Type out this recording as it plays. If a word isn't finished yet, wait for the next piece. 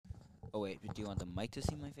Oh wait, do you want the mic to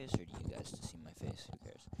see my face, or do you guys to see my face? Who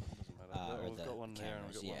cares? Doesn't matter. Or We've the got one there and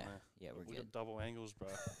we've cameras. got one Yeah, there. yeah, we're We've good. got double angles, bro.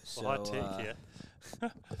 So Well, high tech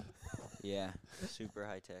here. yeah, super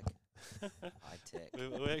high tech. High tech.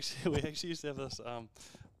 We actually used to have this.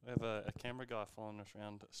 We have a camera guy following us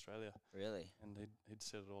around Australia, Really? and he'd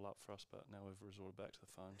set it all up for us. But now we've resorted back to the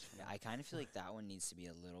phones. For Yeah, now. I kind of feel like that one needs to be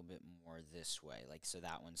a little bit more this way, like so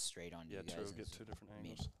that one's straight on Yeah, you guys. true. We'll and get two different me.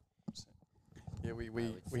 angles. Yeah, I we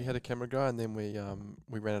would had a think. camera guy, and then we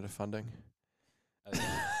ran out of funding, Oh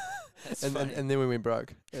yeah, that's and funny. and then we went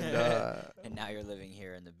broke. And And now you're living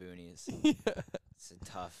here in the boonies. yeah, It's a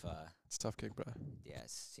tough. it's a tough gig, bro. Yeah, it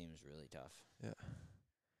seems really tough. Yeah,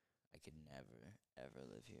 I could never ever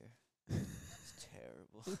live here. It's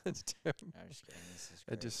terrible. it's terrible. No, I'm just kidding. This is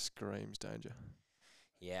great. It just screams danger.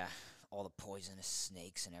 Yeah, all the poisonous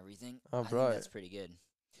snakes and everything. Oh, I think bro. that's pretty good.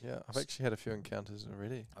 Yeah, I've actually had a few encounters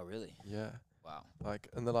already. Oh, really? Yeah, Wow. like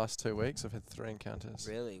in the last 2 weeks, I've had 3 encounters.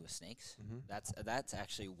 Really, with snakes? Mm-hmm. That's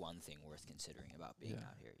actually one thing worth considering about being Yeah.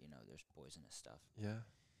 out here. You know, there's poisonous stuff. Yeah,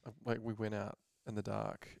 like we went out in the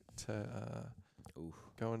dark to Ooh.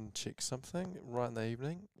 go and check something right in the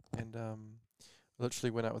evening, and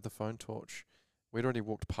literally went out with the phone torch. We'd already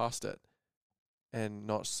walked past it and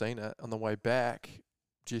not seen it. On the way back,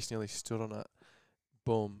 Jess nearly stood on it.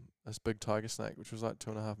 Boom. This big tiger snake, which was like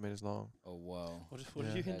 2.5 meters long. Oh, whoa. What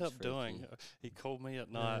Yeah. did you end That's up doing? freaky. He called me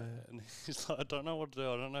at night, Yeah. and he's like, "I don't know what to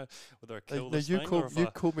do. I don't know whether I Like, kill no, this thing or if you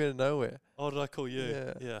I." called me out of nowhere. Oh, did I call you?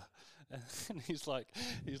 Yeah. Yeah. And he's like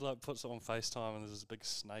puts it on FaceTime, and there's this big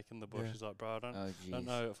snake in the bush. Yeah. He's like, "Bro, I don't Oh, don't jeez.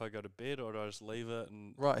 know if I go to bed or do I just leave it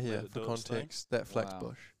and Right let here, it for do its thing?" context, that flax Wow.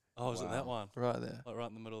 bush. Oh, is it that Wow. one? Right there. Like right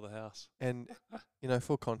in the middle of the house. And,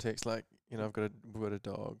 full context, like, we've got a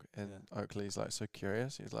dog, and Oakley's like so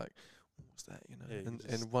curious. He's like, what's that, Yeah, you and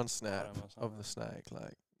just one bite snap him or of something. the snake,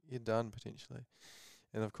 like, you're done potentially.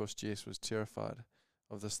 And of course, Jess was terrified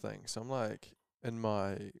of this thing. So I'm like, in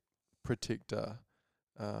my protector,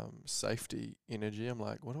 safety energy, I'm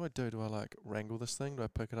like, what do I do? Do I like wrangle this thing? Do I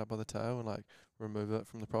pick it up by the tail and like remove it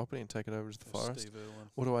from the property and take it over to the forest? Steve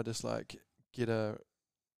Irwin. Or do I just like get a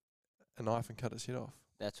knife and cut its head off?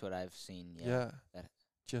 That's what I've seen. Yeah. Yeah. That-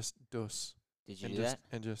 Just dus. Did you And do just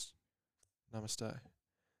that? and just namaste.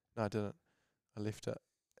 No, I didn't. I left it.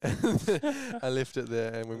 I left it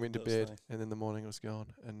there, and we went to That's bed. funny. And then the morning it was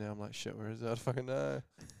gone. And now I'm like, shit, where is it? I don't fucking know.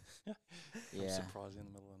 Yeah. Surprise you in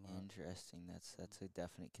the middle of the night. Interesting. That's a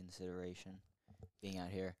definite consideration being out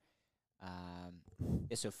here.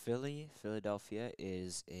 Yeah, so Philadelphia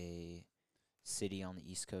is a city on the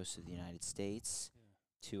east coast of the United States. Yeah.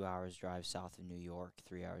 2 hours drive south of New York,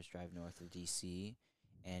 3 hours drive north of DC,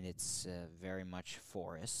 and it's very much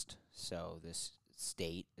forest. So this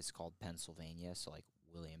state is called Pennsylvania. So like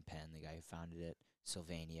William Penn, the guy who founded it,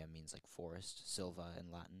 Sylvania means like forest, Silva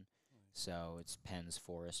in Latin. So it's Penn's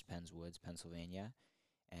Forest, Penn's Woods, Pennsylvania.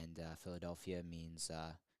 And Philadelphia means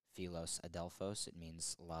Philos Adelphos. It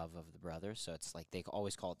means love of the brother. So it's like they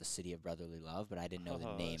always call it the city of brotherly love, but I didn't know the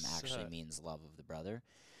Oh, name that's actually sick. means love of the brother.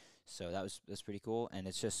 So that's pretty cool. And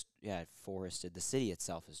it's just, yeah, forested. The city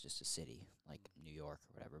itself is just a city, like New York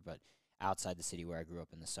or whatever. But outside the city where I grew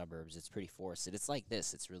up in the suburbs, it's pretty forested. It's like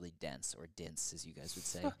this. It's really dense, or dense, as you guys would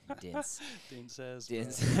say. Dense. Dean says.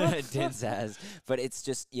 Dense. Dense as. But it's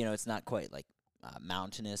just, it's not quite like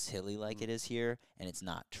mountainous, hilly like it is here. And it's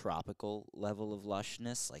not tropical level of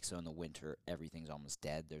lushness. Like, so in the winter, everything's almost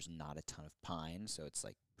dead. There's not a ton of pine. So it's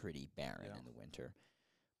like pretty barren Yeah. in the winter.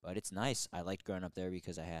 But it's nice. I liked growing up there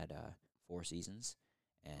because I had 4 seasons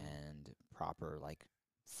and proper, like,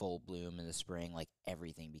 full bloom in the spring. Like,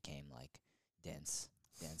 everything became, like, dense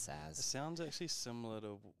It as. sounds actually similar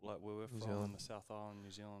to like where we're New from in Zealand. the South Island,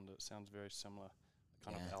 New Zealand. It sounds very similar,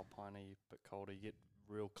 kind Yeah. of alpine-y, but colder. You get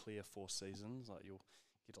real clear 4 seasons. Like you'll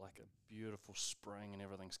get like a beautiful spring and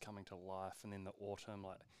everything's coming to life, and then the autumn,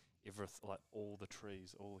 like like all the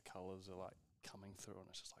trees, all the colours are like coming through, and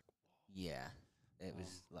it's just like Yeah, it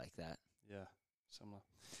was like that. yeah, similar.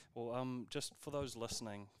 Well, just for those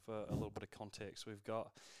listening, for a little bit of context, we've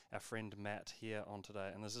got our friend Matt here on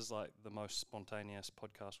today, and this is like the most spontaneous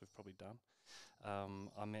podcast we've probably done.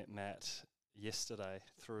 I met Matt yesterday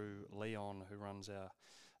through Leon, who runs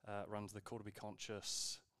the Call to Be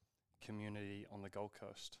Conscious community on the Gold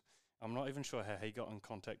Coast. I'm not even sure how he got in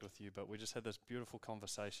contact with you, but we just had this beautiful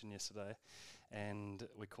conversation yesterday, and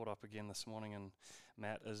we caught up again this morning, and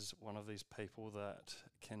Matt is one of these people that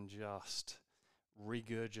can just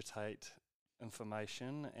regurgitate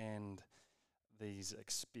information and these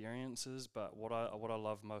experiences. But what I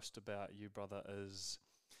love most about you, brother, is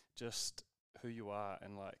just who you are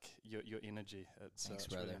and like your energy. Thanks,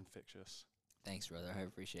 It's really brother. infectious. Thanks, brother. I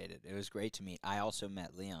appreciate it. It was great to meet. I also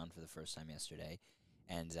met Leon for the first time yesterday,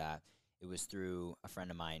 and it was through a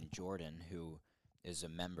friend of mine, Jordan, who is a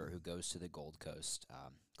member who goes to the Gold Coast.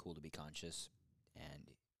 Cool to be conscious,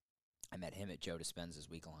 and I met him at Joe Dispenza's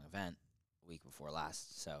week-long event, a week before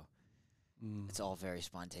last. So it's all very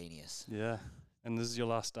spontaneous. Yeah. And this is your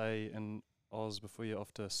last day in Oz before you're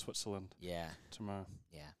off to Switzerland Yeah, tomorrow.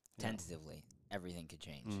 yeah. Yeah. Tentatively, everything could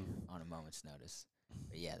change on a moment's notice.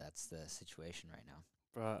 But yeah, that's the situation right now.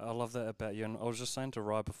 Right, I love that about you. And I was just saying to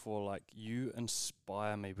Rye before, like, you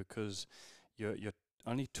inspire me because you're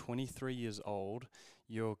only 23 years old.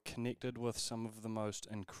 You're connected with some of the most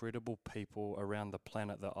incredible people around the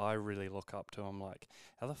planet that I really look up to. I'm like,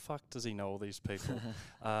 how the fuck does he know all these people?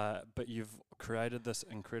 But you've created this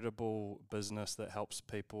incredible business that helps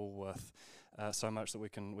people with so much that we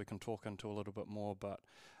can talk into a little bit more. But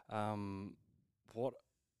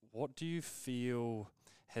what do you feel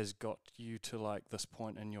has got you to like this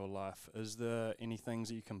point in your life? Is there any things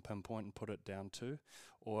that you can pinpoint and put it down to,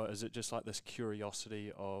 or is it just like this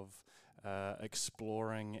curiosity of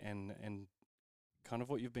exploring and kind of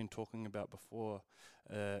what you've been talking about before,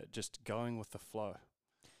 just going with the flow?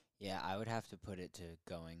 Yeah, I would have to put it to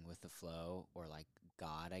going with the flow, or like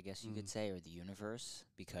God, I guess you could say, or the universe,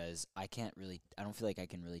 because I don't feel like I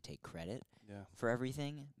can really take credit for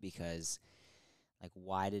everything, because like,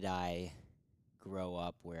 why did I grow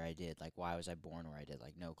up where I did? Like, why was I born where I did?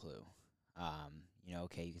 Like, no clue.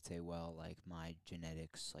 Okay, you could say, well, like, my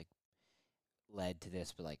genetics, like, led to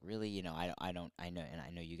this, but, like, really, I know, and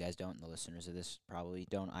I know you guys don't, and the listeners of this probably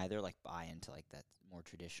don't either, like, buy into, like, that more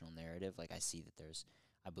traditional narrative. Like, I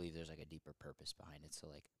believe there's, like, a deeper purpose behind it. So,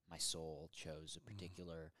 like, my soul chose a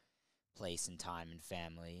particular place and time and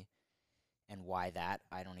family, and why that,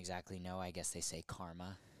 I don't exactly know. I guess they say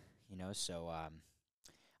karma, so,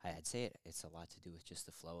 I'd say it's a lot to do with just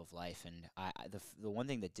the flow of life. And the one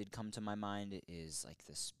thing that did come to my mind is like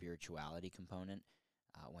the spirituality component.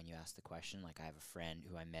 When you ask the question, like, I have a friend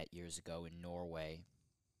who I met years ago in Norway,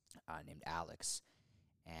 named Alex,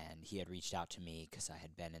 and he had reached out to me because I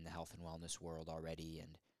had been in the health and wellness world already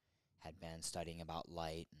and had been studying about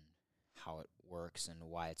light and how it works and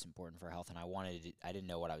why it's important for health. And I didn't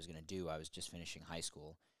know what I was going to do. I was just finishing high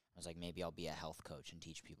school. I was like, maybe I'll be a health coach and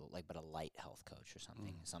teach people, like, but a light health coach or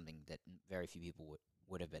something that very few people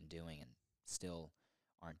would have been doing and still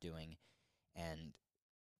aren't doing. And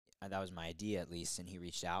that was my idea, at least. And he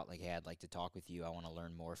reached out, like, hey, I'd like to talk with you. I want to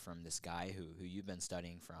learn more from this guy who you've been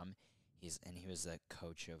studying from. He was a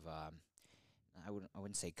coach of, I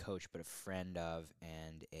wouldn't say coach, but a friend of,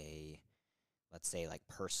 and let's say, like,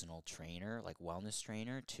 personal trainer, like wellness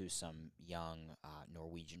trainer to some young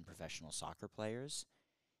Norwegian professional soccer players.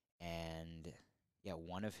 And yeah,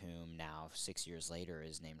 one of whom now 6 years later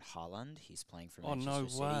is named Holland. He's playing for Manchester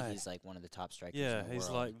City. Way. He's like one of the top strikers Yeah, in the he's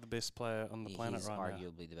world. like the best player on the planet right now. He's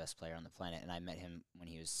arguably the best player on the planet. And I met him when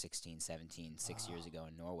he was 16, 17, 6 years ago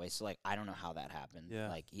in Norway. So, like, I don't know how that happened. Yeah.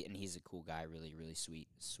 Like, and he's a cool guy, really, really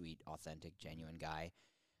sweet, authentic, genuine guy.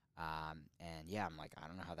 And yeah, I'm like, I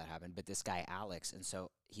don't know how that happened. But this guy, Alex, and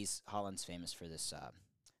so Holland's famous for this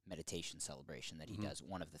meditation celebration that he does.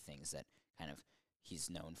 One of the things that kind of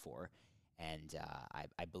he's known for. And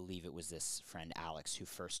I believe it was this friend, Alex, who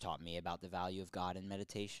first taught me about the value of God in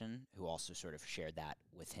meditation, who also sort of shared that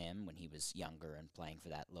with him when he was younger and playing for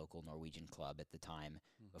that local Norwegian club at the time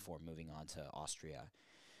before moving on to Austria.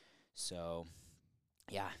 So,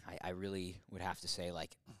 yeah, I really would have to say,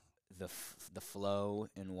 like, the flow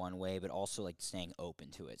in one way, but also, like, staying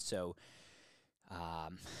open to it. So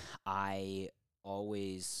I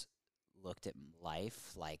always looked at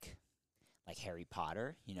life like Harry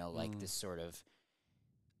Potter, like this sort of,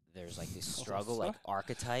 there's like this struggle, like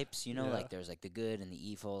archetypes, like there's like the good and the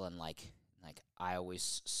evil, and like I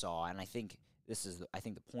always saw, and I think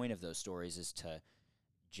the point of those stories is to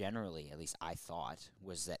generally, at least I thought,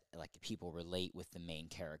 was that like people relate with the main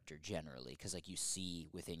character generally, because like you see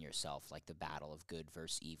within yourself like the battle of good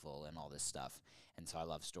versus evil and all this stuff. And so I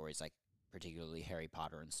love stories like particularly Harry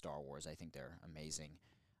Potter and Star Wars. I think they're amazing.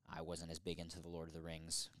 I wasn't as big into The Lord of the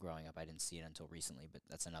Rings growing up. I didn't see it until recently, but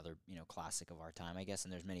that's another, classic of our time, I guess,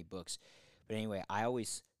 and there's many books. But anyway, I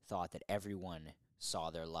always thought that everyone saw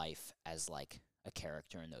their life as, like, a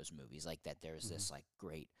character in those movies, like that there's this, like,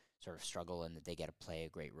 great sort of struggle and that they get to play a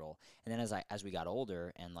great role. And then as we got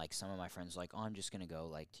older, and, like, some of my friends were like, oh, I'm just going to go,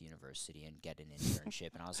 like, to university and get an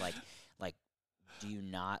internship. And I was like, do you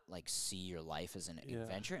not, like, see your life as an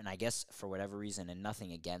adventure? And I guess for whatever reason, and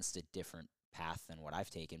nothing against a different path than what I've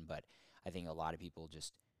taken, but I think a lot of people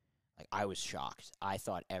just, like, I was shocked. I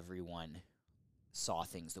thought everyone saw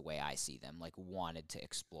things the way I see them, like wanted to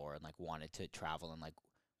explore and like wanted to travel and like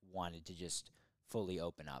wanted to just fully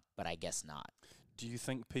open up, but I guess not. Do you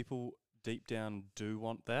think people deep down do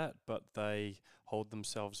want that, but they hold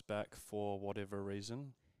themselves back for whatever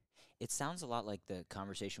reason? It sounds a lot like the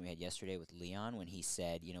conversation we had yesterday with Leon when he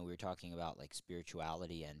said, we were talking about like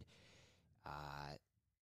spirituality and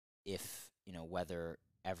if, whether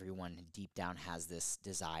everyone deep down has this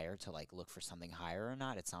desire to like look for something higher or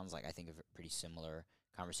not. It sounds like, I think, a pretty similar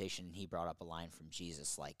conversation. And he brought up a line from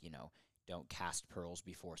Jesus, like, don't cast pearls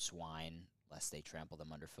before swine lest they trample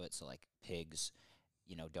them underfoot. So like pigs,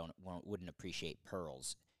 wouldn't appreciate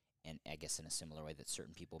pearls. And I guess in a similar way that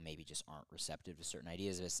certain people maybe just aren't receptive to certain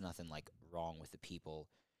ideas. It's nothing like wrong with the people.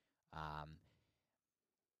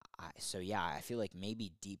 I feel like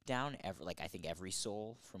maybe deep down, I think every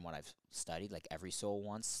soul, from what I've studied, like every soul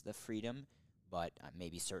wants the freedom, but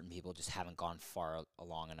maybe certain people just haven't gone far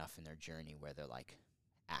along enough in their journey where they're like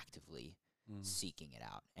actively seeking it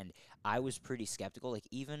out. And I was pretty skeptical, like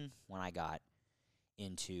even when I got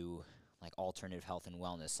into like alternative health and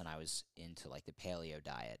wellness and I was into like the paleo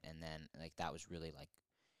diet, and then like that was really like,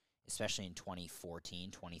 especially in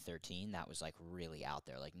 2014, 2013, that was like really out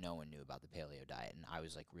there. Like no one knew about the paleo diet, and I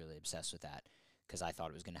was like really obsessed with that because I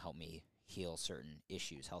thought it was going to help me heal certain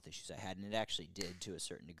issues, health issues I had, and it actually did to a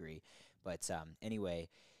certain degree. But anyway,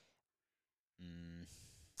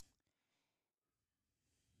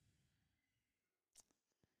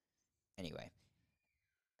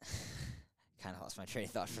 kind of lost my train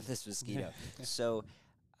of thought from this mosquito. So,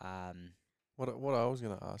 what I was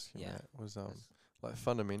going to ask you, Yeah. Matt, was like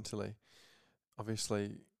fundamentally,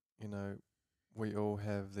 obviously, we all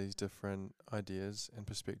have these different ideas and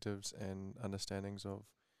perspectives and understandings of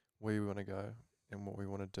where we want to go and what we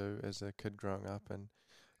want to do as a kid growing up. And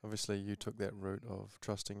obviously you took that route of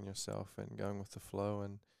trusting yourself and going with the flow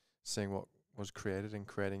and seeing what was created and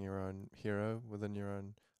creating your own hero within your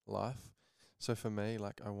own life. So for me,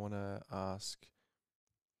 like, I want to ask,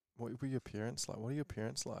 what were your parents like? What are your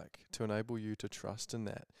parents like to enable you to trust in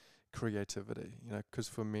that creativity? Because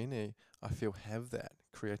for many, I feel have that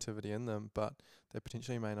creativity in them, but they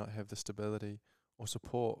potentially may not have the stability or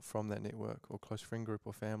support from that network or close friend group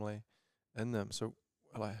or family in them. So,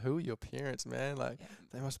 like, who are your parents, man? Like, yeah,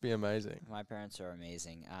 they must be amazing. my parents are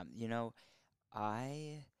amazing.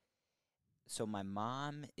 So my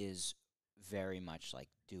mom is very much like,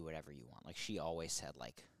 do whatever you want. Like she always said,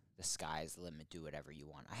 like, the sky's the limit, do whatever you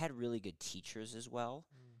want. I had really good teachers as well.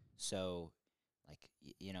 So, like,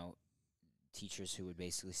 teachers who would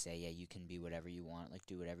basically say, yeah, you can be whatever you want, like,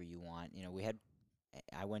 do whatever you want.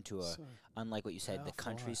 I went to unlike what you said, the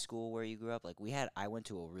country school where you grew up, like, I went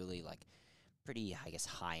to a really, like, pretty, I guess,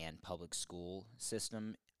 high-end public school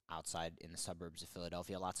system outside in the suburbs of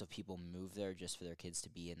Philadelphia. Lots of people move there just for their kids to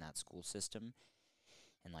be in that school system.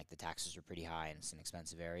 And, like, the taxes are pretty high and it's an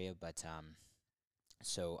expensive area. But,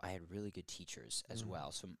 so I had really good teachers as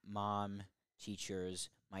well. So mom, teachers,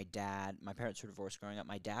 my parents were divorced growing up.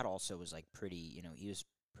 My dad also was like pretty, he was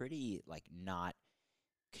pretty like not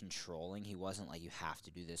controlling. He wasn't like, you have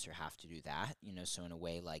to do this or have to do that, so in a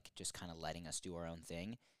way, like just kind of letting us do our own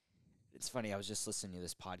thing. It's funny, I was just listening to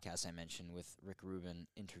this podcast I mentioned with Rick Rubin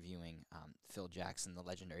interviewing Phil Jackson, the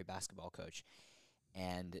legendary basketball coach,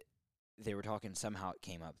 and they were talking, somehow it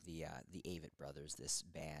came up, the Avett Brothers, this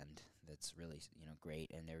band that's really,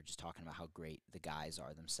 great, and they were just talking about how great the guys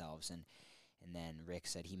are themselves, and then Rick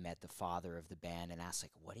said he met the father of the band and asked,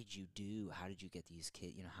 like, what did you do? How did you get these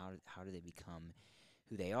kids, how do they become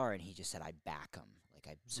who they are? And he just said, I back them.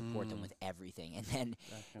 Like, I support them with everything. And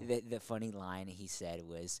then the funny line he said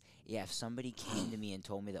was, yeah, if somebody came to me and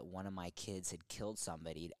told me that one of my kids had killed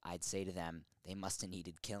somebody, I'd say to them, they must have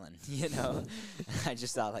needed killing, I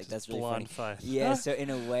just thought, like, that's really funny. Blind faith. Yeah, so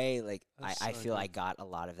in a way, like, I so feel good. I got a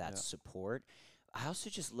lot of that support. I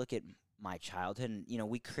also just look at my childhood, and,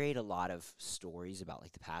 we create a lot of stories about,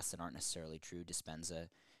 like, the past that aren't necessarily true. Dispenza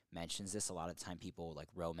mentions this. A lot of the time people, like,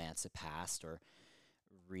 romance a past or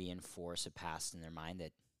reinforce a past in their mind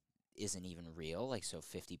that isn't even real, like, so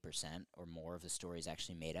 50% or more of the story is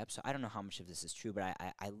actually made up. So I don't know how much of this is true, but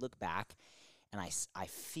I look back and I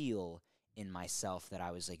feel in myself that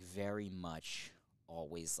I was, like, very much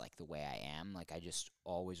always, like, the way I am. Like, I just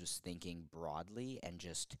always was thinking broadly and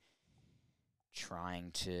just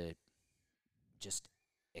trying to just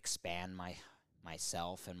expand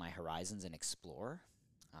myself and my horizons and explore.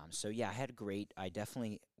 So yeah, I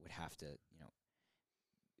definitely would have to,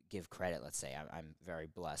 give credit. Let's say I'm very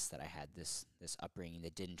blessed that I had this upbringing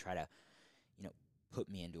that didn't try to, put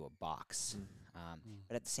me into a box.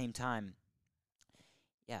 But at the same time,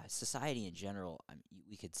 yeah, society in general,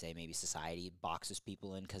 we could say maybe society boxes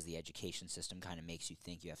people in because the education system kind of makes you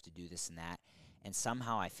think you have to do this and that. And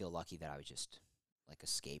somehow I feel lucky that I was just like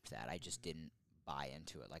escape that. I just didn't buy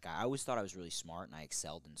into it. Like I always thought I was really smart and I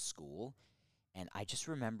excelled in school. And I just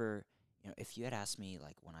remember, if you had asked me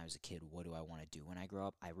like when I was a kid, what do I want to do when I grow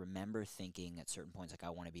up? I remember thinking at certain points like I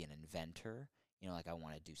want to be an inventor. Like I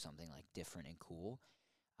want to do something like different and cool.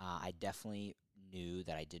 I definitely knew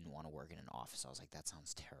that I didn't want to work in an office. I was like, that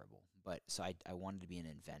sounds terrible. But so I wanted to be an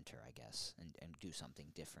inventor, I guess, and do something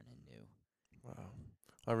different and new. Wow.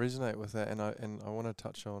 I resonate with that, and I want to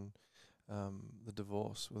touch on the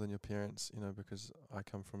divorce within your parents, because I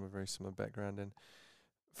come from a very similar background. And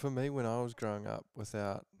for me, when I was growing up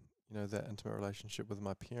without, that intimate relationship with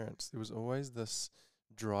my parents, there was always this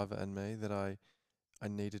driver in me that I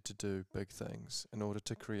needed to do big things in order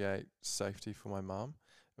to create safety for my mum.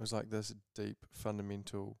 It was like this deep,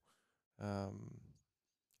 fundamental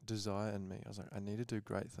desire in me. I was like, I need to do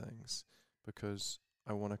great things because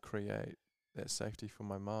I want to create that safety for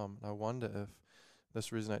my mum. And I wonder if this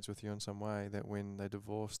resonates with you in some way, that when they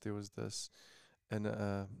divorced, there was this an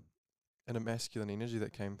masculine energy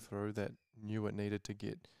that came through that knew it needed to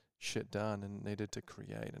get shit done and needed to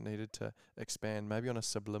create and needed to expand, maybe on a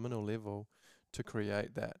subliminal level, to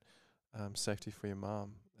create that safety for your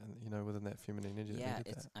mom, and within that feminine energy that Yeah,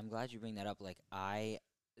 needed that. I'm glad you bring that up. Like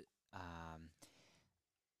um,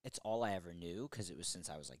 it's all I ever knew because it was since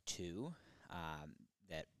I was like 2,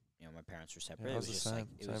 that my parents were separated. I It was was the just like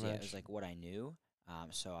same, same it was age. like what I knew.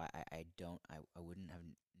 So I wouldn't have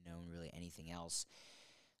known really anything else.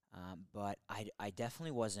 But I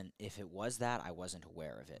definitely wasn't. If it was that, I wasn't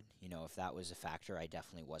aware of it. If that was a factor, I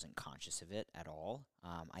definitely wasn't conscious of it at all.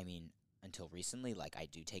 I mean, until recently, like I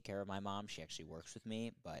do take care of my mom. She actually works with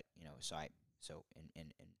me, but so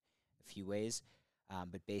in a few ways.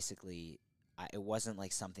 But basically, it wasn't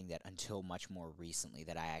like something that until much more recently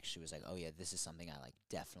that I actually was like, oh yeah, this is something I like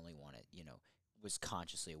definitely want to, was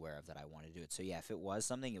consciously aware of that I want to do it. So yeah, if it was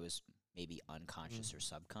something, it was maybe unconscious or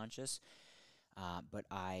subconscious. But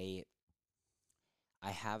I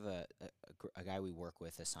have a guy we work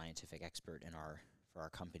with, a scientific expert for our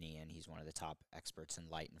company, and he's one of the top experts in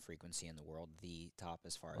light and frequency in the world, the top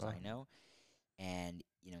as far as Wow. I know. And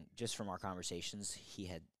just from our conversations, he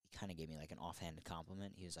kind of gave me like an offhanded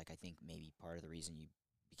compliment. He was like, I think maybe part of the reason you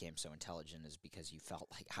became so intelligent is because you felt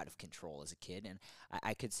like out of control as a kid. And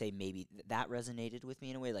I could say maybe that resonated with me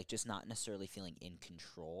in a way, like just not necessarily feeling in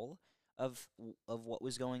control of what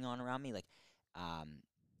was going on around me. Like,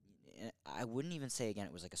 I wouldn't even say again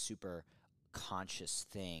it was like a super conscious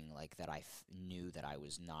thing, like that knew that I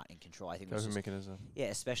was not in control. I think it was Coping just, mechanism. yeah,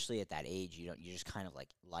 especially at that age, you just kind of like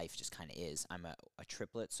life just kind of is. I'm a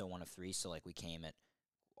triplet, so one of 3, so like we came at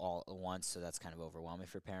all at once, so that's kind of overwhelming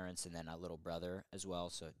for parents, and then a little brother as well,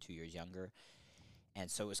 so 2 years younger. And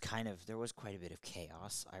so it was there was quite a bit of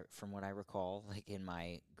chaos, from what I recall, like in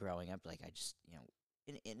my growing up. Like I just,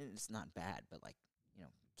 and it's not bad, but like,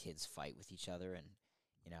 kids fight with each other, and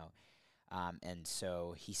you know, and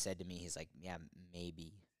so he said to me, he's like, yeah,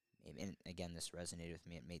 maybe. And again, this resonated with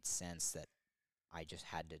me. It made sense that I just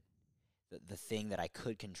had to. The thing that I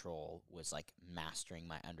could control was like mastering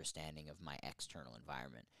my understanding of my external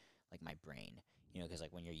environment, like my brain. Because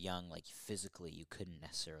like when you're young, like physically, you couldn't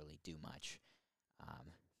necessarily do much.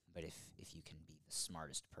 But if you can be the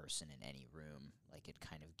smartest person in any room, like it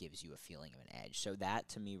kind of gives you a feeling of an edge. So that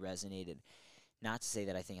to me resonated. Not to say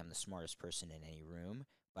that I think I'm the smartest person in any room,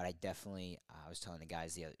 but I definitely, I was telling the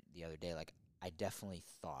guys the other day, like, I definitely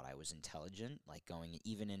thought I was intelligent, like, going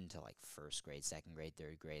even into, like, first grade, second grade,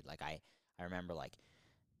 third grade. Like, I remember, like,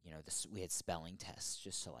 we had spelling tests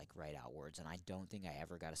just to, like, write out words, and I don't think I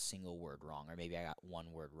ever got a single word wrong, or maybe I got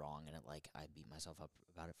one word wrong, and I beat myself up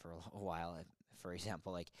about it for a while, for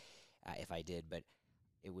example, like, if I did, but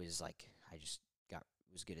it was, like, I just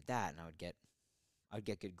was good at that, and I would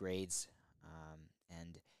get good grades.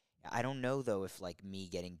 And I don't know though if like me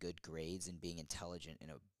getting good grades and being intelligent in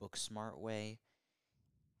a book smart way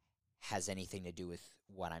has anything to do with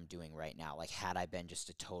what I'm doing right now. Like had I been just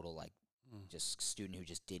a total like just student who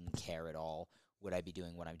just didn't care at all, would I be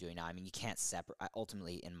doing what I'm doing now? I mean, you can't separate.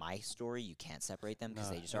 Ultimately, in my story, you can't separate them because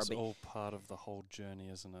No, they just are. it's But all part of the whole journey,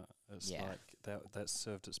 isn't it? It's yeah, like that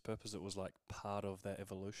served its purpose. It was like part of that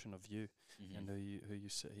evolution of you and mhm. who you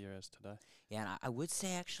sit here as today. Yeah, and I would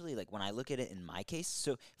say actually, like when I look at it in my case,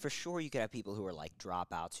 so for sure you could have people who are like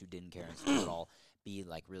dropouts who didn't care in school at all, be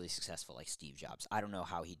like really successful, like Steve Jobs. I don't know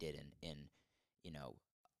how he did in you know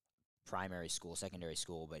primary school, secondary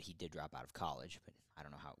school, but he did drop out of college. But I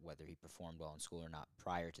don't know whether he performed well in school or not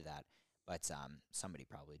prior to that. But somebody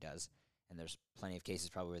probably does, and there's plenty of cases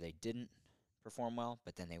probably where they didn't perform well,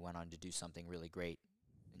 but then they went on to do something really great,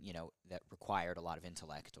 that required a lot of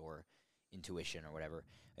intellect or intuition or whatever.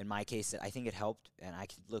 In my case, I think it helped, and I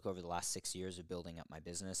could look over the last 6 years of building up my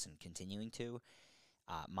business and continuing to.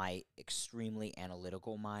 My extremely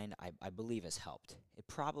analytical mind, I believe, has helped. It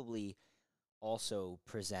probably also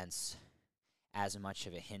presents as much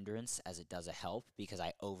of a hindrance as it does a help because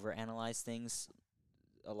I overanalyze things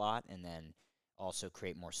a lot and then also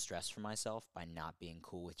create more stress for myself by not being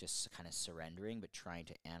cool with just kind of surrendering, but trying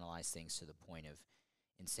to analyze things to the point of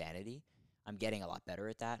insanity. I'm getting a lot better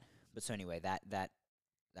at that. But so anyway, that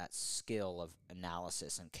skill of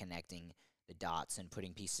analysis and connecting the dots and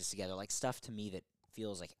putting pieces together, like stuff to me that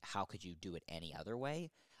feels like how could you do it any other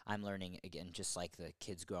way? I'm learning again, just like the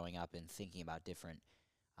kids growing up and thinking about different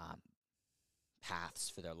paths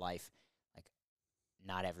for their life. Like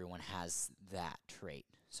not everyone has that trait.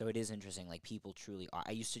 So it is interesting, like people truly are.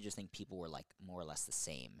 I used to just think people were like more or less the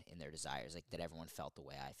same in their desires, like that everyone felt the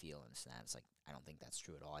way I feel and this and that. It's like, I don't think that's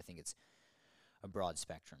true at all. I think it's a broad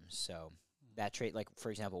spectrum. So that trait, like for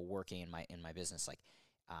example, working in my business, like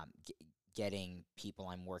getting people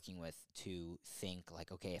I'm working with to think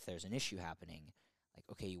like, okay, if there's an issue happening, like,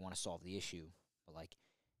 okay, you want to solve the issue, but like,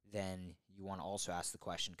 then you want to also ask the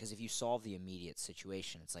question, because if you solve the immediate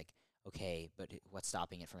situation, it's like, okay, but what's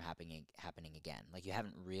stopping it from happening again? Like you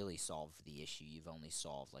haven't really solved the issue. You've only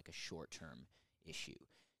solved like a short-term issue.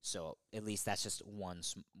 So at least that's just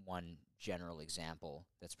one general example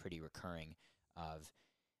that's pretty recurring of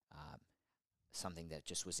something that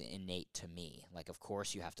just was innate to me. Like, of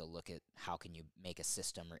course, you have to look at how can you make a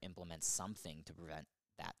system or implement something to prevent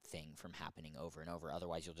that thing from happening over and over.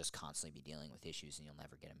 Otherwise, you'll just constantly be dealing with issues and you'll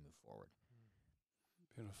never get to move forward.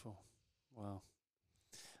 Beautiful. Wow.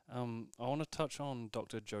 I want to touch on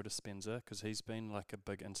Dr. Joe Dispenza because he's been like a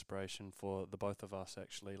big inspiration for the both of us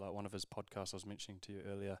actually. Like one of his podcasts I was mentioning to you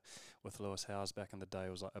earlier with Lewis Howes back in the day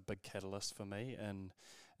was like a big catalyst for me and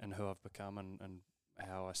who I've become and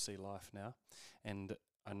how I see life now. And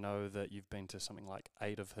I know that you've been to something like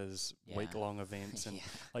 8 of his week-long events and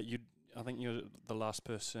like I think you're the last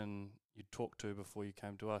person you talked to before you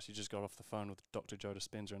came to us. You just got off the phone with Dr. Joe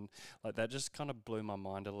Dispenza and like that just kind of blew my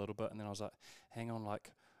mind a little bit. And then I was like, hang on,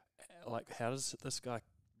 like how does this guy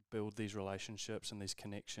build these relationships and these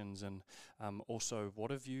connections? And also,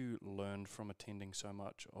 what have you learned from attending so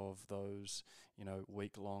much of those,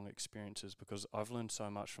 week-long experiences? Because I've learned so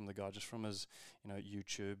much from the guy just from his,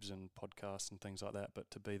 YouTubes and podcasts and things like that. But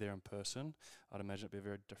to be there in person, I'd imagine it'd be a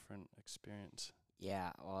very different experience.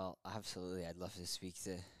 Yeah, well, absolutely. I'd love to speak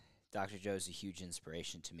to Dr. Joe's a huge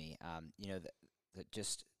inspiration to me.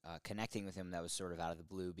 Just connecting with him, that was sort of out of the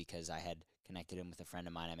blue because I had connected him with a friend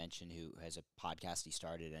of mine I mentioned who has a podcast he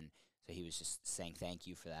started, and so he was just saying thank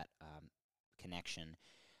you for that connection.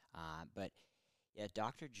 But yeah,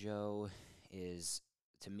 Dr. Joe is,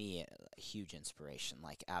 to me, a huge inspiration,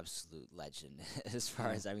 like absolute legend as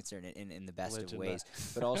far as I'm concerned, in the best of ways.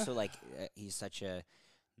 But also, like, he's such a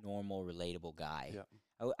normal, relatable guy.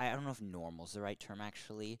 Yeah. I don't know if normal is the right term,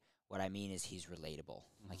 actually. What I mean is he's relatable.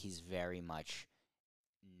 Like, he's very much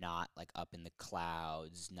not, like, up in the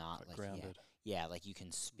clouds, not, like grounded. Yeah, like, you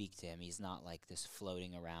can speak to him. He's not, like, this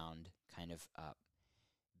floating around kind of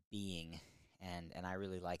being. And I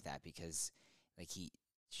really like that because, like, he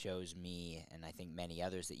shows me, and I think many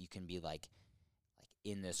others, that you can be, like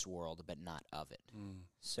in this world, but not of it.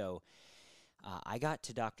 So I got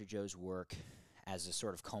to Dr. Joe's work as a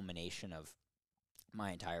sort of culmination of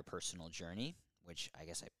my entire personal journey, which I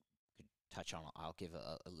guess I could touch on. I'll give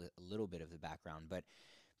a little bit of the background, but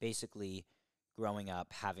basically growing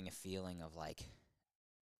up having a feeling of like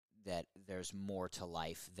that there's more to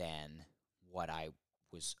life than what I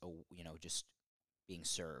was, just being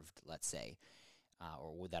served, let's say,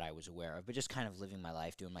 or that I was aware of, but just kind of living my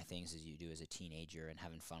life, doing my things as you do as a teenager and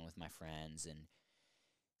having fun with my friends. And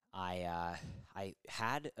I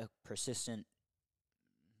had a persistent,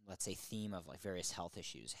 let's say, theme of like various health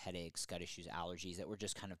issues, headaches, gut issues, allergies that were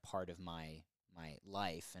just kind of part of my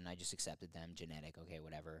life, and I just accepted them, genetic, okay,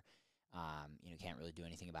 whatever. Can't really do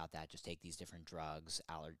anything about that. Just take these different drugs,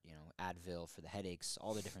 Advil for the headaches,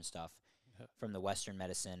 all the different stuff from the Western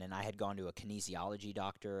medicine. And I had gone to a kinesiology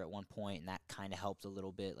doctor at one point, and that kind of helped a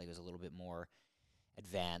little bit. Like, it was a little bit more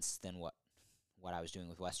advanced than what I was doing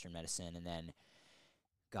with Western medicine. And then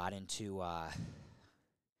got into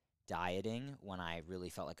dieting when I really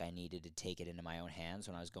felt like I needed to take it into my own hands.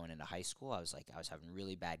 When I was going into high school, I was having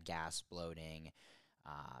really bad gas, bloating,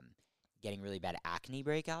 getting really bad acne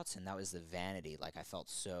breakouts, and that was the vanity. Like, I felt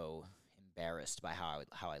so embarrassed by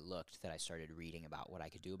how I looked that I started reading about what I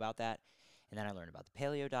could do about that. And then I learned about the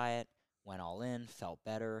paleo diet, went all in, felt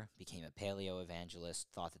better, became a paleo evangelist,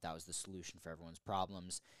 thought that was the solution for everyone's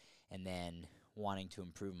problems, and then wanting to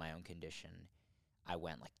improve my own condition, I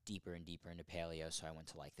went like deeper and deeper into paleo. So I went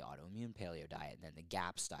to like the autoimmune paleo diet, and then the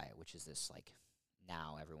GAPS diet, which is this like,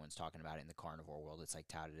 now everyone's talking about it in the carnivore world. It's like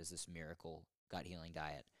touted as this miracle gut healing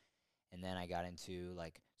diet. And then I got into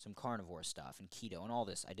like some carnivore stuff and keto and all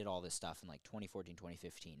this. I did all this stuff in like 2014,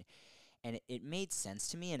 2015. And it made sense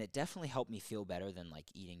to me, and it definitely helped me feel better than like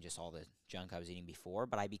eating just all the junk I was eating before.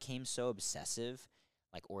 But I became so obsessive,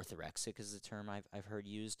 like orthorexic is the term I've heard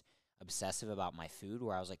used, obsessive about my food,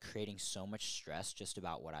 where I was like creating so much stress just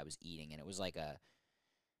about what I was eating, and it was like a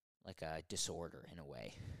disorder in a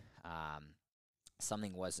way.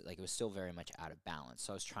 Something was like, it was still very much out of balance.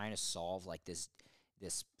 So I was trying to solve like this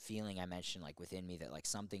feeling I mentioned like within me that like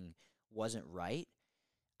something wasn't right.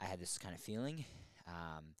 I had this kind of feeling.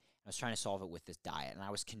 I was trying to solve it with this diet, and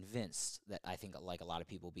I was convinced that, I think like a lot of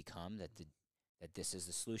people become, that this is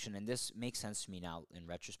the solution. And this makes sense to me now in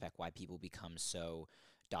retrospect, why people become so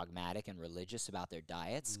dogmatic and religious about their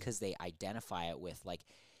diets, because they identify it with like,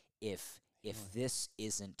 if this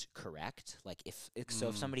isn't correct, like if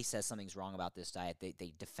somebody says something's wrong about this diet,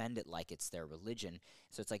 they defend it like it's their religion.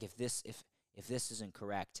 So it's like, if this isn't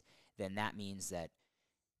correct, then that means that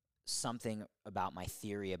something about my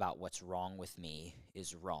theory about what's wrong with me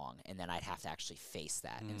is wrong, and then I'd have to actually face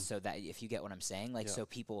that. And so that, if you get what I'm saying, like, so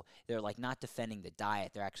people, they're like not defending the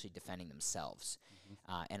diet, they're actually defending themselves.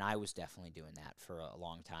 And I was definitely doing that for a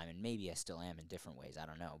long time, and maybe I still am in different ways, I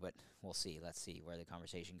don't know, but we'll see. Let's see where the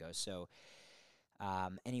conversation goes. So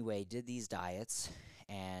anyway, did these diets,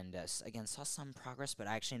 and again, saw some progress, but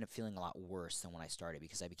I actually ended up feeling a lot worse than when I started,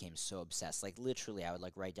 because I became so obsessed. Like, literally, I would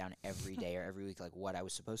like write down every day or every week like what I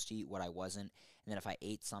was supposed to eat, what I wasn't, and then if I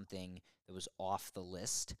ate something that was off the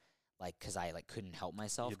list, like, because I like couldn't help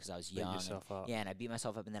myself because I was young, and I beat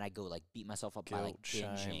myself up, and then I go like beat myself up by like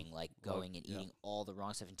binging, shame, like going and eating all the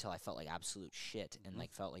wrong stuff until I felt like absolute shit and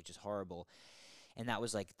like felt like just horrible. And that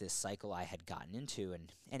was like this cycle I had gotten into.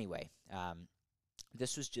 And anyway,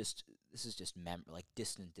 this is just like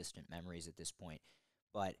distant memories at this point.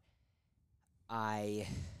 But I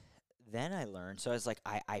learned, so I was like,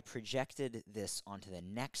 I projected this onto the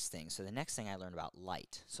next thing. So the next thing I learned about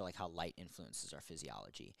light, so like how light influences our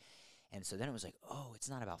physiology. And so then it was like, oh, it's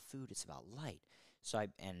not about food, it's about light. So I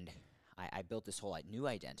built this whole like new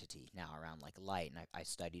identity now around like light, and I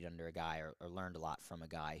studied under a guy, or learned a lot from a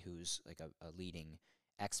guy who's like a leading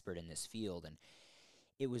expert in this field. And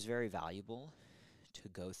it was very valuable to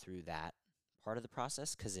go through that part of the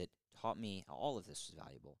process, because it taught me all of this was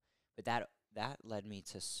valuable. But that led me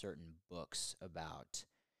to certain books about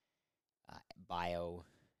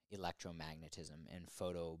bioelectromagnetism and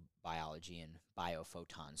photobiology and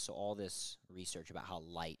biophotons. So all this research about how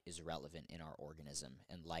light is relevant in our organism,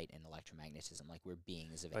 and light and electromagnetism, like we're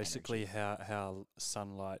beings of basically energy. how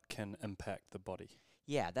sunlight can impact the body.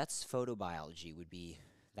 Yeah, that's photobiology would be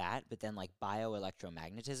that. But then like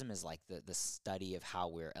bioelectromagnetism is like the study of how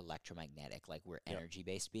we're electromagnetic, like we're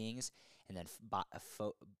energy-based beings. And then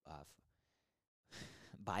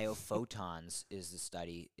biophotons is the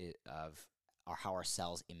study of how our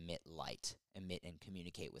cells emit and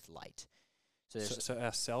communicate with light. So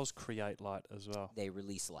our cells create light as well. They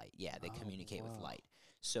release light. Yeah, they communicate with light.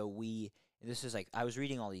 So this is like, I was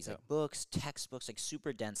reading all these like books, textbooks, like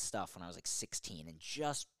super dense stuff when I was like 16, and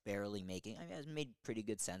just barely making, I made pretty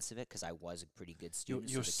good sense of it because I was a pretty good student.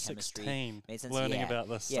 You're so 16 made sense. learning about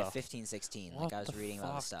this stuff. Yeah, 15, 16. Like I was reading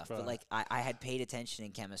about this stuff. Bro? But like I had paid attention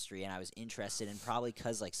in chemistry, and I was interested, and probably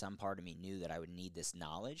because like some part of me knew that I would need this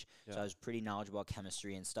knowledge. So I was pretty knowledgeable about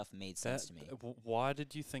chemistry, and stuff made sense to me. Why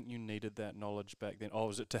did you think you needed that knowledge back then? Oh,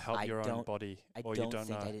 was it to help your own body? I don't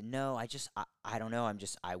think I didn't know. I don't know.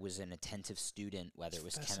 I was an attentive student, whether it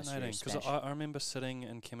was chemistry or because I remember sitting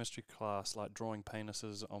in chemistry class, like drawing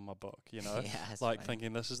penises on my book, you know, like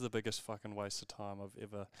thinking this is the biggest fucking waste of time I've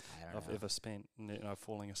ever spent, you know,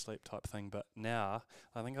 falling asleep type thing. But now,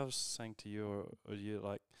 I think I was saying to you, or you,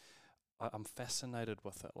 like, I'm fascinated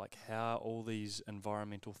with it, like how all these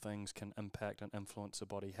environmental things can impact and influence the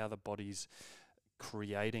body, how the body's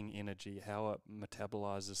creating energy, how it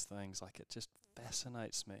metabolizes things. Like, it just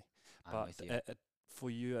fascinates me. But for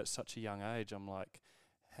you at such a young age, I'm like,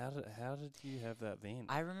 how did you have that then?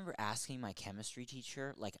 I remember asking my chemistry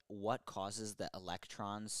teacher, like, what causes the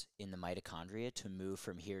electrons in the mitochondria to move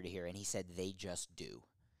from here to here? And he said, they just do.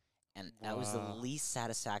 And that was the least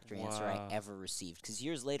satisfactory answer I ever received. Because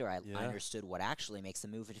years later, I understood what actually makes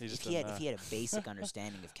them move. If he had a basic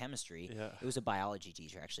understanding of chemistry, it was a biology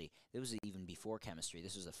teacher, actually. It was even before chemistry.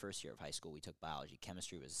 This was the first year of high school. We took biology.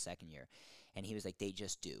 Chemistry was the second year. And he was like, they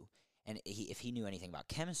just do. And if he knew anything about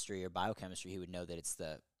chemistry or biochemistry, he would know that it's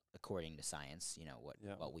the according to science, Yeah.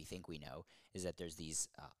 what we think we know, is that there's these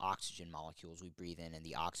oxygen molecules we breathe in, and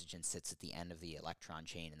the oxygen sits at the end of the electron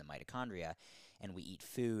chain in the mitochondria, and we eat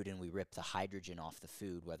food and we rip the hydrogen off the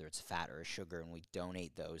food, whether it's fat or a sugar, and we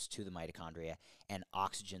donate those to the mitochondria, and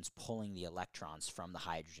oxygen's pulling the electrons from the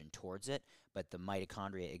hydrogen towards it, but the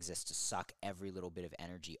mitochondria exist to suck every little bit of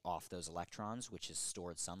energy off those electrons, which is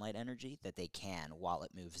stored sunlight energy, that they can while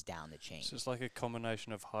it moves down the chain. So it's like a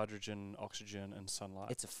combination of hydrogen, oxygen, and sunlight.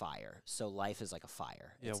 It's a fire. So life is like a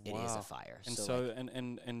fire. Yeah, It is a fire.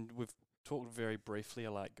 And and we've talked very briefly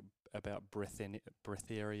about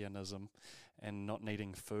breatharianism and not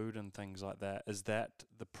needing food and things like that. Is that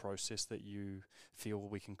the process that you feel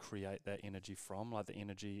we can create that energy from, like the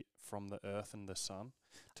energy from the earth and the sun,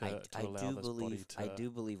 to allow this body to I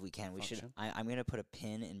do believe we can. We should. function? I'm going to put a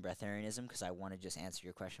pin in breatharianism because I want to just answer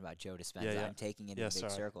your question about Joe Dispenza. Yeah. I'm taking it in Yeah, a big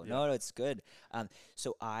sorry. circle. Yeah. No, it's good.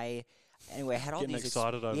 Anyway, I had all Getting these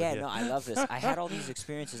excited over yeah, here. no, I love this. I had all these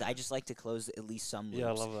experiences. I just like to close at least some loops. Yeah,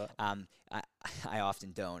 I love that. I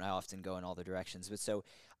often don't. I often go in all the directions. But so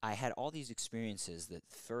I had all these experiences, that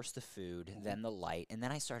first the food, then the light, and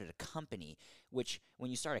then I started a company, which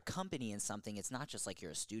when you start a company in something, it's not just like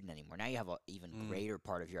you're a student anymore. Now you have an even greater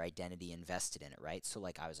part of your identity invested in it, right? So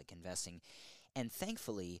like I was like investing, and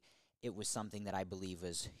thankfully it was something that I believe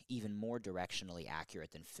was even more directionally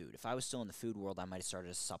accurate than food. If I was still in the food world, I might have started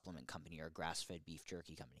a supplement company or a grass-fed beef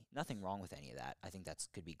jerky company. Nothing wrong with any of that. I think that's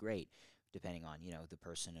could be great, depending on, the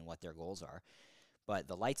person and what their goals are. But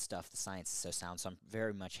the light stuff, the science is so sound, so I'm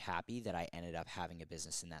very much happy that I ended up having a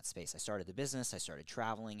business in that space. I started the business, I started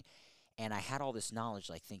traveling, and I had all this knowledge,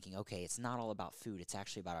 like thinking, okay, it's not all about food, it's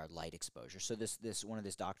actually about our light exposure. So this one of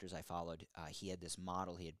these doctors I followed, he had this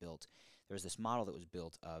model he had built. There was this model that was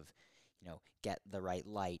built of, get the right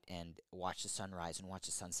light and watch the sunrise and watch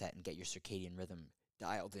the sunset and get your circadian rhythm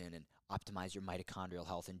dialed in and optimize your mitochondrial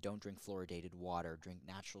health, and don't drink fluoridated water, drink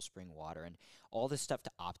natural spring water, and all this stuff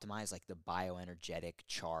to optimize like the bioenergetic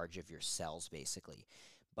charge of your cells, basically.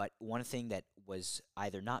 But one thing that was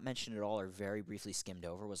either not mentioned at all or very briefly skimmed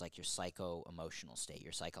over was like your psycho-emotional state,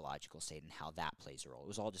 your psychological state, and how that plays a role. It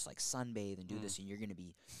was all just like sunbathe and do this, and you're gonna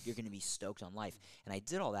be stoked on life. And I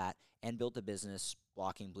did all that and built a business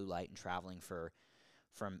blocking blue light and traveling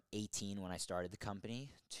from 18 when I started the company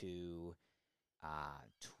to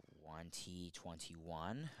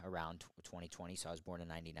 2021, around 2020. So I was born in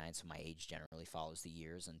 '99, so my age generally follows the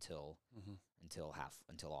years until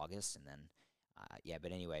August, and then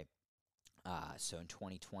but anyway, so in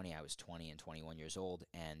 2020 I was 20 and 21 years old,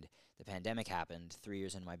 and the pandemic happened 3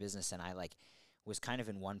 years into my business, and I was kind of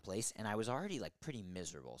in one place, and I was already like pretty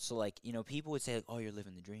miserable. So like, people would say like, oh, you're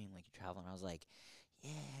living the dream, like you're traveling. I was like,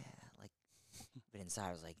 yeah, like, but inside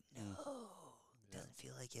I was like, no, doesn't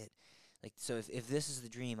feel like it. Like, so if this is the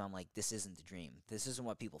dream, I'm like, this isn't the dream. This isn't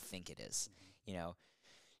what people think it is,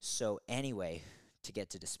 So anyway, to get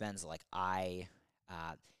to Dispenza, like I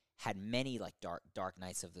had many like dark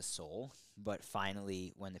nights of the soul, but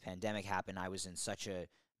finally when the pandemic happened, I was in such a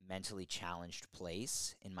mentally challenged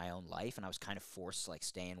place in my own life, and I was kind of forced to like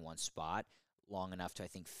stay in one spot long enough to, I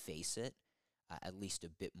think, face it at least a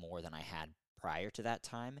bit more than I had prior to that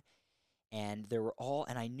time. And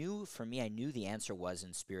I knew the answer was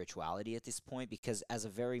in spirituality at this point, because as a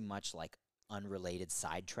very much like unrelated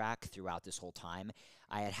sidetrack throughout this whole time,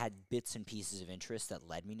 I had bits and pieces of interest that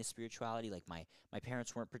led me to spirituality. Like my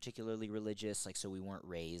parents weren't particularly religious, like, so we weren't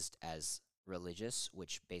raised as religious,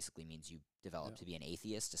 which basically means you develop to be an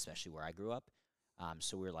atheist, especially where I grew up.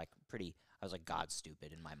 So we were like I was like, God's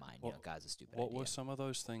stupid in my mind. God's a stupid idea. What were some of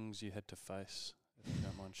those things you had to face, if you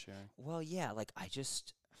don't mind sharing? Well, yeah, like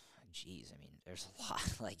geez, I mean, there's a lot.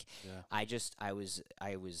 Like, Yeah. I was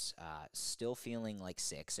still feeling like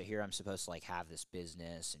sick. So here I'm supposed to like have this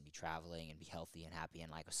business and be traveling and be healthy and happy,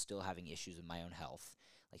 and like I was still having issues with my own health,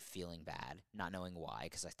 like feeling bad, not knowing why,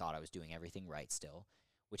 because I thought I was doing everything right still,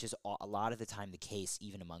 which is a lot of the time the case,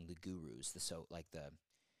 even among the gurus, the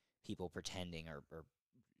people pretending or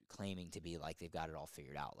claiming to be like they've got it all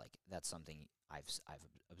figured out. Like that's something I've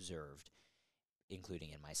observed,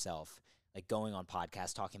 including in myself. Like going on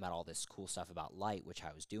podcasts, talking about all this cool stuff about light, which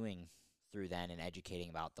I was doing through then, and educating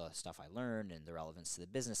about the stuff I learned and the relevance to the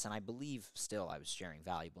business. And I believe still I was sharing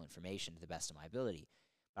valuable information to the best of my ability,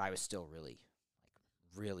 but I was still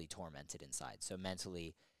really tormented inside. So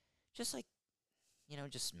mentally, just like,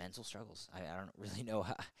 just mental struggles. I don't really know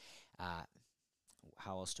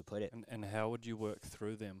how else to put it. And how would you work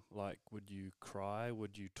through them? Like, would you cry?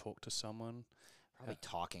 Would you talk to someone? Probably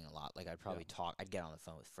talking a lot. Like I'd probably talk. I'd get on the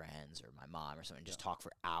phone with friends or my mom or something, and just talk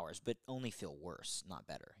for hours, but only feel worse, not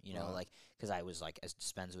better. Right. Like because I was like, as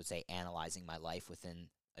Dispenza would say, analyzing my life within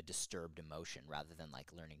a disturbed emotion rather than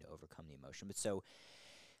like learning to overcome the emotion. But so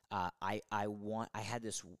I had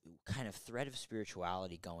this kind of thread of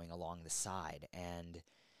spirituality going along the side, and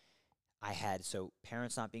I had, so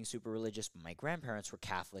parents not being super religious, but my grandparents were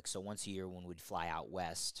Catholic. So once a year when we'd fly out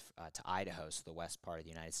west to Idaho, so the west part of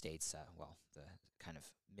the United States, well, the kind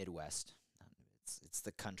of Midwest, it's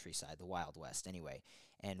the countryside, the Wild West anyway,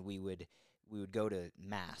 and we would go to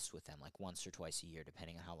mass with them like once or twice a year,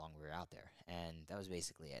 depending on how long we were out there, and that was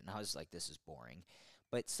basically it. And I was like, this is boring,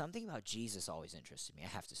 but something about Jesus always interested me, I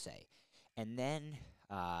have to say. And then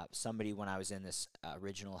somebody, when I was in this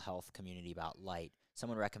original health community about light,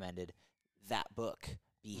 someone recommended that book,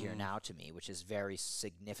 Be Here Now, to me, which is very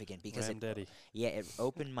significant because it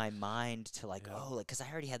opened my mind to like, oh, like, because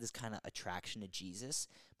I already had this kind of attraction to Jesus,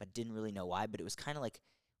 but didn't really know why. But it was kind of like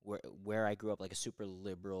where I grew up, like a super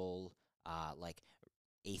liberal, like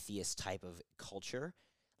atheist type of culture.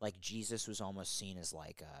 Like Jesus was almost seen as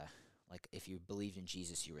like if you believed in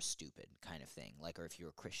Jesus, you were stupid kind of thing. Like, or if you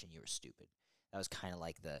were a Christian, you were stupid. That was kind of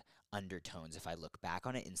like the undertones if I look back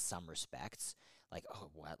on it in some respects. Like, oh,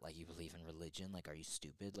 what? Like, you believe in religion? Like, are you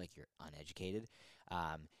stupid? Like, you're uneducated?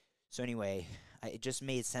 So anyway, it just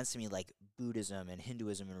made sense to me, like Buddhism and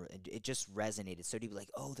Hinduism, and it just resonated. So to be like,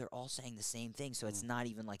 oh, they're all saying the same thing. So it's not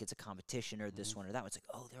even like it's a competition or this one or that one. It's like,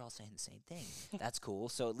 oh, they're all saying the same thing. That's cool.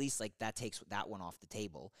 So at least like that takes that one off the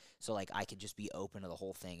table. So like I could just be open to the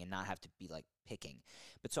whole thing and not have to be like picking.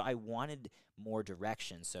 But so I wanted more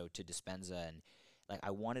direction. So to Dispenza, and like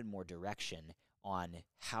I wanted more direction on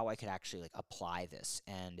how I could actually like apply this.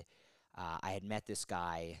 And I had met this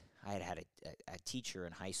guy. I had a teacher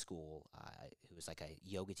in high school who was like a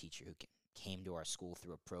yoga teacher who came to our school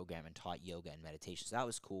through a program and taught yoga and meditation. So that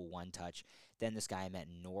was cool, one touch. Then this guy I met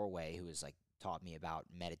in Norway who was like taught me about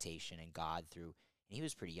meditation and God through, and he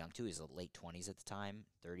was pretty young too. He was late 20s at the time,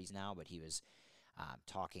 30s now, but he was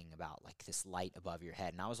talking about like this light above your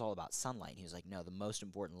head. And I was all about sunlight. And he was like, no, the most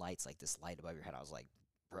important light's like this light above your head. I was like,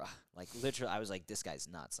 bruh, like literally, I was like, this guy's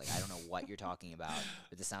nuts. Like, I don't know what you're talking about,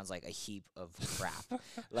 but this sounds like a heap of crap.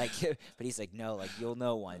 Like, but he's like, no, like you'll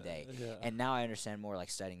know one day. And now I understand more, like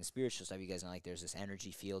studying the spiritual stuff. You guys know, like there's this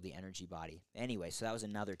energy field, the energy body. Anyway, so that was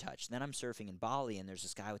another touch. Then I'm surfing in Bali, and there's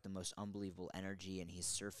this guy with the most unbelievable energy, and he's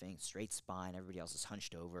surfing straight spine. Everybody else is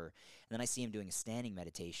hunched over. And then I see him doing a standing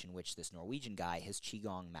meditation, which this Norwegian guy, his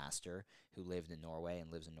Qigong master, who lived in Norway and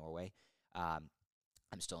lives in Norway, I'm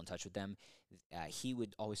still in touch with them. He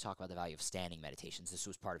would always talk about the value of standing meditations. This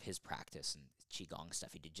was part of his practice and Qigong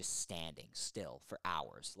stuff. He did just standing still for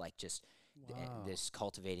hours, like just this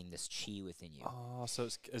cultivating this chi within you. Oh, so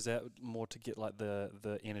is that more to get like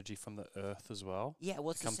the energy from the earth as well? Yeah,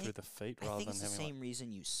 well, it's come through the feet rather than having. I think it's the same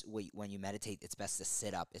reason when you meditate, it's best to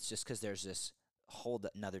sit up. It's just because there's this whole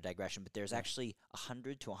another digression, but there's actually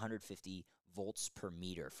 100 to 150 volts per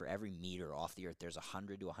meter. For every meter off the earth, there's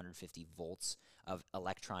 100 to 150 volts of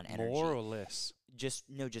electron energy. More or less? Just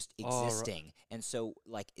existing. Right. And so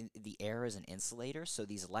like the air is an insulator, so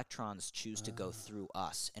these electrons choose to go through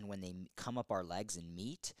us, and when they come up our legs and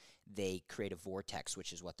meet, they create a vortex,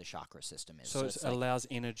 which is what the chakra system is. So it allows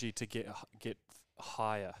energy to get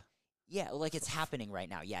higher. Yeah, like it's happening right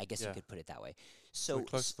now. Yeah, I guess you could put it that way. So the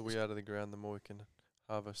closer we are to the ground, the more we can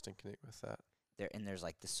harvest and connect with that. There's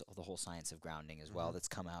like the whole science of grounding as well that's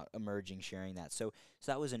come out, emerging, sharing that. So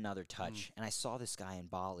that was another touch. And I saw this guy in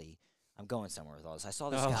Bali. I'm going somewhere with all this. I saw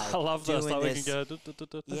this guy. I love this. Like we can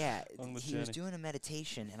go. Yeah, he was doing a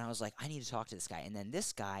meditation, and I was like, I need to talk to this guy. And then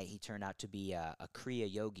this guy, he turned out to be a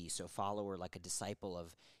Kriya yogi, so follower, like a disciple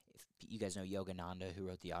of. You guys know Yogananda, who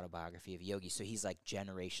wrote the autobiography of Yogi. So he's like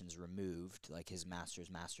generations removed. Like his master was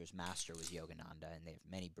Yogananda, and they have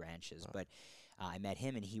many branches. But I met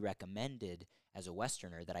him, and he recommended, as a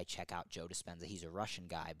Westerner, that I check out Joe Dispenza. He's a Russian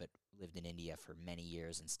guy, but lived in India for many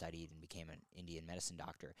years and studied and became an Indian medicine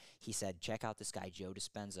doctor. He said, check out this guy, Joe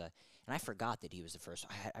Dispenza. And I forgot that he was the first.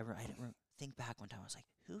 I didn't think back one time. I was like,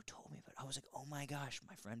 who told me about it? I was like, oh my gosh,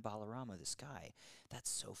 my friend Balarama, this guy. That's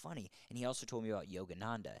so funny. And he also told me about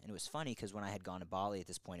Yogananda. And it was funny because when I had gone to Bali at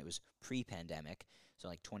this point, it was pre-pandemic, so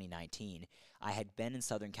like 2019. I had been in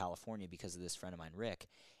Southern California because of this friend of mine, Rick,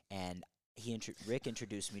 and Rick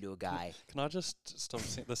introduced me to a guy. Can I just stop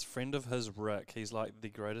saying, this friend of his, Rick, he's like the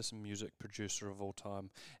greatest music producer of all time.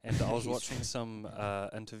 And I was watching some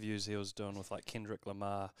interviews he was doing with like Kendrick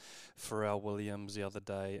Lamar, Pharrell Williams the other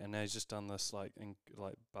day, and now he's just done this like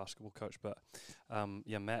basketball coach. But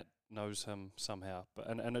Matt knows him somehow. But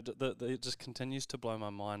and it just continues to blow my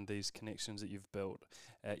mind, these connections that you've built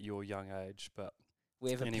at your young age. But we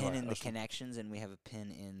have a pin in the connections, and we have a pin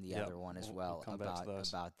in the other one as well, about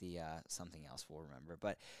the something else we'll remember.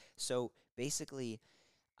 But so basically,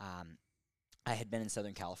 I had been in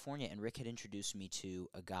Southern California, and Rick had introduced me to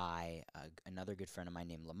a guy, another good friend of mine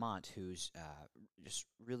named Lamont, who's just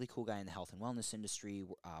really cool guy in the health and wellness industry.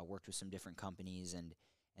 Worked with some different companies, and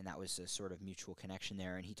that was a sort of mutual connection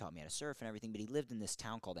there. And he taught me how to surf and everything. But he lived in this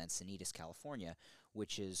town called Encinitas, California, and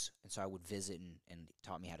so I would visit and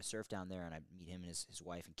taught me how to surf down there. And I'd meet him and his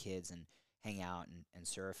wife and kids and hang out and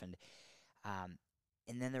surf. Um,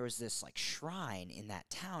 and then there was this like shrine in that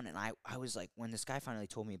town, and I was like, when this guy finally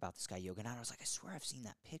told me about this guy Yogananda, I was like, I swear I've seen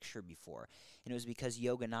that picture before. And it was because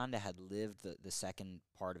Yogananda had lived the second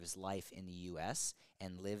part of his life in the U.S.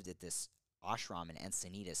 and lived at this ashram in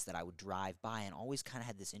Encinitas that I would drive by and always kind of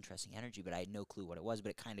had this interesting energy, but I had no clue what it was, but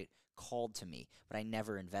it kind of called to me, but I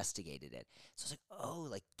never investigated it. So I was like, oh,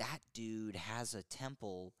 like that dude has a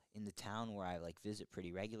temple in the town where I like visit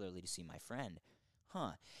pretty regularly to see my friend.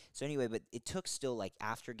 Huh. So anyway, but it took still like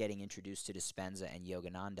after getting introduced to Dispenza and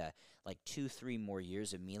Yogananda, like 2-3 more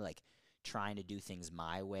years of me like trying to do things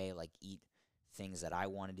my way, like eat things that I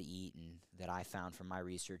wanted to eat and that I found from my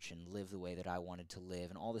research and live the way that I wanted to live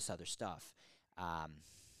and all this other stuff,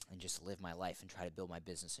 and just live my life and try to build my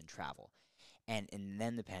business and travel. And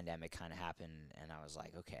then the pandemic kind of happened, and I was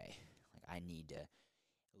like, okay, like I need to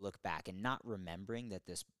look back and not remembering that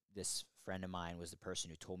this friend of mine was the person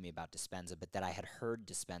who told me about Dispenza, but that I had heard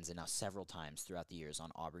Dispenza now several times throughout the years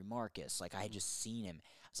on Aubrey Marcus. Like I had just seen him.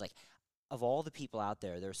 I was like, of all the people out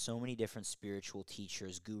there, there are so many different spiritual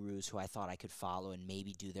teachers, gurus who I thought I could follow and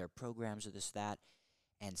maybe do their programs or this, that,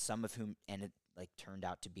 and some of whom ended like turned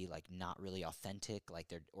out to be like not really authentic, like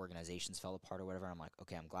their organizations fell apart or whatever. I'm like,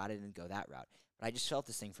 okay, I'm glad I didn't go that route. But I just felt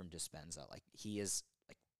this thing from Dispenza, like he is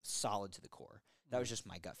like solid to the core. That was just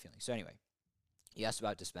my gut feeling. So anyway, you asked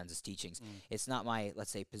about Dispenza's teachings. It's not my,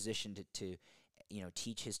 let's say, position to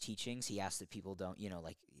teach his teachings. He asked that people don't,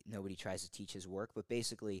 like nobody tries to teach his work. But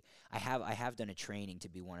basically, I have done a training to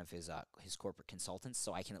be one of his corporate consultants,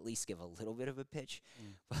 so I can at least give a little bit of a pitch.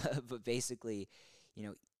 But basically,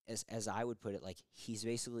 as I would put it, like he's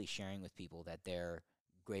basically sharing with people that they're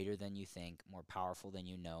greater than you think, more powerful than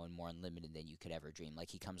you know, and more unlimited than you could ever dream.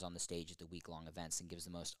 Like he comes on the stage at the week-long events and gives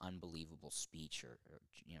the most unbelievable speech, or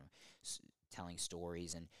telling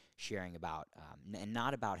stories and sharing about, and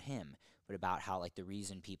not about him, but about how like the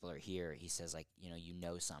reason people are here. He says like you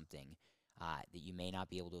know something that you may not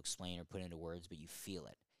be able to explain or put into words, but you feel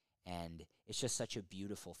it, and it's just such a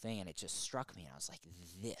beautiful thing. And it just struck me, and I was like,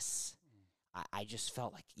 this. I just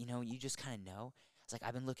felt like you just kind of know. It's like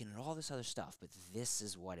I've been looking at all this other stuff, but this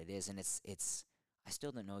is what it is, and it's. I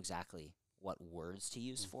still don't know exactly what words to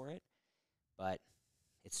use for it, but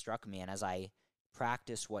it struck me, and as I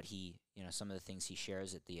practice what he, some of the things he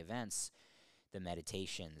shares at the events, the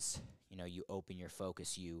meditations, you open your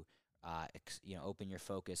focus, you open your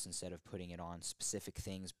focus instead of putting it on specific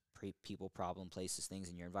things, people, problem, places, things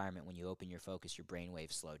in your environment. When you open your focus, your brain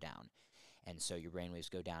waves slow down, and so your brain waves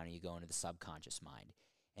go down, and you go into the subconscious mind,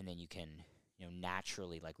 and then you can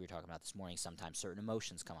naturally, like we were talking about this morning, sometimes certain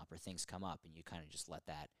emotions come up or things come up, and you kind of just let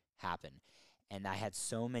that happen. And I had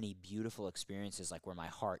so many beautiful experiences, like where my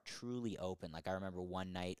heart truly opened. Like I remember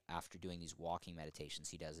one night after doing these walking meditations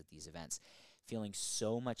he does at these events, feeling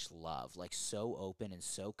so much love, like so open and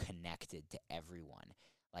so connected to everyone,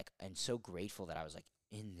 like, and so grateful that I was like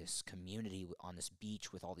in this community on this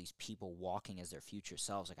beach with all these people walking as their future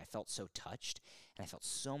selves. Like I felt so touched, and I felt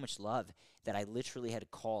so much love that I literally had to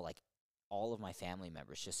call like all of my family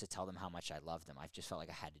members just to tell them how much I loved them. I just felt like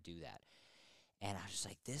I had to do that. And I was just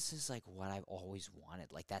like, this is like what I've always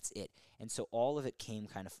wanted. Like that's it. And so all of it came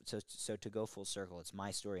kind of, so to go full circle, it's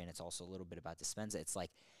my story, and it's also a little bit about Dispenza. It's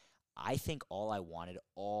like, I think all I wanted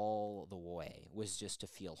all the way was just to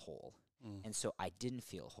feel whole. And so I didn't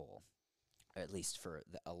feel whole, or at least for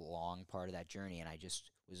a long part of that journey. And I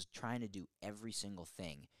just was trying to do every single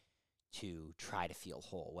thing to try to feel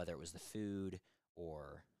whole, whether it was the food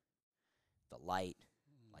or the light,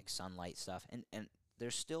 like sunlight stuff. And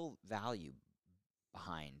there's still value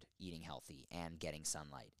behind eating healthy and getting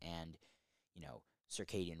sunlight and,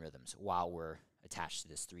 circadian rhythms while we're attached to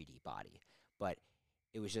this 3D body. But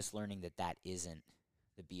it was just learning that that isn't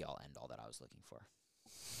the be-all, end-all that I was looking for.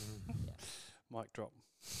 Yeah. Mic drop.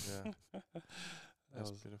 Yeah.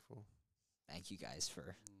 That's beautiful. Thank you guys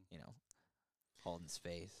for, holding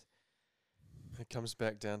space. It comes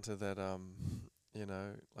back down to that,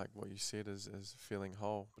 like what you said is feeling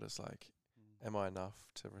whole, but it's like, am I enough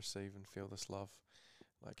to receive and feel this love?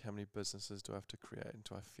 Like, how many businesses do I have to create, and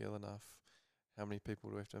do I feel enough? How many people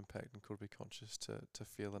do I have to impact and could be conscious to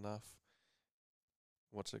feel enough?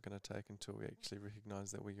 What's it going to take until we actually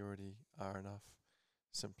recognize that we already are enough,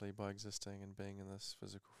 simply by existing and being in this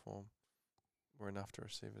physical form? We're enough to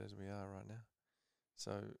receive it as we are right now.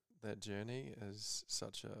 So that journey is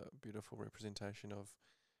such a beautiful representation of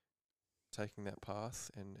taking that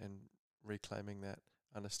path and reclaiming that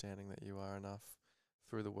understanding that you are enough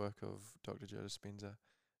through the work of Dr. Joe Dispenza.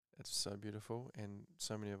 It's so beautiful, and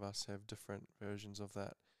so many of us have different versions of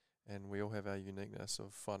that, and we all have our uniqueness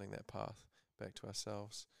of finding that path back to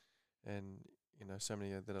ourselves. And so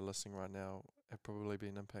many that are listening right now have probably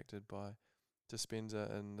been impacted by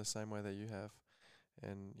Dispenza in the same way that you have.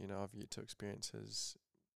 And I've yet to experience his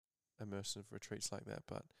immersive retreats like that,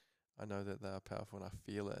 but I know that they are powerful, and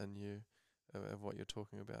I feel it in you of what you're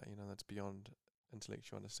talking about. That's beyond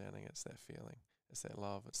intellectual understanding. It's that feeling, it's that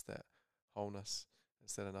love, it's that wholeness,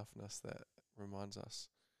 it's that enoughness that reminds us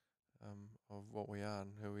of what we are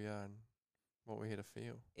and who we are and what we're here to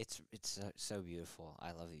feel. It's so beautiful.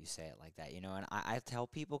 I love that you say it like that, and I tell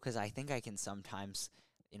people, because I think I can sometimes,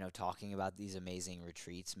 talking about these amazing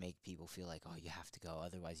retreats make people feel like, oh, you have to go,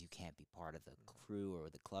 otherwise you can't be part of the crew or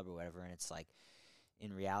the club or whatever. And it's like,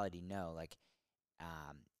 in reality, no, like,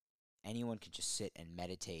 anyone can just sit and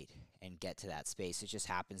meditate and get to that space. It just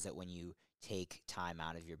happens that when you take time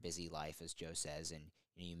out of your busy life, as Joe says, and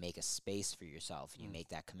you make a space for yourself, and you make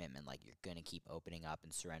that commitment, like you're going to keep opening up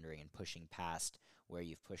and surrendering and pushing past where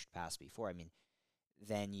you've pushed past before. I mean,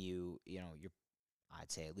 then you're,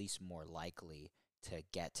 I'd say, at least more likely to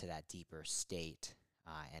get to that deeper state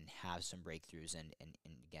and have some breakthroughs. And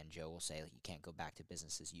again, Joe will say, like, you can't go back to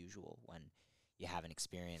business as usual when you have an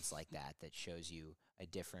experience like that shows you a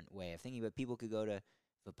different way of thinking. But people could go to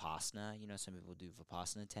Vipassana. Some people do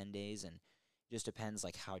Vipassana 10 days, and it just depends,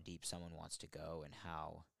 like, how deep someone wants to go and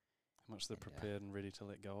how much they're prepared and ready to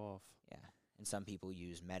let go of. Yeah. And some people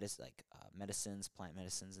use medicines, plant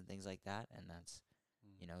medicines and things like that, and that's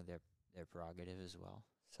their prerogative as well.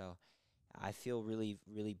 So I feel really,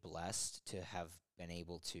 really blessed to have been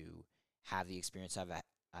able to have the experience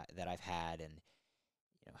that I've had, and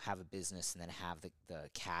have a business, and then have the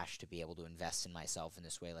cash to be able to invest in myself in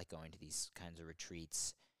this way, like going to these kinds of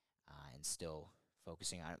retreats, and still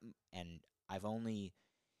focusing on it. And I've only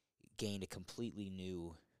gained a completely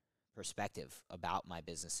new perspective about my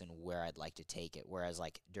business and where I'd like to take it. Whereas,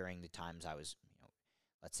 like, during the times I was,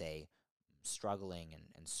 let's say, struggling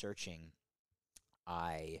and searching,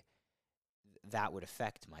 that would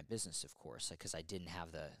affect my business, of course, because I didn't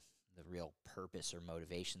have the real purpose or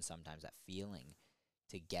motivation, sometimes that feeling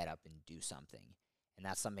to get up and do something. And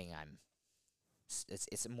that's something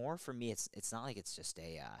it's more for me, it's not like it's just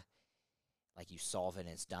like you solve it and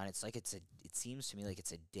it's done. It's like it seems to me like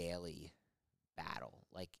it's a daily battle.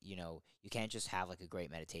 Like, you can't just have, like, a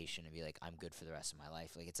great meditation and be like, I'm good for the rest of my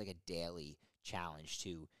life. Like, it's like a daily challenge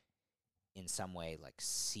to, in some way, like,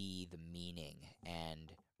 see the meaning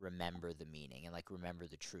and remember the meaning and, like, remember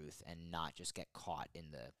the truth and not just get caught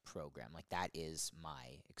in the program. Like, that is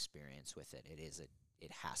my experience with it.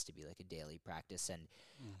 It has to be like a daily practice. And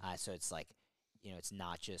so it's like, it's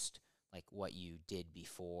not just like what you did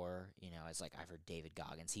before, as, like, I've heard David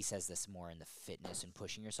Goggins, he says this more in the fitness and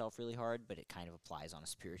pushing yourself really hard, but it kind of applies on a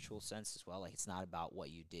spiritual sense as well. Like, it's not about what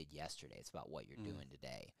you did yesterday, it's about what you're doing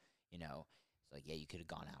today. It's like, yeah, you could have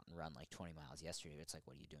gone out and run like 20 miles yesterday, but it's like,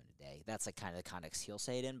 what are you doing today? That's like kind of the context he'll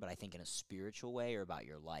say it in. But I think in a spiritual way or about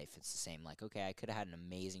your life, it's the same. Like, okay, I could have had an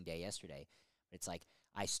amazing day yesterday, but it's like,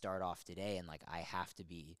 I start off today and, like, I have to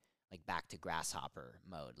be, like, back to grasshopper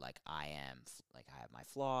mode. Like, I have my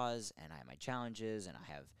flaws and I have my challenges and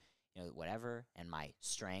I have, whatever, and my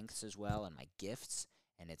strengths as well and my gifts.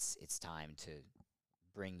 And it's time to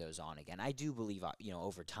bring those on again. I do believe,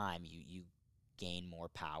 over time you gain more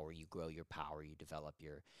power, you grow your power, you develop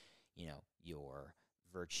your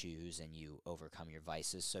virtues, and you overcome your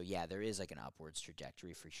vices. So yeah, there is, like, an upwards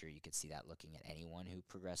trajectory for sure. You could see that looking at anyone who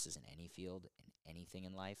progresses in any field, in anything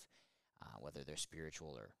in life, whether they're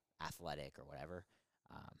spiritual or athletic or whatever.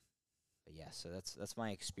 But yeah, so that's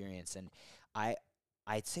my experience, and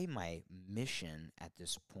I'd say my mission at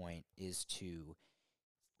this point is to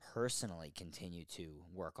personally continue to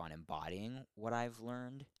work on embodying what I've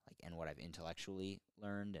learned, like, and what I've intellectually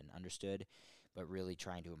learned and understood, but really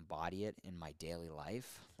trying to embody it in my daily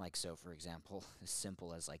life. Like, so for example, as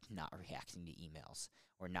simple as, like, not reacting to emails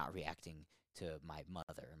or not reacting to my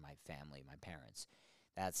mother and my family, my parents.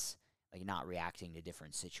 That's like not reacting to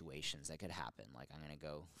different situations that could happen. Like, I'm going to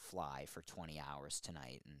go fly for 20 hours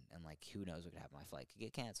tonight, and like, who knows what could happen. My flight could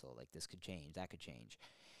get canceled. Like, this could change, that could change.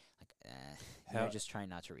 Like, just trying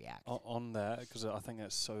not to react. On that, because I think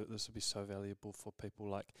this would be so valuable for people.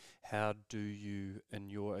 Like, how do you, in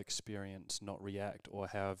your experience, not react, or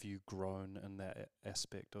how have you grown in that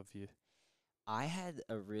aspect of you? I had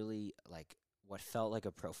a really, like, what felt like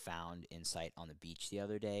a profound insight on the beach the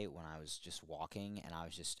other day when I was just walking, and I'm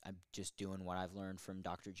just doing what I've learned from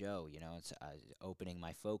Dr. Joe. It's opening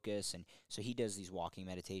my focus, and so he does these walking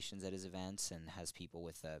meditations at his events and has people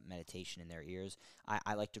with meditation in their ears.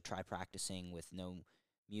 I like to try practicing with no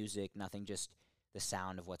music, nothing, just the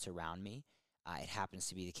sound of what's around me. It happens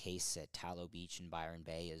to be the case at Tallow Beach in Byron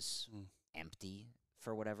Bay is empty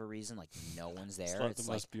for whatever reason. Like, no one's there. It's like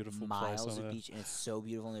the most beautiful place miles on of earth. beach, and it's so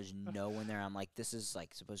beautiful, and there's no one there. I'm like, this is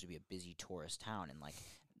like supposed to be a busy tourist town, and like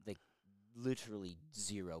literally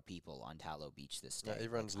zero people on Tallow Beach this day. Yeah,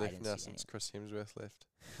 everyone's Like, I left didn't now see since Chris Hemsworth left.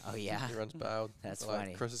 Oh yeah, Everyone's bailed. That's They're like,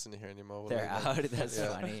 funny. Chris isn't here anymore. we'll They're leave it." out. That's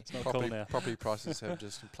Yeah. funny. It's not cool now. Property prices have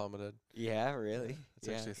just plummeted. Yeah, really. It's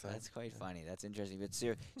Yeah, actually a thing. that's quite Yeah. funny. That's interesting. But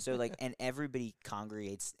so like, and everybody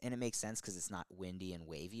congregates, and it makes sense because it's not windy and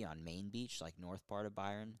wavy on Main Beach, like north part of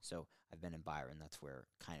Byron. So I've been in Byron. That's where,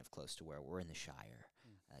 kind of close to where we're in the Shire.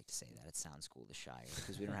 I like to say that. It sounds cool, the Shire,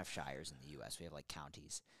 because we don't have shires in the U.S. We have like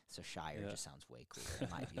counties. So Shire Yeah. just sounds way cooler in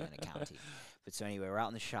my view than a county. But so anyway, we're out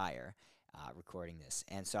in the Shire recording this,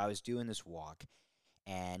 and so I was doing this walk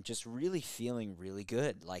and just really feeling really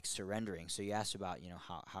good, like surrendering. So you asked about,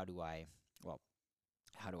 how do I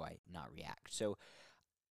not react? So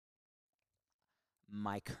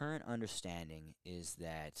my current understanding is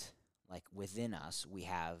that, like, within us we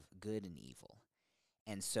have good and evil,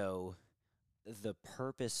 and so the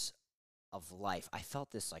purpose of life, I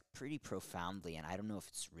felt this like pretty profoundly, and I don't know if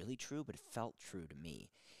it's really true, but it felt true to me,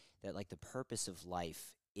 that like the purpose of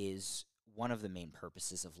life is one of the main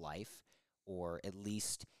purposes of life, or at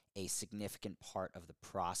least a significant part of the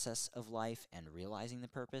process of life and realizing the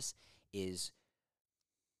purpose is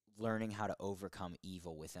learning how to overcome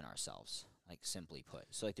evil within ourselves, like, simply put.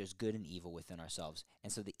 So like there's good and evil within ourselves,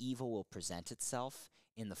 and so the evil will present itself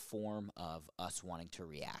in the form of us wanting to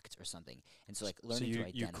react or something. And so like learning to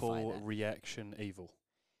identify you call that. reaction evil?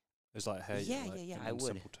 Is like how Yeah, you, like, yeah, in I would.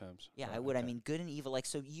 simple terms. Yeah, Right, I would. I okay. mean, good and evil. Like,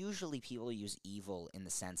 so usually people use evil in the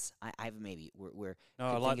sense, I've maybe we're No,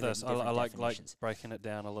 I could like think of it this. in I different like definitions. breaking it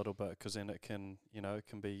down a little bit, because then it can, it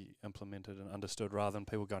can be implemented and understood, rather than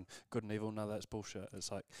people going good and evil. No, that's bullshit.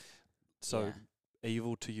 It's like, so Yeah.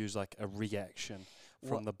 evil, to use like a reaction from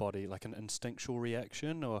Well- the body, like an instinctual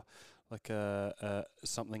reaction, or like a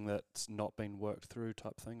something that's not been worked through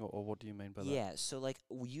type thing, or what do you mean by that? Yeah, so like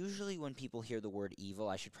usually when people hear the word evil,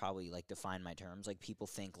 I should probably like define my terms. Like, people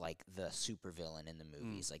think like the supervillain in the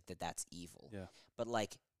movies, like that's evil. Yeah. But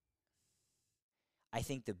like, I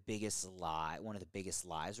think one of the biggest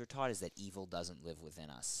lies we're taught is that evil doesn't live within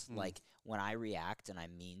us. Mm. Like, when I react and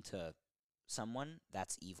I'm mean to someone,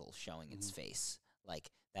 that's evil showing its face. Like,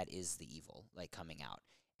 that is the evil, like, coming out.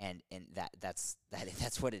 And that's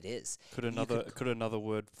what it is. Could You another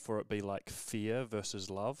word for it be like fear versus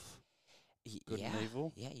love? Good yeah, and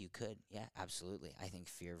evil? Yeah, you could. Yeah, absolutely. I think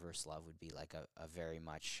fear versus love would be like a very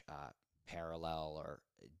much parallel or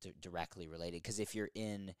directly related. Because if you're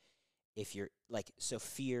like, so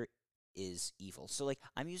fear is evil. So like,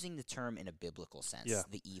 I'm using the term in a biblical sense, Yeah.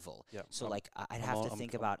 the evil. Yeah. So I'm- like, I'd I'm have on- to I'm-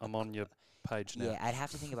 think I'm- about. I'm on your page now. Yeah, I'd have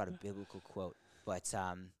to think about a biblical quote, but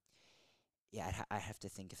yeah, I have to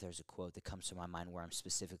think if there's a quote that comes to my mind where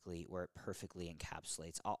it perfectly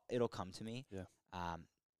encapsulates. It'll come to me. Yeah. Um,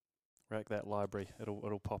 Rack that library.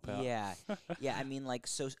 It'll pop out. Yeah, yeah. I mean, like,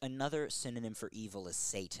 so another synonym for evil is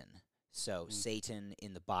Satan. So Satan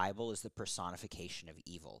in the Bible is the personification of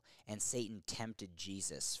evil, and Satan tempted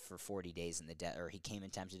Jesus for 40 days in the desert. Or he came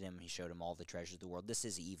and tempted him. He showed him all the treasures of the world. This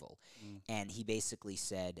is evil, and he basically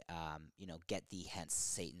said, "Get thee hence,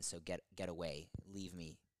 Satan. So get away, leave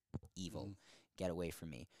me, evil, get away from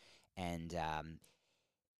me." And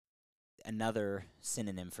another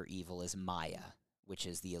synonym for evil is Maya, which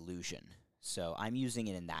is the illusion. So I'm using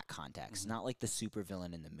it in that context, not like the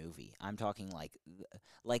supervillain in the movie. I'm talking like,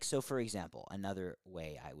 so for example, another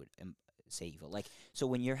way I would say evil. Like, so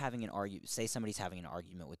when you're having an argument, say somebody's having an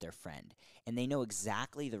argument with their friend, and they know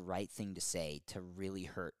exactly the right thing to say to really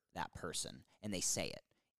hurt that person, and they say it,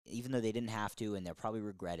 even though they didn't have to, and they'll probably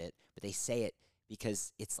regret it, but they say it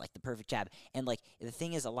because it's like the perfect jab. And like, the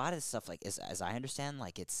thing is, a lot of this stuff, like, as I understand,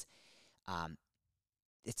 like, it's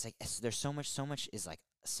like, there's so much is like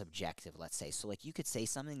subjective, let's say. So like, you could say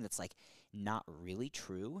something that's like not really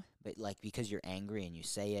true, but like, because you're angry and you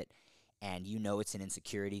say it, and you know it's an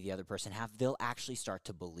insecurity the other person have, they'll actually start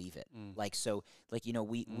to believe it. Like, so, like, you know,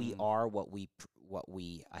 we are what we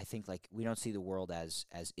I think, like, we don't see the world as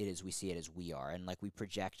it is, we see it as we are, and like we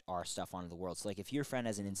project our stuff onto the world. So like if your friend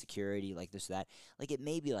has an insecurity like this, that, like, it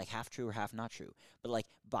may be like half true or half not true, but like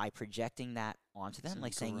by projecting that onto them,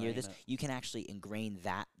 like saying you're this, you can actually ingrain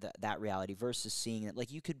that reality versus seeing it.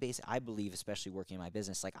 Like, you could I believe, especially working in my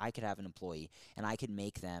business, like I could have an employee and I could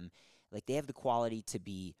make them, like, they have the quality to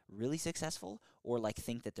be really successful, or like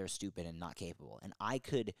think that they're stupid and not capable. And I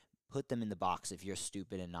could put them in the box of you're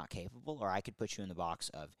stupid and not capable, or I could put you in the box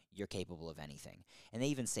of you're capable of anything. And they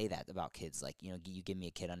even say that about kids, like, you know, you give me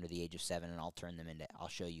a kid under the age of 7 and I'll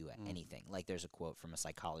show you anything. Like, there's a quote from a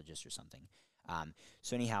psychologist or something.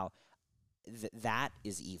 So anyhow, that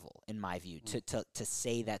is evil in my view, to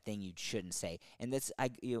say that thing you shouldn't say. And that's,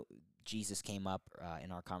 Jesus came up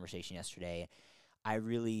in our conversation yesterday. I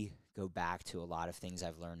really go back to a lot of things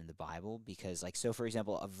I've learned in the Bible, because, like, so for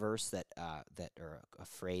example, a verse that or a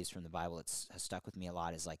phrase from the Bible has stuck with me a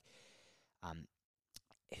lot is like,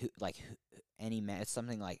 any man. It's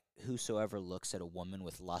something like, whosoever looks at a woman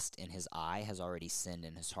with lust in his eye has already sinned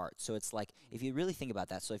in his heart. So it's like, if you really think about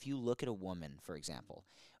that, so if you look at a woman, for example,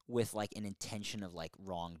 with like an intention of like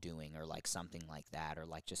wrongdoing or like something like that, or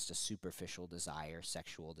like just a superficial desire,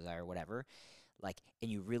 sexual desire, whatever, like,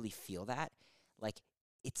 and you really feel that, like,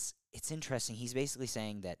 it's interesting. He's basically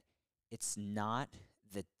saying that it's not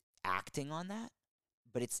the acting on that,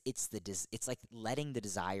 but it's like letting the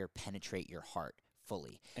desire penetrate your heart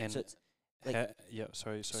fully. And so it's like,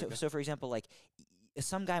 sorry. So for example, like,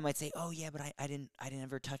 some guy might say, "Oh yeah, but I didn't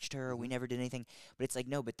ever touched her, or we never did anything." But it's like,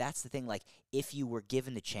 no, but that's the thing. Like, if you were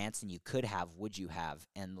given the chance and you could have, would you have?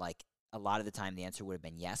 And like, a lot of the time the answer would have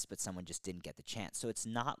been yes, but someone just didn't get the chance. So it's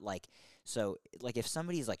not like, so like, if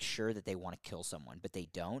somebody's like sure that they want to kill someone but they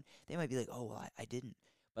don't, they might be like, "Oh well, I didn't."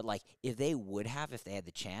 But like, if they would have, if they had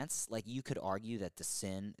the chance, like, you could argue that the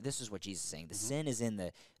sin, this is what Jesus is saying, the sin is in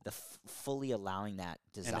the fully allowing that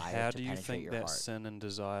desire to penetrate your heart. And how do you think that sin and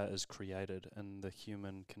desire is created in the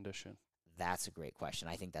human condition? That's a great question.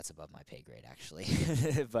 I think that's above my pay grade, actually.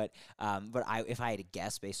 but if I had to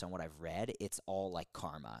guess based on what I've read, it's all like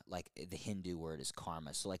karma. Like, the Hindu word is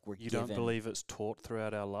karma. So like, You don't believe it's taught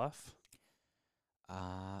throughout our life?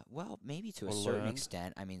 Well, maybe to a Or certain learned?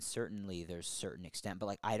 extent. I mean, certainly there's certain extent, but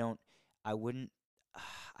like, I wouldn't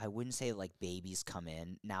say like babies come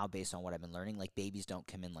in now, based on what I've been learning. Like, babies don't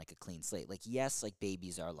come in like a clean slate. Like, yes, like,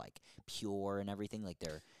 babies are like pure and everything, like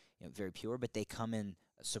they're, you know, very pure, but they come in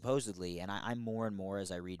supposedly, and I'm more and more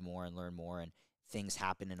as I read more and learn more, and things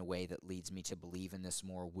happen in a way that leads me to believe in this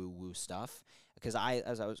more woo-woo stuff. Because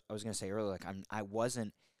as I was gonna say earlier, like, I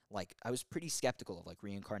wasn't, like, I was pretty skeptical of like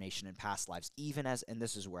reincarnation and past lives, even as, and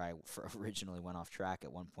this is where I originally went off track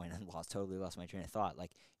at one point and totally lost my train of thought.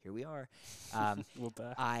 Like, here we are. We're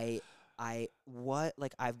back.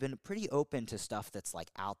 I've been pretty open to stuff that's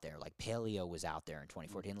like out there. Like, paleo was out there in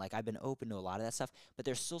 2014. Like, I've been open to a lot of that stuff, but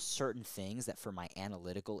there's still certain things that, for my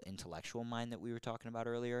analytical, intellectual mind that we were talking about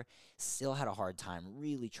earlier, still had a hard time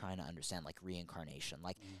really trying to understand, like, reincarnation.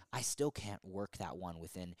 Like, I still can't work that one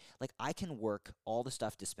within, like, I can work all the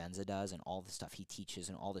stuff Dispenza does and all the stuff he teaches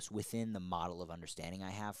and all this within the model of understanding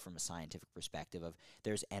I have from a scientific perspective of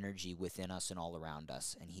there's energy within us and all around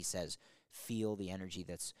us. And he says, feel the energy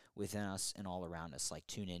that's within us and all around us, like,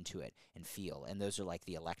 tune into it and feel. And those are like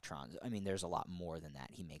the electrons. I mean, there's a lot more than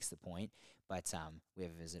that. He makes the point. But we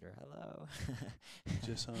have a visitor. Hello.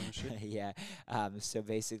 Just on shit. Yeah. So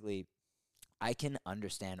basically, I can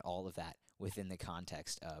understand all of that within the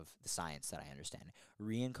context of the science that I understand.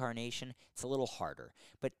 Reincarnation, it's a little harder.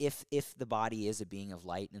 But if the body is a being of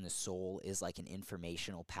light and the soul is like an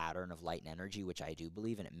informational pattern of light and energy, which I do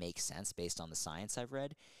believe, and it makes sense based on the science I've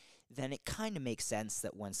read, then it kind of makes sense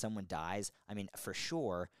that when someone dies, I mean, for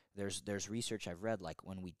sure, there's research I've read, like,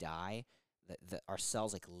 when we die, our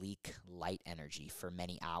cells like leak light energy for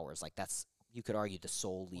many hours. Like, that's, you could argue, the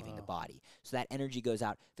soul leaving the body. So that energy goes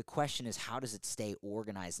out. The question is, how does it stay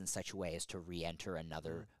organized in such a way as to re-enter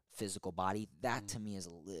another physical body? That to me is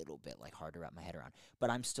a little bit like hard to wrap my head around, but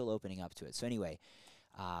I'm still opening up to it. So anyway,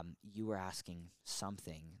 you were asking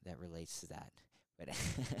something that relates to that. But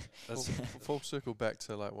full circle back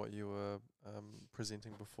to like what you were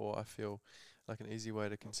presenting before. I feel like an easy way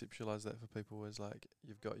to conceptualize that for people is like,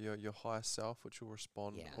 you've got your higher self, which will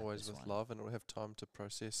respond always with love, and it will have time to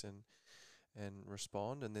process and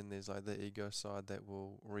respond. And then there's like the ego side that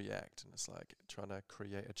will react, and it's like trying to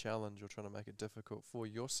create a challenge or trying to make it difficult for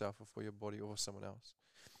yourself or for your body or for someone else.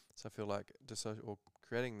 So I feel like or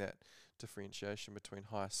creating that differentiation between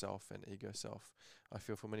higher self and ego self, I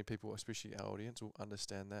feel for many people, especially our audience, will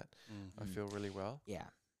understand that. I feel really well. Yeah.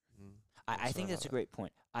 I think sorry that's a about great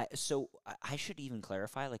point. I should even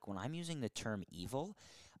clarify, like when I'm using the term evil,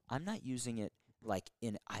 I'm not using it like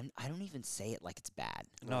I don't even say it like it's bad.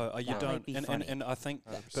 No, you That might don't. be And, funny. and I think,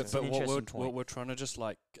 that. But but an what interesting point. we're trying to just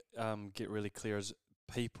like get really clear is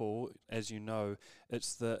people, as you know,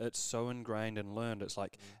 it's so ingrained and learned. It's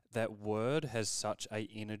like that word has such a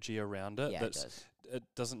energy around it Yeah, it that's does. it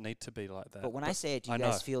doesn't need to be like that. But when I say it, do you I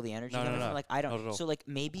guys know. feel the energy No, no, coming from? no, Like I not at don't. all. So like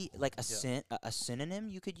maybe like a Yeah. a synonym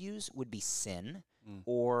you could use would be sin, Mm.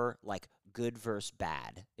 or like good versus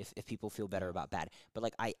bad. If people feel better about bad, but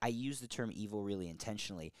like I use the term evil really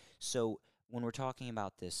intentionally. So when we're talking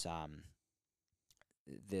about this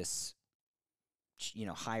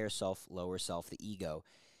higher self, lower self, the ego,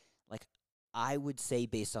 like I would say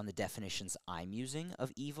based on the definitions I'm using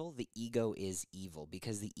of evil, the ego is evil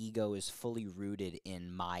because the ego is fully rooted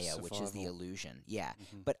in Maya, which is the Survival. illusion. Yeah.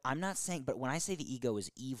 Mhm. But I'm not saying, but when I say the ego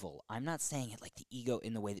is evil, I'm not saying it like the ego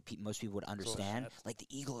in the way that most people would all understand. bad. Like the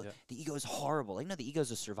ego, Yeah. the ego is horrible. Like no, the ego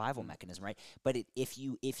is a survival Mm. mechanism, right? But if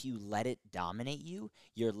you let it dominate you,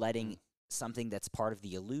 you're letting Mm. something that's part of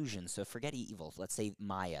the illusion. So forget evil. Let's say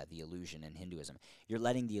Maya, the illusion in Hinduism. You're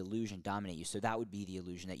letting the illusion dominate you. So that would be the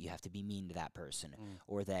illusion that you have to be mean to that person, Mm.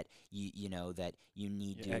 or that you know that you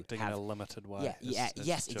need You're to acting have in a limited way. yeah, yeah, as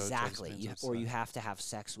yes, Joe exactly. Dispenza would Or you say. have to have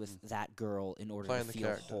sex with Mm. that girl in order Playing to the feel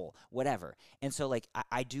character. whole, whatever. And so, like,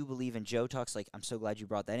 I do believe in Joe Talks. Like, I'm so glad you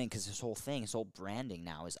brought that in because his whole thing, his whole branding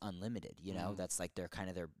now is unlimited. You know, Mm. that's like their kind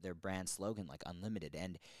of their brand slogan, like unlimited.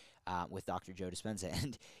 And with Dr. Joe Dispenza,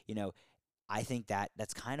 and I think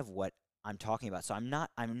that's kind of what I'm talking about. So I'm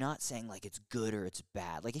not saying like it's good or it's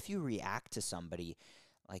bad. Like if you react to somebody,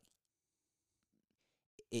 like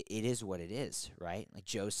it is what it is, right? Like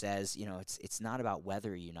Joe says, it's not about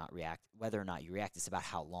whether or not you react. It's about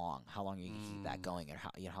how long you can keep that going, or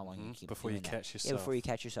how long you can keep Before you doing that. catch Yeah, yourself. before you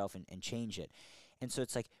catch yourself and change it. And so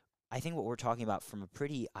it's like I think what we're talking about from a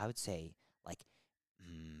pretty, I would say, like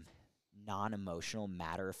non-emotional,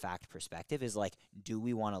 matter-of-fact perspective is like, do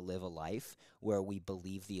we want to live a life where we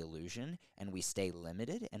believe the illusion and we stay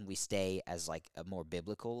limited and we stay, as like a more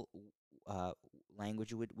biblical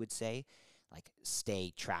language would say, like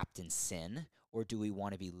stay trapped in sin, or do we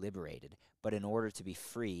want to be liberated? But in order to be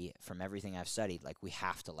free from everything I've studied, like we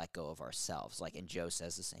have to let go of ourselves. Like, and Joe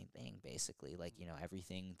says the same thing, basically. Like,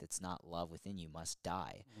 everything that's not love within you must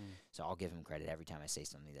die. Mm. So I'll give him credit every time I say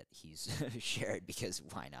something that he's shared, because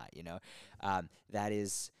why not? That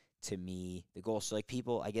is, to me, the goal. So like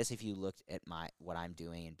people, I guess if you looked at what I'm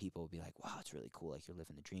doing, and people would be like, wow, it's really cool. Like you're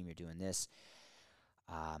living the dream, you're doing this.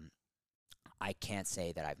 I can't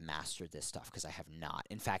say that I've mastered this stuff because I have not.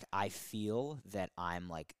 In fact, I feel that I'm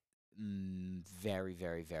like very,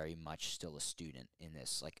 very, very much still a student in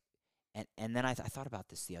this. Like, and then I thought about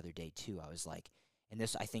this the other day too. I was like, and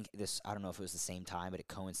this, I think this, I don't know if it was the same time, but it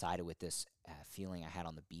coincided with this feeling I had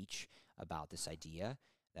on the beach about this idea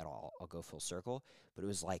that I'll go full circle. But it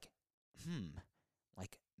was like,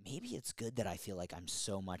 like maybe it's good that I feel like I'm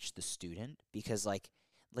so much the student, because like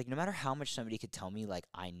no matter how much somebody could tell me like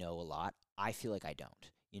I know a lot, I feel like I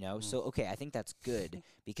don't. So okay, I think that's good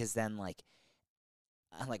because then like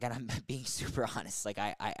and I'm being super honest, like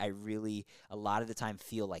I really a lot of the time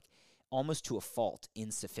feel like almost to a fault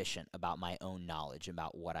insufficient about my own knowledge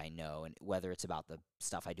about what I know, and whether it's about the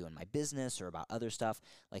stuff I do in my business or about other stuff.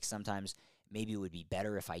 Like sometimes maybe it would be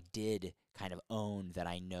better if I did kind of own that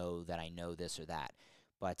I know this or that.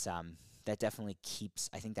 But that definitely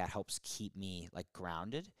I think that helps keep me like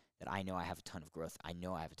grounded, that I know I have a ton of growth. I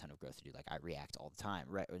know I have a ton of growth to do. Like I react all the time,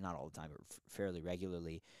 or not all the time, but fairly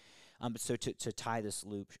regularly. But so to tie this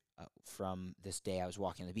loop from this day I was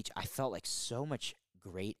walking on the beach, I felt like so much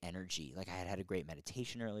great energy. Like I had a great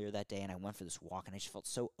meditation earlier that day, and I went for this walk, and I just felt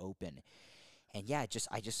so open. And yeah,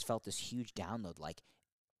 I just felt this huge download, like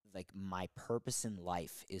my purpose in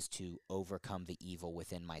life is to overcome the evil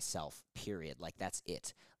within myself, period. Like that's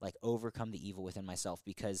it. Like overcome the evil within myself,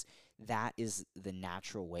 because that is the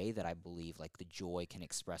natural way that I believe like the joy can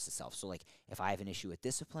express itself. So like if I have an issue with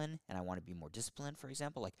discipline and I want to be more disciplined, for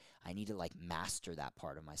example, like I need to like master that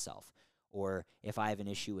part of myself. Or if I have an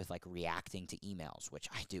issue with like reacting to emails, which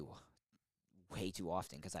I do way too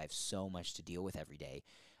often because I have so much to deal with every day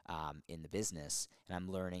in the business, and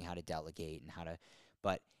I'm learning how to delegate and how to,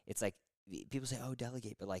 but it's like people say, oh,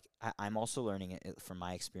 delegate, but like I'm also learning it from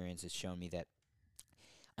my experience. It's shown me that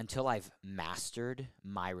until I've mastered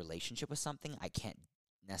my relationship with something, I can't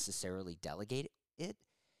necessarily delegate it.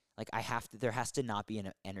 Like there has to not be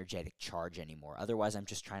an energetic charge anymore. Otherwise, I'm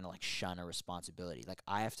just trying to like shun a responsibility. Like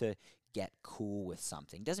I have to get cool with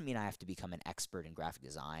something. Doesn't mean I have to become an expert in graphic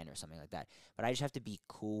design or something like that, but I just have to be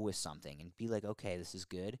cool with something and be like, okay, this is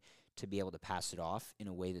good. to be able to pass it off in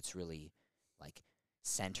a way that's really like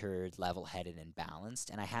centered, level-headed, and balanced.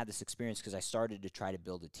 And I had this experience because I started to try to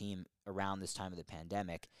build a team around this time of the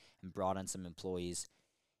pandemic and brought on some employees,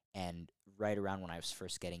 and right around when I was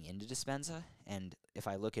first getting into Dispensa. And if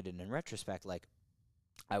I look at it in retrospect, like,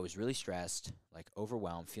 I was really stressed, like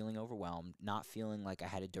feeling overwhelmed, not feeling like I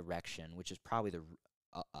had a direction, which is probably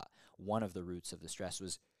one of the roots of the stress,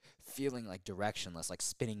 was feeling like directionless, like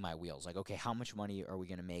spinning my wheels. Like, okay, how much money are we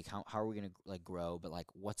gonna make? How are we gonna like grow? But like,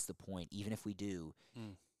 what's the point? Even if we do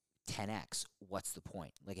 10x, what's the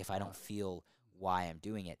point? Like, if I don't feel why I'm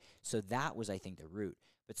doing it. So that was, I think, the root.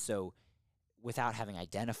 But so, without having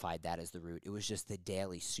identified that as the root, it was just the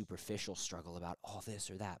daily superficial struggle about all this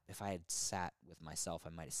or that. If I had sat with myself, I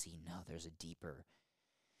might have seen, no, there's a deeper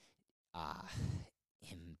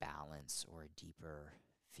imbalance, or a deeper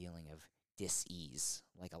feeling of dis-ease,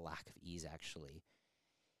 like a lack of ease, actually.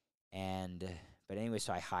 And, but anyway,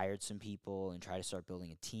 so I hired some people and tried to start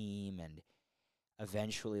building a team, and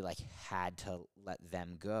eventually, like, had to let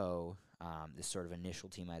them go, this sort of initial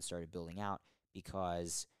team I had started building out,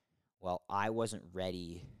 because, well, I wasn't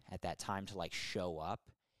ready at that time to, like, show up,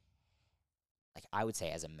 like, I would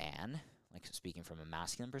say as a man, like, speaking from a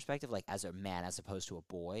masculine perspective, like, as a man as opposed to a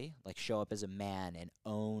boy, like, show up as a man and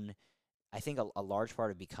own. I think a large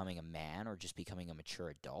part of becoming a man, or just becoming a mature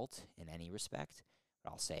adult in any respect,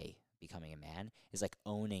 but I'll say becoming a man, is like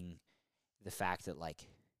owning the fact that, like,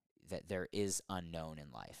 that there is unknown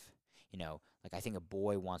in life. You know, like, I think a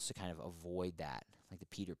boy wants to kind of avoid that, like the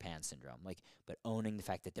Peter Pan syndrome, like, but owning the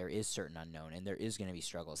fact that there is certain unknown and there is going to be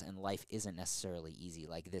struggles, and life isn't necessarily easy.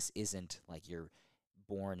 Like, this isn't like you're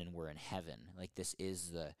born and we're in heaven. Like, this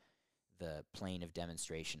is the plane of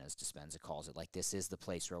demonstration, as Dispenza calls it. Like, this is the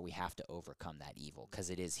place where we have to overcome that evil,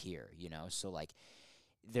 because it is here, you know? So, like,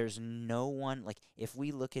 there's no one, like, if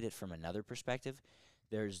we look at it from another perspective,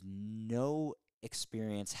 there's no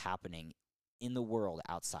experience happening in the world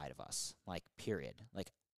outside of us, like, period.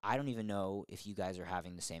 Like, I don't even know if you guys are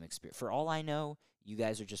having the same experience. For all I know, you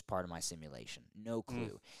guys are just part of my simulation. No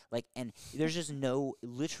clue. Like, and there's just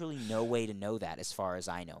literally no way to know that, as far as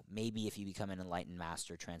I know. Maybe if you become an enlightened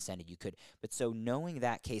master, transcended, you could. But so, knowing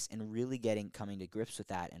that case and really coming to grips with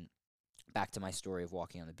that, and back to my story of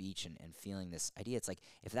walking on the beach and feeling this idea, it's like,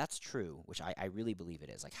 if that's true, which I really believe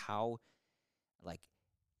it is, like, like,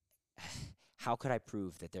 how could I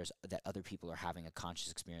prove that that other people are having a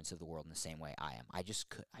conscious experience of the world in the same way I am? I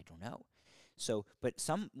don't know. So, but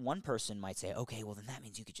one person might say, okay, well, then that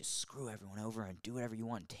means you could just screw everyone over and do whatever you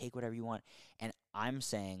want and take whatever you want. And I'm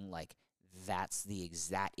saying, like, that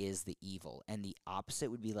is the evil. And the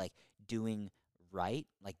opposite would be, like, doing right,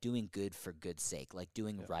 like doing good for good's sake, like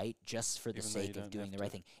doing right just for the sake of doing the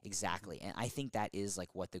right thing. Exactly. And I think that is,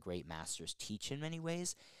 like, what the great masters teach in many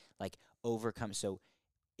ways, like, overcome. So,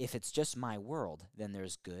 if it's just my world, then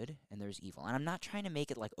there's good and there's evil. And I'm not trying to make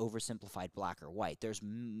it, like, oversimplified black or white. There's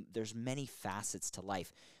many facets to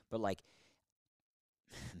life, but, like,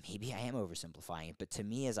 maybe I am oversimplifying it. But to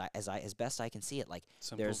me, as best I can see it, like,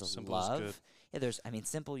 there's love. Yeah,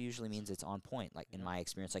 simple usually means it's on point. Like, in my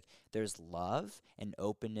experience, like, there's love and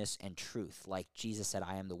openness and truth. Like Jesus said,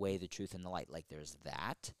 "I am the way, the truth, and the light." Like, there's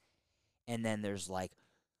that, and then there's, like,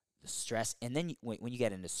 the stress, and then when you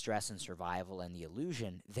get into stress and survival and the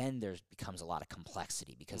illusion, then there becomes a lot of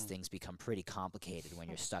complexity, because things become pretty complicated when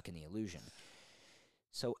you're stuck in the illusion.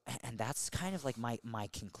 So, and that's kind of like my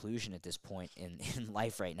conclusion at this point in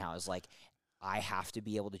life right now, is, like, I have to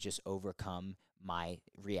be able to just overcome my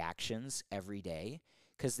reactions every day,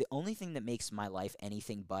 because the only thing that makes my life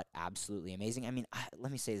anything but absolutely amazing, I mean,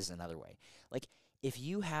 let me say this another way. Like, if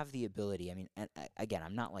you have the ability, I mean, and again,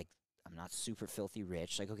 I'm not super filthy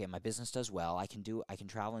rich. Like, okay, my business does well. I can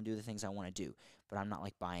travel and do the things I want to do, but I'm not,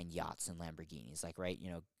 like, buying yachts and Lamborghinis. Like, right, you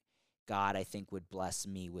know, God, I think, would bless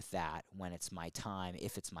me with that when it's my time,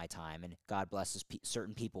 if it's my time. And God blesses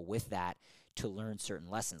certain people with that to learn certain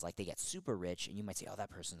lessons. Like, they get super rich, and you might say, oh, that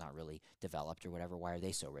person's not really developed or whatever. Why are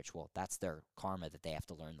they so rich? Well, that's their karma, that they have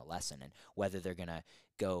to learn the lesson. And whether they're going to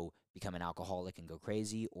go become an alcoholic and go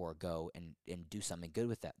crazy, or go and do something good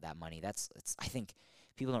with that money, I think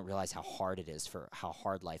people don't realize how hard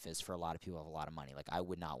life is for a lot of people who have a lot of money. Like, I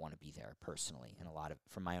would not want to be there personally,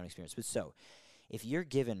 from my own experience. But so, if you're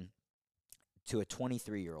given to a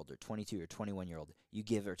 23-year-old or 22 or 21-year-old,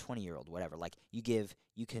 or 20-year-old, whatever, like, you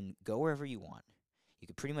can go wherever you want. You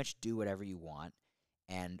can pretty much do whatever you want,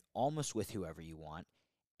 and almost with whoever you want,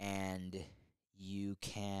 and you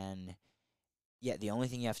can, the only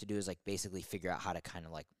thing you have to do is, like, basically figure out how to kind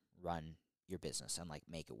of, like, run your business and, like,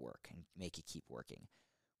 make it work and make it keep working.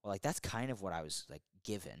 Well, like, that's kind of what I was, like,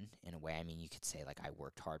 given in a way. I mean, you could say, like, I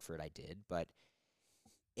worked hard for it, I did, but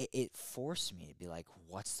it forced me to be like,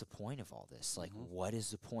 what's the point of all this? Like, Mhm. what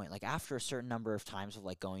is the point? Like, after a certain number of times of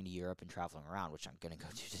like going to Europe and traveling around, which I'm gonna go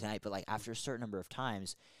to tonight, but like after a certain number of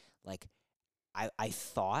times, like I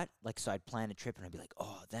thought like, so I'd plan a trip and I'd be like,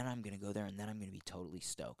 oh, then I'm gonna go there and then I'm gonna be totally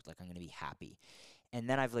stoked, like I'm gonna be happy. And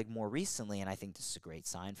then I've like more recently, and I think this is a great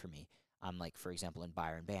sign for me. I'm like, for example, in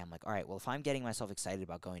Byron Bay, I'm like, all right, well, if I'm getting myself excited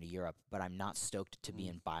about going to Europe, but I'm not stoked to be Mm.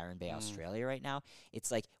 in Byron Bay, Mm. Australia right now,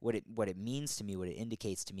 it's like what it means to me, what it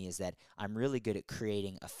indicates to me is that I'm really good at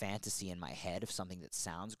creating a fantasy in my head of something that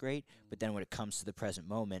sounds great, but then when it comes to the present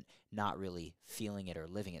moment, not really feeling it or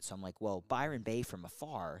living it. So I'm like, well, Byron Bay from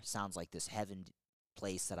afar sounds like this heaven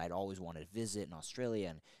place that I'd always wanted to visit in Australia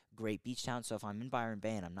and great beach town. So if I'm in Byron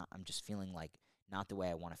Bay and I'm just feeling like not the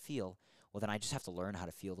way I want to feel, well, then I just have to learn how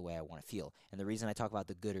to feel the way I want to feel. And the reason I talk about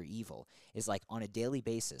the good or evil is like on a daily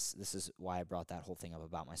basis. This is why I brought that whole thing up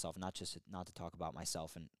about myself, not to talk about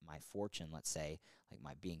myself and my fortune, let's say, like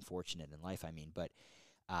my being fortunate in life, I mean, but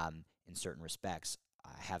in certain respects,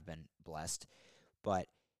 I have been blessed. But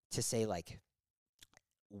to say, like,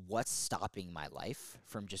 what's stopping my life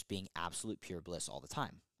from just being absolute pure bliss all the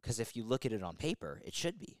time? Because if you look at it on paper, it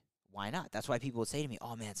should be. Why not? That's why people would say to me,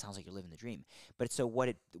 "Oh man, it sounds like you're living the dream." But so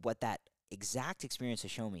what that exact experience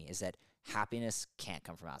has shown me is that happiness can't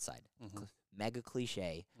come from outside. Mhm. Mega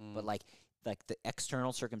cliche, but Mm. like the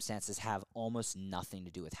external circumstances have almost nothing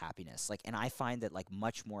to do with happiness. Like, and I find that like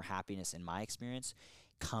much more happiness in my experience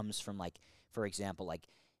comes from, like, for example, like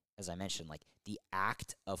as I mentioned, like the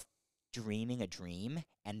act of dreaming a dream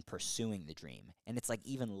and pursuing the dream. And it's like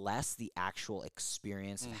even less the actual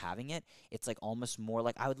experience of Mm. having it. It's like almost more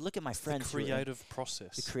like I would look at my It's the friends who are in creative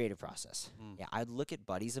process. the creative process. Mm. Yeah, I'd look at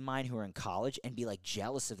buddies of mine who are in college and be like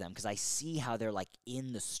jealous of them because I see how they're like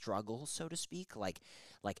in the struggle, so to speak, like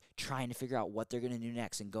trying to figure out what they're gonna do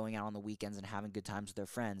next and going out on the weekends and having good times with their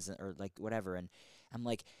friends or like whatever. And I'm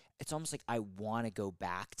like, it's almost like I want to go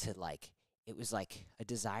back to like it was like a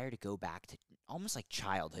desire to go back to almost like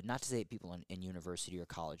childhood. Not to say that people in university or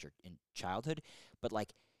college or in childhood, but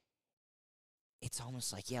like it's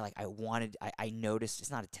almost like, yeah, like I noticed it's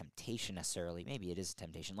not a temptation necessarily, maybe it is a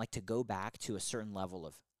temptation, like to go back to a certain level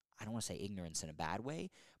of, I don't want to say ignorance in a bad way,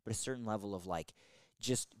 but a certain level of like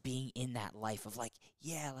just being in that life of like,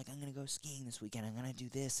 yeah, like I'm gonna go skiing this weekend, I'm gonna do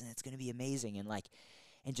this and it's gonna be amazing, and like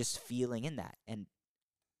and just feeling in that. And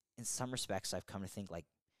in some respects I've come to think like,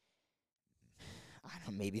 I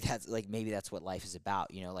don't know, maybe that's what life is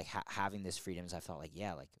about, like having this freedoms. I felt like,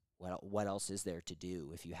 yeah, like what else is there to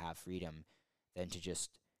do if you have freedom than to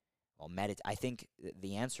just, well, meditate. I think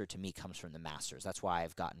the answer to me comes from the masters. That's why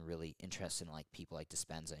I've gotten really interested in like people like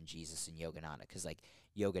Dispenza and Jesus and Yogananda, because like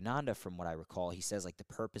Yogananda, from what I recall, he says like the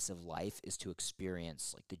purpose of life is to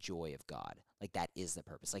experience like the joy of God. Like that is the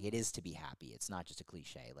purpose. Like it is to be happy. It's not just a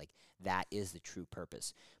cliche. Like that is the true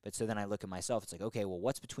purpose. But so then I look at myself. It's like, okay, well,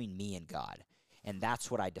 what's between me and God? And that's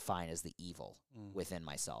what I define as the evil Mm. within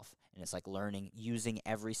myself. And it's like using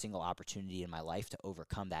every single opportunity in my life to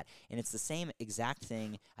overcome that. And it's the same exact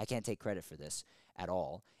thing. I can't take credit for this at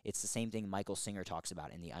all. It's the same thing Michael Singer talks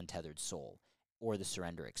about in The Untethered Soul or the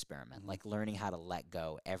Surrender Experiment. Mhm. Like learning how to let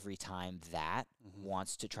go every time that Mhm.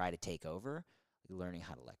 wants to try to take over, learning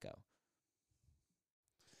how to let go.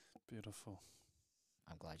 Beautiful.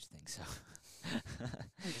 I'm glad you think so.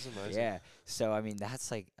 That's amazing. Yeah. So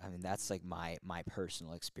that's like my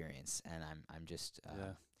personal experience, and I'm just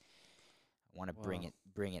Yeah. want to Wow.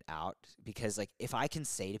 bring it out, because like if I can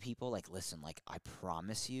say to people like, listen, like I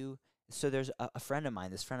promise you. So there's a friend of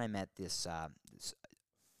mine, this friend I met, this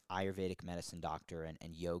Ayurvedic medicine doctor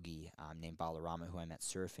and yogi named Balarama, who I met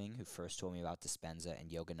surfing, who first told me about Dispenza, and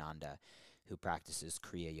Yogananda, who practices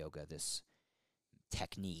Kriya Yoga, this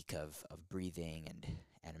technique of breathing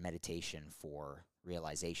and meditation for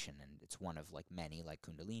realization. And it's one of like many, like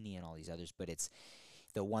Kundalini and all these others, but it's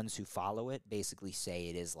the ones who follow it basically say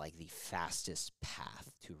it is like the fastest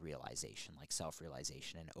path to realization, like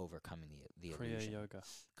self-realization and overcoming the Kriya illusion. yoga.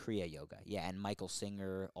 Kriya Yoga. Yeah, and Michael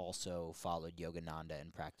Singer also followed Yogananda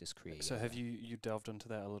and practiced Kriya Yoga. So have you delved into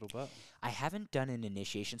that a little bit? I haven't done an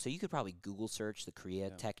initiation, so you could probably Google search the Kriya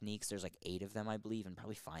Yeah. techniques. There's like 8 of them, I believe, and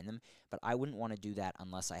probably find them. But I wouldn't want to do that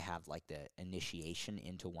unless I have like the initiation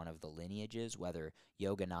into one of the lineages, whether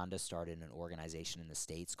Yogananda started an organization in the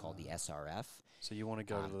States called the SRF. So you want to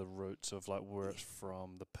go to Um, the roots of like where it's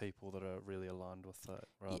from, the people that are really aligned with it,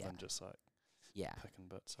 rather Yeah. than just like Yeah. picking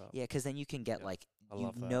bits up. Yeah, because then you can get Yeah, like, I you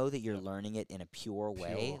love that. know that you're Yep. learning it in a pure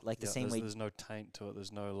way, Pure. like the Yeah, same way. there's no taint to it.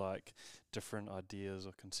 There's no like different ideas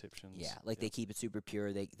or conceptions. Yeah, like they keep it super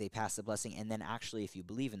pure. They pass the blessing, and then actually, if you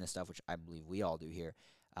believe in this stuff, which I believe we all do here,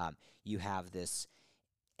 you have this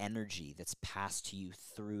energy that's passed to you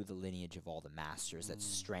through the lineage of all the masters that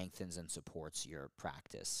strengthens and supports your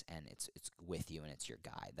practice, and it's with you and it's your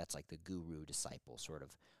guide. That's like the guru disciple sort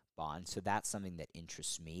of bond. So that's something that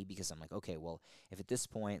interests me, because I'm like, okay, well, if at this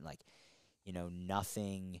point, like,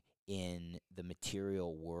 nothing in the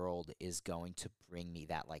material world is going to bring me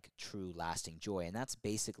that like true lasting joy, and that's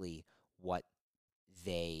basically what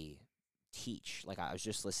they teach. Like, I was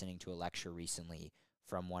just listening to a lecture recently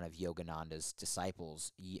from one of Yogananda's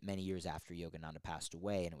disciples many years after Yogananda passed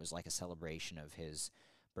away, and it was like a celebration of his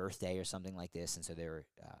birthday or something like this. And so they were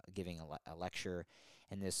giving a lecture,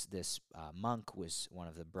 and this monk was one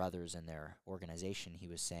of the brothers in their organization. He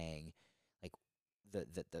was saying, like,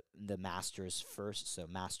 the master's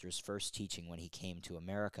first teaching when he came to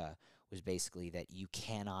America was basically that you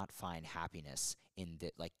cannot find happiness in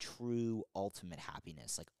the like true ultimate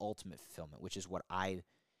happiness, like ultimate fulfillment, which is what I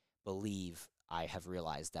believe I have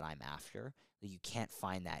realized that I'm after. That you can't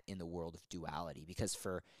find that in the world of duality, because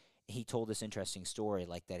he told this interesting story,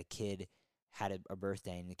 like that a kid had a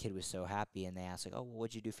birthday and the kid was so happy, and they asked like, oh, well,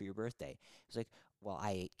 what'd you do for your birthday? He's like, well,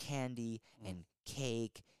 I ate candy and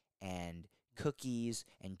cake and cookies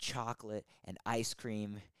and chocolate and ice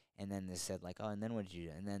cream. And then they said like, oh, and then what did you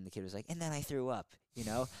do? And then the kid was like, and then I threw up,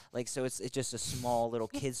 like, so it's just a small little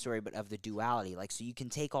kid story, but of the duality. Like, so you can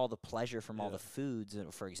take all the pleasure from all the foods,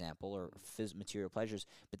 for example, or material pleasures,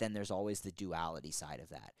 but then there's always the duality side of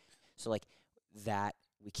that. So like that,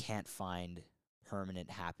 we can't find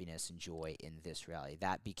permanent happiness and joy in this reality.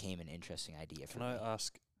 That became an interesting idea for me. Can I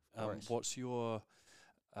ask, what's your,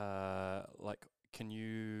 can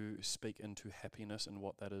you speak into happiness and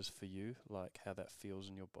what that is for you, like how that feels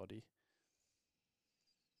in your body?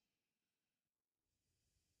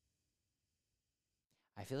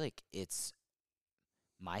 I feel like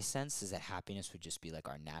my sense is that happiness would just be like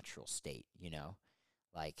our natural state,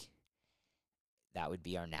 like that would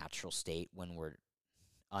be our natural state when we're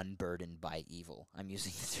unburdened by evil. I'm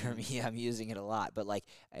using the term, I'm using it a lot, but like,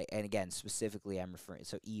 and again, specifically, I'm referring,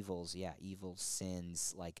 so evil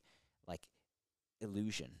sins, like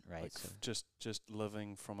illusion, right? Like So, just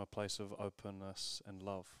living from a place of openness and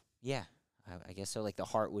love. yeah, I guess so. Like the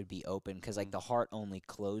heart would be open, because like the heart only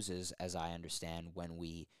closes, as I understand, when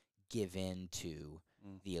we give in to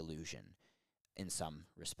the illusion in some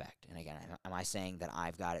respect. And again, am I saying that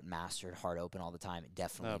I've got it mastered, heart open all the time?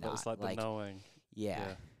 Definitely No, but not. it's like the knowing.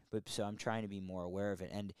 Yeah. But so I'm trying to be more aware of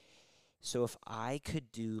it. And so if I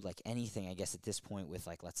could do like anything, I guess at this point with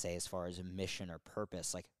like, let's say as far as a mission or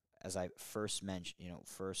purpose, like as I first mentioned,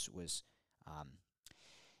 first was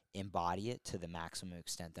embody it to the maximum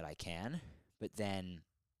extent that I can. But then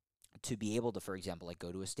to be able to, for example, like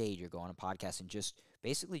go to a stage or go on a podcast and just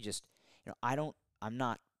basically just, I don't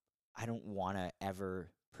want to ever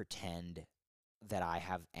pretend that I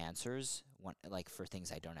have answers like for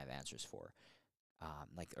things I don't have answers for.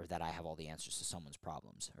 Or that I have all the answers to someone's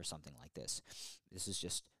problems or something like this. This is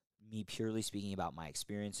just me purely speaking about my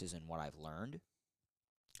experiences and what I've learned.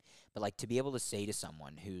 But like to be able to say to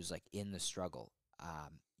someone who's like in the struggle,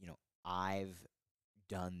 I've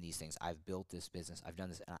done these things. I've built this business. I've done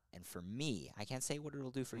this. And for me, I can't say what it'll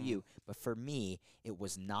do for you, but for me, it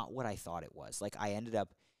was not what I thought it was. Like I ended up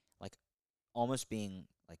like almost being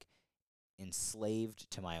like enslaved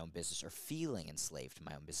to my own business, or feeling enslaved to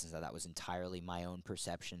my own business, that was entirely my own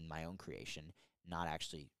perception, my own creation, not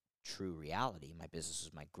actually true reality. My business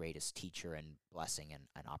was my greatest teacher and blessing and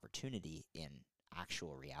an opportunity in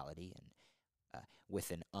actual reality, and with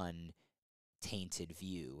an untainted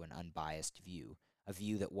view, an unbiased view, a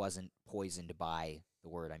view that wasn't poisoned by the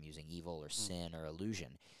word I'm using, evil or sin or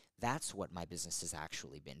illusion. That's what my business has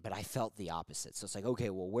actually been. But I felt the opposite. So it's like,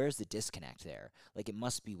 okay, well, where's the disconnect there? Like, it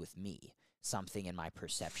must be with me. Something in my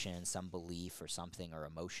perception, some belief or something or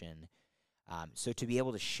emotion. So to be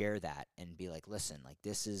able to share that and be like, listen, like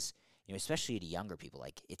this is, especially to younger people,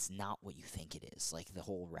 like it's not what you think it is. Like the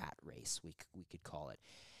whole rat race, we could call it.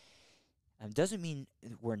 Doesn't mean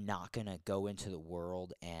we're not going to go into the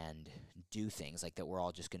world and do things like that. We're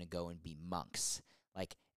all just going to go and be monks.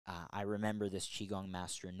 Like, I remember this Qigong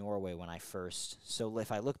master in Norway when I first, so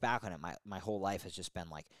if I look back on it, my whole life has just been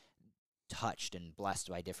like touched and blessed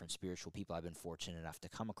by different spiritual people I've been fortunate enough to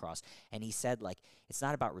come across. And he said, like, it's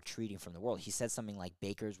not about retreating from the world. He said something like,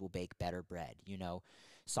 bakers will bake better bread,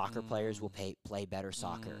 soccer players will play better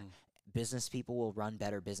soccer. Business people will run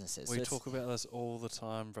better businesses. We talk about this all the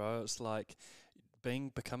time, bro. It's like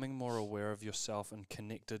becoming more aware of yourself and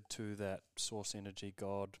connected to that source energy,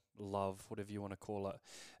 God, love, whatever you want to call it.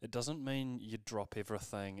 It doesn't mean you drop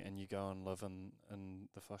everything and you go and live in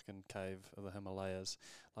the fucking cave of the Himalayas.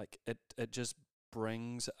 Like it just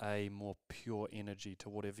brings a more pure energy to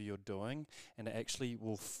whatever you're doing, and it actually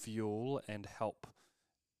will fuel and help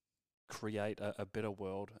create a better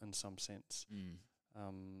world in some sense.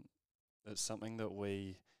 It's something that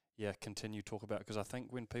we continue to talk about, because I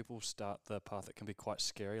think when people start the path, it can be quite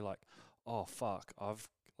scary, like, oh fuck, I've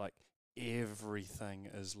like everything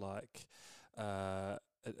is like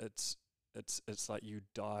it's like you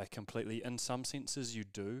die completely. In some senses you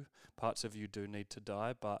do, parts of you do need to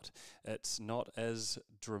die, but it's not as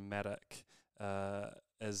dramatic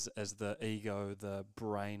as the ego, the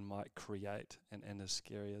brain might create, and as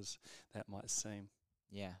scary as that might seem.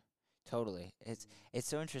 Yeah, totally. It's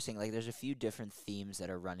so interesting. Like, there's a few different themes that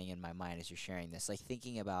are running in my mind as you're sharing this. Like,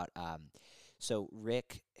 thinking about so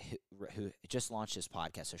Rick, who just launched his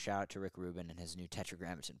podcast. So shout out to Rick Rubin and his new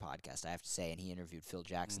Tetragrammaton podcast, I have to say. And he interviewed Phil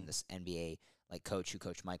Jackson, this NBA like coach who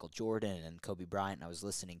coached Michael Jordan and Kobe Bryant. And I was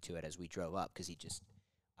listening to it as we drove up, because he just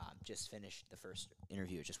finished the first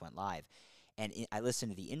interview. It just went live. And I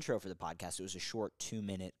listened to the intro for the podcast. It was a short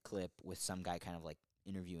 2-minute clip with some guy kind of like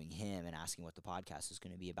interviewing him and asking what the podcast is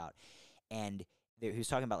going to be about. And he was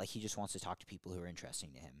talking about, like, he just wants to talk to people who are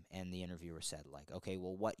interesting to him. And the interviewer said, like, okay,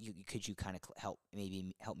 well, what could you kind of help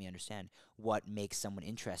me understand what makes someone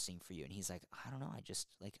interesting for you? And he's like, I don't know, I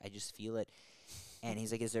just feel it. And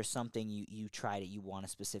he's like, is there something you tried it you want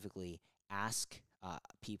to specifically ask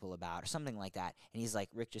people about, or something like that? And he's like,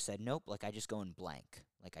 Rick just said, nope, like, I just go in blank.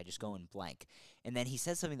 Like, I just go in blank. And then he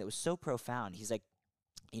said something that was so profound. He's like,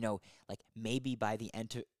 like, maybe by the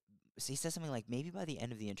end he says something like, maybe by the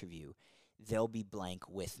end of the interview, they'll be blank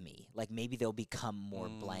with me. Like, maybe they'll become more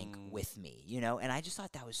blank with me, And I just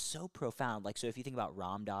thought that was so profound. Like, so if you think about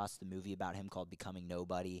Ram Dass, the movie about him called Becoming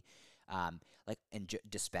Nobody, like, in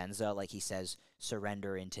Dispenza, like, he says,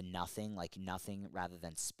 surrender into nothing, like, nothing rather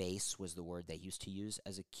than space was the word they used to use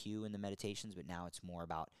as a cue in the meditations, but now it's more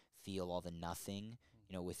about feel all the nothing,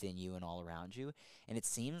 within you and all around you. And it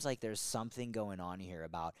seems like there's something going on here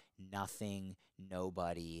about nothing,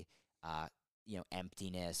 nobody,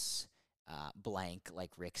 emptiness, blank, like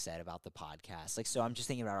Rick said about the podcast. Like, so I'm just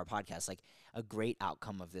thinking about our podcast. Like, a great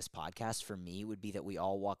outcome of this podcast for me would be that we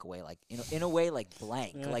all walk away, like, in a way, like,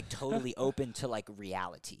 blank, like, totally open to, like,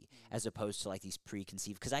 reality, as opposed to, like, these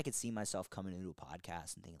preconceived. Because I could see myself coming into a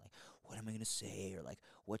podcast and thinking, like, what am I gonna say, or like,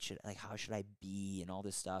 how should I be, and all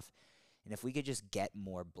this stuff. And if we could just get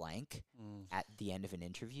more blank at the end of an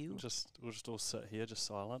interview, we'll just all sit here, just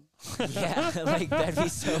silent. Yeah, like, that'd be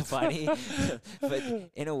so funny. But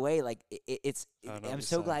in a way, like, I'm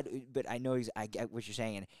so glad. But I know I get what you're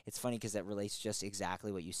saying, and it's funny because that relates just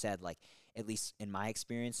exactly what you said. Like, at least in my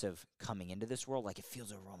experience of coming into this world, like, it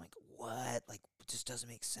feels overwhelming. Like, what? Like, it just doesn't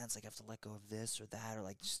make sense. Like, I have to let go of this or that, or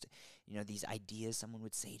like, just these ideas someone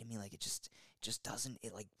would say to me. Like, it just doesn't.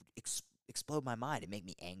 It like explode my mind. It make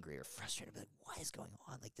me angry or frustrated. I'd be like, what is going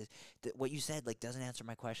on? Like, what you said, like, doesn't answer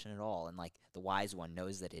my question at all. And like, the wise one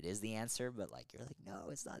knows that it is the answer, but like, you're like, no,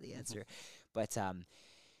 it's not the answer. But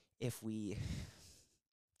if we,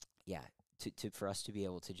 for us to be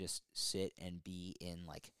able to just sit and be in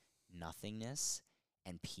like nothingness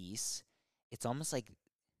and peace, it's almost like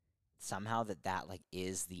somehow that like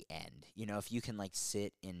is the end. If you can like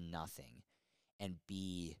sit in nothing and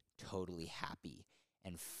be totally happy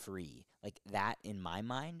and free, like that, in my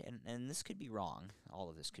mind, and this could be wrong, all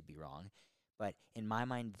of this could be wrong, but in my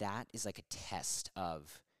mind, that is like a test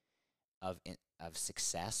of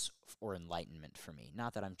success or enlightenment for me.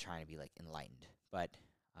 Not that I'm trying to be like enlightened, but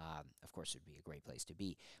of course it'd be a great place to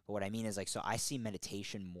be. But what I mean is, like, so I see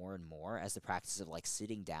meditation more and more as the practice of like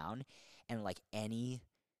sitting down and like I'm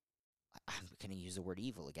going to use the word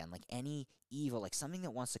evil again, like any evil, like something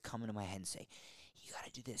that wants to come into my head and say, you got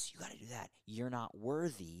to do this, you got to do that. You're not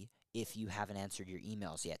worthy if you haven't answered your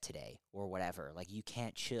emails yet today or whatever. Like, you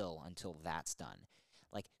can't chill until that's done.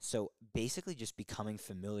 Like, so basically just becoming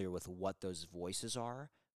familiar with what those voices are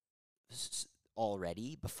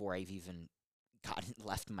already before I've even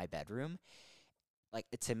left my bedroom. Like,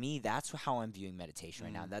 to me, that's how I'm viewing meditation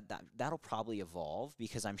right now. That'll probably evolve,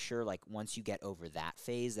 because I'm sure, like, once you get over that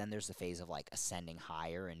phase, then there's the phase of like ascending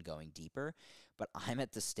higher and going deeper. But I'm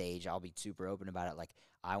at the stage, I'll be super open about it. Like,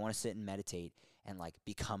 I want to sit and meditate and like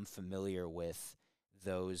become familiar with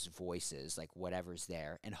those voices, like whatever's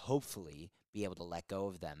there, and hopefully be able to let go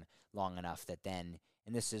of them long enough that then,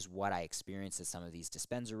 and this is what I experienced at some of these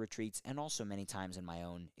dispenser retreats, and also many times in my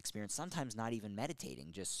own experience, sometimes not even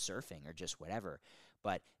meditating, just surfing or just whatever.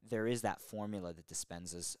 But there is that formula that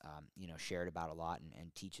Dispenza's, shared about a lot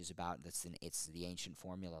and teaches about. It's the ancient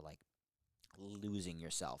formula, like losing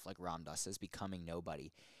yourself, like Ram Dass says, becoming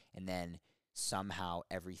nobody. And then somehow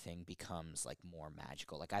everything becomes like more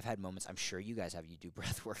magical. Like I've had moments, I'm sure you guys have, you do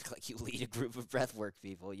breath work, like you lead a group of breath work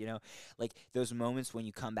people, you know, like those moments when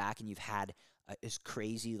you come back and you've had this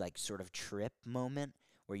crazy like sort of trip moment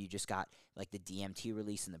where you just got like the DMT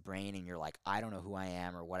release in the brain and you're like, I don't know who I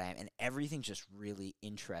am or what I am. And everything's just really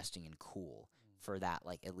interesting and cool for that,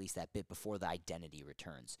 like at least that bit before the identity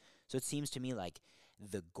returns. So it seems to me like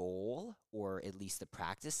the goal, or at least the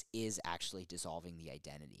practice, is actually dissolving the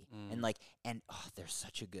identity. And like, and there's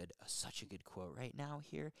such a good quote right now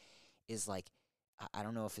here, is like, I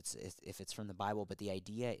don't know if it's from the Bible, but the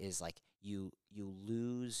idea is like you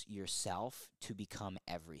lose yourself to become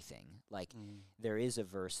everything. Like there is a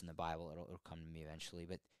verse in the Bible, it'll come to me eventually,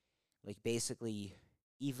 but like basically,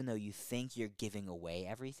 even though you think you're giving away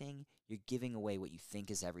everything, you're giving away what you think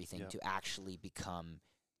is everything to actually become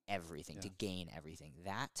everything, to gain everything.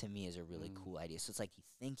 That to me is a really cool idea. So it's like you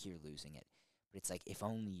think you're losing it, but it's like if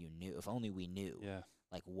only you knew, if only we knew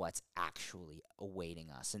like what's actually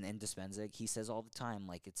awaiting us. And Dispenza, he says all the time,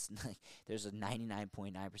 like it's like there's a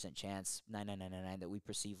 99.9% chance, 9999, that we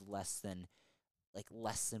perceive less than 1%,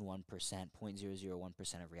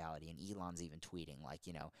 0.001% of reality. And Elon's even tweeting like,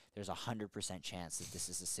 you know, there's 100% chance that this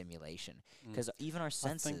is a simulation, because even our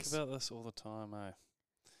senses. I think about this all the time, eh?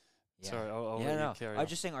 Yeah. Sorry, I'll let you carry on. I was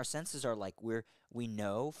just saying our senses are like we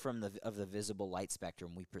know from the visible light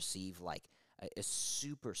spectrum, we perceive like a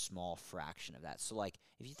super small fraction of that. So like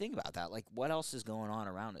if you think about that, like what else is going on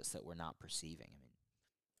around us that we're not perceiving?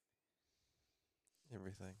 I mean,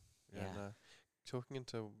 everything. Yeah. And talking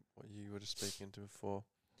into what you were just speaking into before,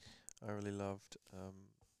 I really loved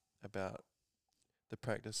about the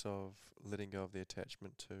practice of letting go of the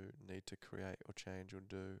attachment to need to create or change or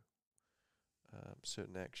do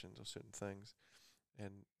certain actions or certain things.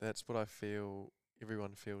 And that's what I feel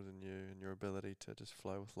everyone feels in you and your ability to just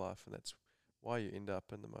flow with life. And that's why you end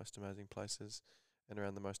up in the most amazing places and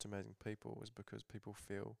around the most amazing people, is because people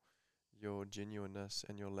feel your genuineness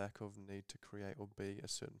and your lack of need to create or be a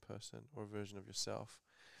certain person or a version of yourself.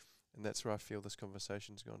 And that's where I feel this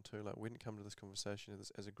conversation's gone to. Like we didn't come to this conversation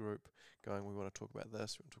as a group going, we want to talk about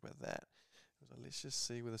this, we want to talk about that. It was like, let's just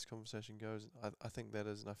see where this conversation goes. I think that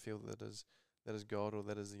is, and I feel that is God, or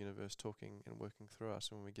that is the universe talking and working through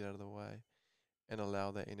us when we get out of the way and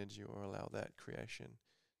allow that energy or allow that creation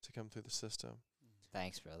to come through the system.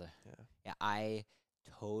 thanks, brother. Yeah. I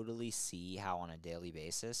totally see how on a daily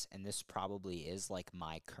basis, and this probably is like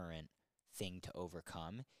my current thing to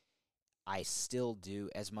overcome, I still do,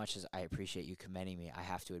 as much as I appreciate you commending me, I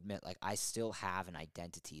have to admit, like, I still have an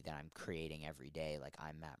identity that I'm creating every day. Like,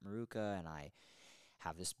 I'm Matt MARUCA, and I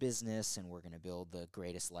have this business, and we're going to build the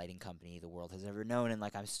greatest lighting company the world has ever known, and,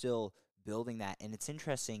 like, I'm still building that. And it's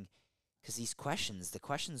interesting, because the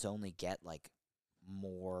questions only get, like,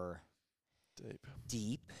 more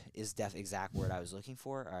deep is exact word I was looking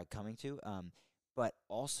for, or coming to. But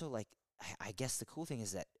also, like, I guess the cool thing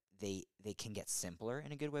is that they can get simpler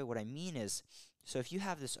in a good way. What I mean is, so if you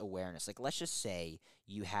have this awareness, like let's just say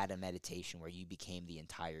you had a meditation where you became the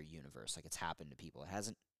entire universe, like it's happened to people. It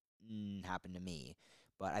hasn't happened to me,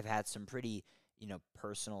 but I've had some pretty,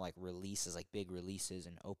 personal like releases, like big releases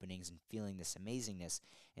and openings, and feeling this amazingness.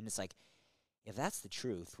 And it's like, if that's the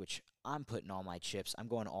truth, which I'm putting all my chips, I'm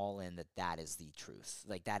going all in that is the truth.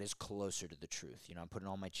 Like that is closer to the truth. I'm putting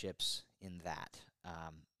all my chips in that,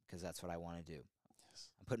 because that's what I want to do.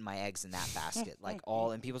 I'm putting my eggs in that basket, like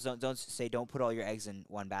all. And people don't say don't put all your eggs in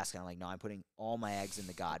one basket. I'm like, no, I'm putting all my eggs in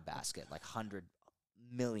the God basket, like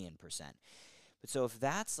 100,000,000%. But so if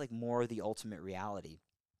that's like more the ultimate reality,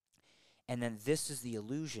 and then this is the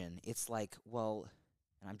illusion, it's like, well,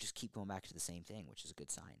 and I'm just keep going back to the same thing, which is a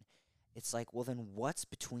good sign. It's like, well, then what's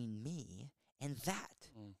between me and that?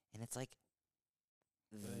 And it's like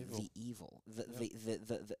the evil,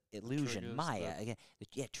 the illusion, triggers, Maya again.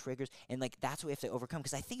 Triggers, and like that's what we have to overcome.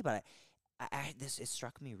 Because I think about it, it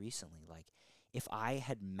struck me recently. Like if I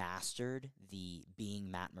had mastered the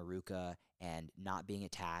being Matt MARUCA and not being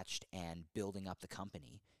attached and building up the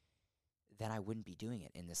company, then I wouldn't be doing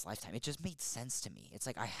it in this lifetime. It just made sense to me. It's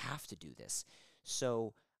like I have to do this.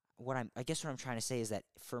 So I guess what I'm trying to say is that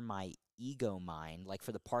for my ego mind, like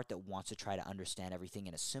for the part that wants to try to understand everything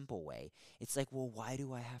in a simple way, it's like, well, why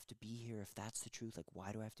do I have to be here if that's the truth? Like,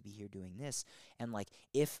 why do I have to be here doing this? And like,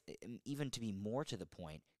 if even to be more to the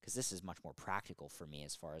point, because this is much more practical for me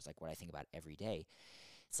as far as like what I think about every day,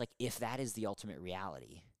 it's like, if that is the ultimate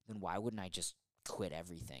reality, then why wouldn't I just quit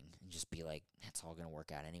everything and just be like, it's all going to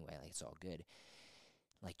work out anyway, like it's all good.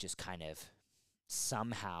 Like just kind of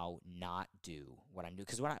somehow not do what I'm doing,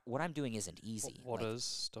 because what I'm doing isn't easy. What is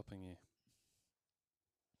stopping you?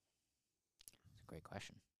 It's a great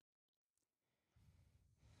question.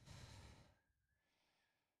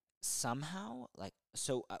 somehow, like,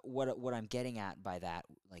 so what I'm getting at by that,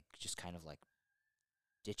 like, just kind of like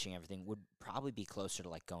ditching everything, would probably be closer to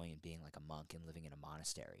like going and being like a monk and living in a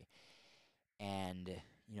monastery, and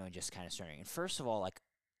and just kind of starting. And first of all, like,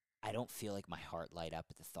 I don't feel like my heart light up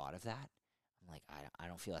at the thought of that. I'm like, I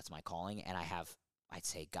don't feel that's my calling, and I have, I'd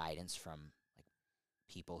say, guidance from like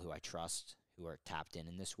people who I trust, who are tapped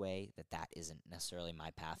in this way, that isn't necessarily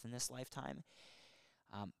my path in this lifetime.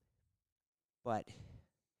 But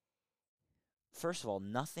first of all,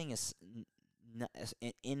 nothing is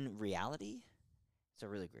in reality. It's a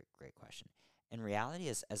really great question. In reality,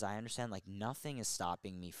 as I understand, like, nothing is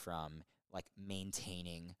stopping me from like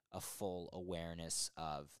maintaining a full awareness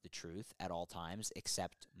of the truth at all times,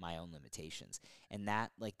 except my own limitations. And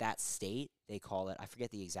that, like, that state, they call it, I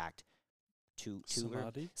forget the exact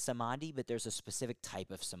samadhi, but there's a specific type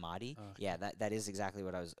of samadhi. Okay. Yeah, that is exactly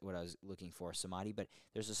what I was looking for, samadhi. But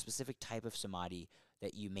there's a specific type of samadhi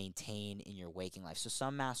that you maintain in your waking life. So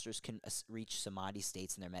some masters can reach samadhi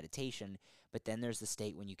states in their meditation, but then there's the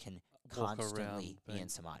state when you can Walk constantly around be in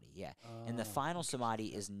samadhi. Yeah. And the final samadhi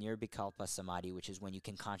is nirvikalpa samadhi, which is when you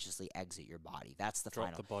can consciously exit your body. That's the drop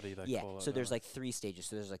final. the body, they Yeah. call it. So there's like 3 stages.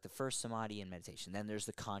 So there's like the first samadhi in meditation. Then there's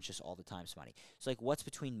the conscious all the time samadhi. So like, what's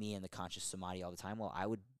between me and the conscious samadhi all the time? Well, I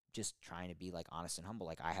would just trying to be like honest and humble.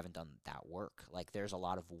 Like, I haven't done that work. Like, there's a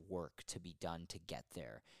lot of work to be done to get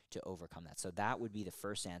there, to overcome that. So that would be the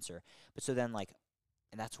first answer. But so then, like,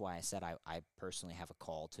 and that's why I said I personally have a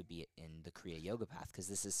call to be in the Kriya Yoga path, because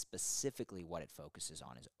this is specifically what it focuses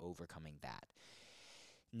on, is overcoming that.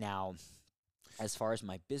 Now, as far as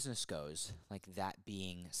my business goes, like, that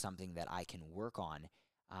being something that I can work on,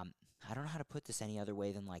 I don't know how to put this any other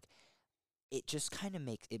way than, like, it just kind of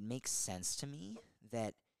makes sense to me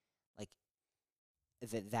that, like,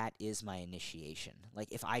 that is my initiation.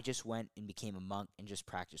 Like, if I just went and became a monk and just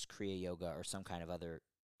practiced Kriya Yoga or some kind of other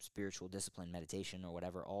spiritual discipline, meditation or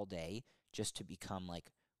whatever, all day, just to become like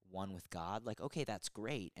one with God, like, okay, that's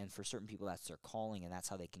great. And for certain people, that's their calling, and that's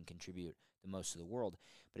how they can contribute the most to the world.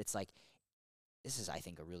 But it's like, this is, I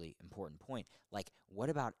think, a really important point. Like, what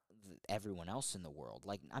about everyone else in the world?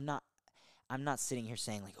 Like, I'm not sitting here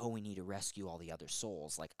saying, like, oh, we need to rescue all the other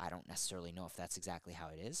souls. Like, I don't necessarily know if that's exactly how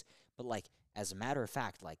it is. But, like, as a matter of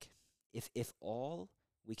fact, like, if all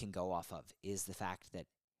we can go off of is the fact that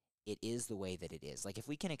it is the way that it is, like, if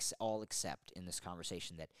we can all accept in this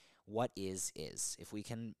conversation that what is, if we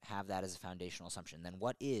can have that as a foundational assumption, then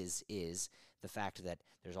what is the fact that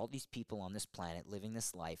there's all these people on this planet living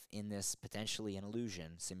this life in this potentially an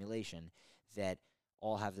illusion, simulation, that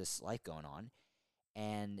all have this life going on.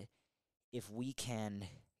 And if we can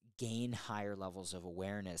gain higher levels of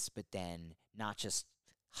awareness, but then not just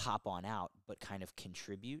hop on out, but kind of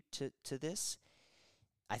contribute to this,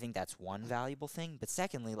 I think that's one valuable thing. But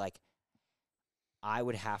secondly, like, I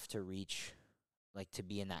would have to reach, like, to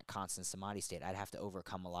be in that constant samadhi state, I'd have to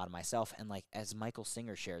overcome a lot of myself. And, like, as Michael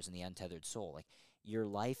Singer shares in The Untethered Soul, like, your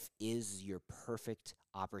life is your perfect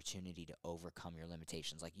opportunity to overcome your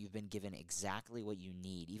limitations. Like, you've been given exactly what you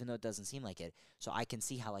need, even though it doesn't seem like it. So I can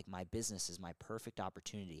see how, like, my business is my perfect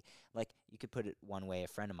opportunity. Like, you could put it one way. A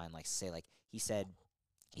friend of mine likes to say, like, he said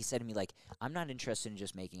to me, like, I'm not interested in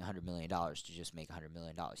just making $100 million to just make $100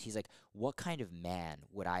 million. He's like, what kind of man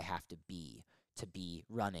would I have to be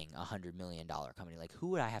running a $100 million company? Like, who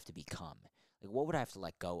would I have to become? Like, what would I have to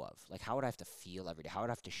let go of? Like, how would I have to feel every day? How would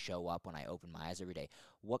I have to show up when I open my eyes every day?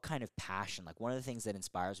 What kind of passion? Like, one of the things that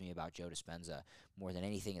inspires me about Joe Dispenza more than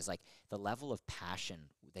anything is, like, the level of passion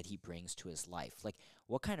that he brings to his life. Like,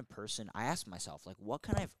 what kind of person, I ask myself, like, what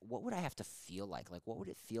would I have to feel like? Like, what would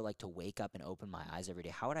it feel like to wake up and open my eyes every day?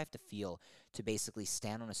 How would I have to feel to basically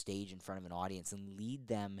stand on a stage in front of an audience and lead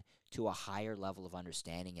them to a higher level of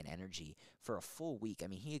understanding and energy for a full week? I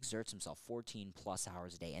mean, he exerts himself 14 plus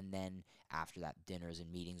hours a day, and then after that, dinners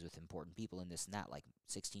and meetings with important people and this and that, like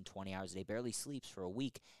 16, 20 hours a day, barely sleeps for a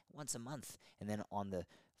week, once a month. And then on the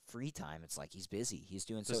free time, it's like he's busy. He's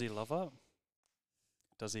doing Does he love it?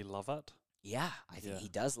 Does he love it? Yeah, I think he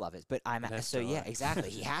does love it. But right? Exactly.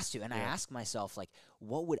 He has to. And I Yeah. ask myself, like,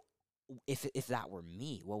 what would, if that were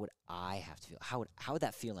me, what would I have to feel? How would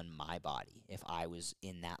that feel in my body if I was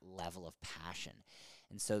in that level of passion?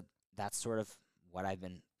 And so that's sort of what I've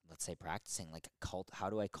been, let's say, practicing. Like, how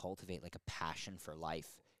do I cultivate, like, a passion for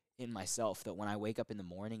life in myself, that when I wake up in the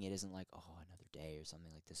morning, it isn't like, oh, another day or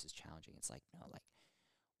something, like, this is challenging. It's like, no, like,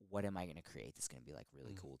 what am I going to create that's going to be, like,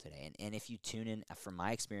 really cool today? And if you tune in, from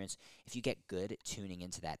my experience, if you get good at tuning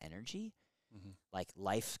into that energy, like,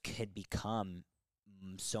 life could become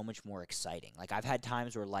so much more exciting. Like I've had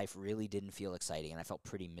times where life really didn't feel exciting and I felt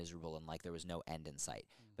pretty miserable and like there was no end in sight.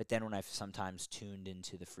 But then when I've sometimes tuned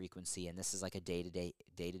into the frequency, and this is like a day-to-day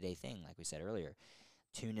thing, like we said earlier,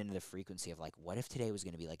 tune into the frequency of like, what if today was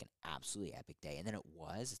going to be like an absolutely epic day? And then it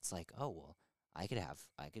was, it's like, oh, well,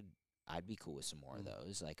 I'd be cool with some more of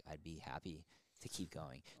those. Like I'd be happy to keep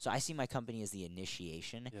going. So I see my company as the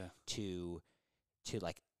initiation to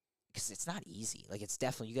like, because it's not easy. Like it's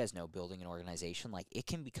definitely, you guys know, building an organization, like it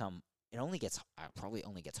can become, it only gets, probably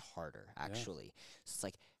only gets harder actually. So it's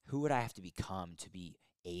like, who would I have to become to be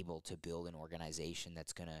able to build an organization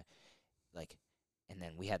that's going to like, and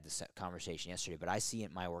then we had this conversation yesterday, but I see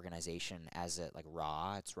it, my organization as a, like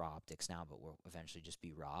raw, it's Raw Optics now, but we'll eventually just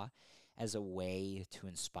be raw, as a way to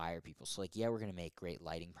inspire people. So like, yeah, we're going to make great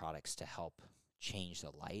lighting products to help change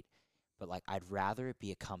the light, but like, I'd rather it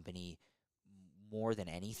be a company more than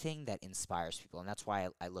anything that inspires people. And that's why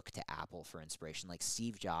I look to Apple for inspiration. Like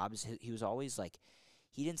Steve Jobs, he was always like,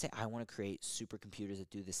 he didn't say, I want to create supercomputers that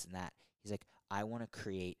do this and that. He's like, I want to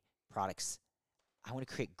create products. I want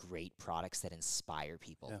to create great products that inspire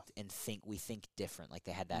people and we think different. Like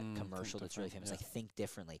they had that commercial that's really famous, like think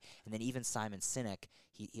differently. And then even Simon Sinek,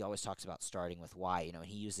 he always talks about starting with why, you know, and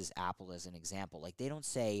he uses Apple as an example. Like they don't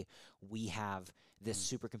say we have this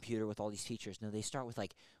supercomputer with all these features. No, they start with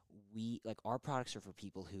like, our products are for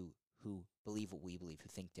people who believe what we believe, who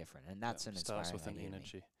think different. And that's an inspiring starts with an idea to me.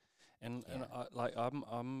 energy. And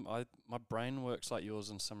my brain works like yours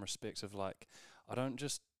in some respects of like, I don't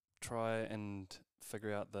just try and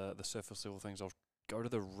figure out the surface level things. I'll go to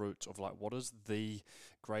the roots of like, what is the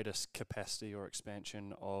greatest capacity or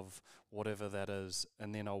expansion of whatever that is,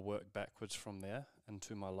 and then I'll work backwards from there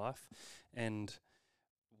into my life. And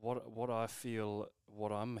what I feel,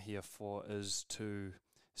 what I'm here for is to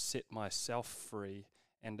set myself free.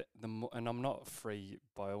 And and I'm not free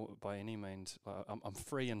by any means. I'm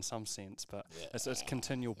free in some sense, but it's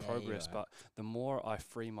continual progress. But the more I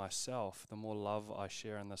free myself, the more love I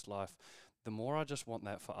share in this life, the more I just want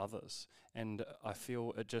that for others. And I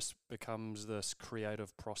feel it just becomes this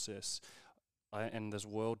creative process, and this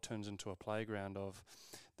world turns into a playground of,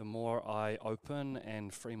 the more I open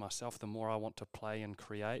and free myself, the more I want to play and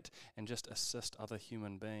create and just assist other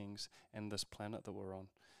human beings and this planet that we're on.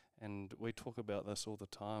 And we talk about this all the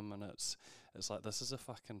time, and it's like, this is a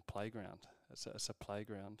fucking playground. It's a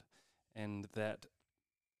playground, and that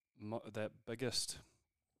biggest,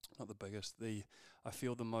 not the biggest, I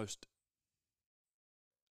feel the most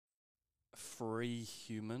free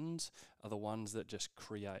humans are the ones that just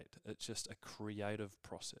create. It's just a creative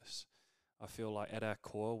process. I feel like at our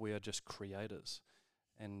core we are just creators,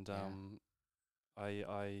 and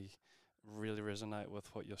I really resonate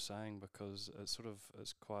with what you're saying, because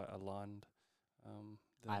it's quite aligned.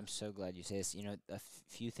 I'm so glad you say this. You know, a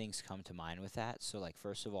few things come to mind with that. So, like,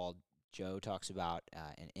 first of all, Joe talks about,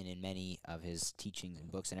 and in many of his teachings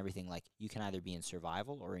and books and everything, like, you can either be in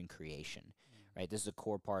survival or in creation, right? This is a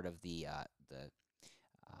core part of the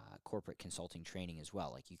corporate consulting training as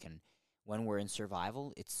well. Like, you can, when we're in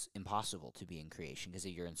survival, it's impossible to be in creation, because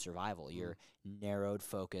you're in survival. You're narrowed,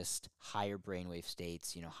 focused, higher brainwave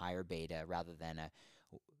states, you know, higher beta, rather than a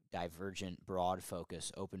divergent, broad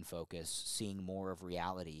focus, open focus, seeing more of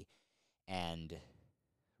reality, and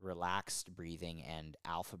relaxed breathing and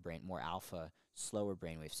more alpha, slower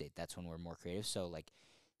brainwave state. That's when we're more creative. So, like,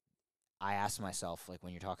 I ask myself, like,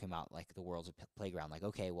 when you're talking about, like, the world's a playground, like,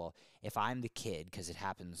 okay, well, if I'm the kid, because it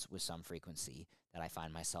happens with some frequency that I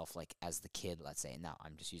find myself, like, as the kid, let's say, and now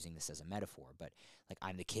I'm just using this as a metaphor, but, like,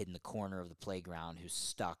 I'm the kid in the corner of the playground who's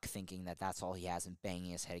stuck thinking that that's all he has and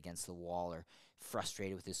banging his head against the wall, or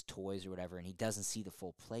frustrated with his toys or whatever, and he doesn't see the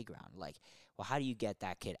full playground. Like, well, how do you get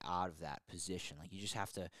that kid out of that position? Like, you just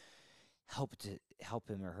have to help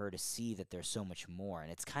him or her to see that there's so much more. And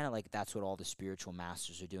it's kind of like, that's what all the spiritual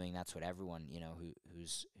masters are doing. That's what everyone, you know,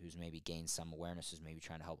 who's maybe gained some awareness is maybe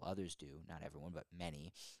trying to help others do. Not everyone, but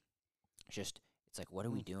many. Just, it's like, what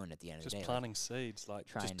are we doing at the end of the day? Just planting seeds, like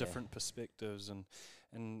just different perspectives,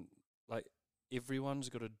 and like, everyone's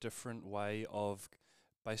got a different way of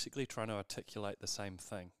basically trying to articulate the same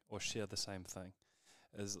thing or share the same thing.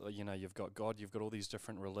 Is, you know, you've got God, you've got all these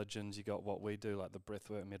different religions, you got what we do, like the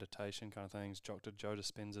breathwork meditation kind of things. Dr. Joe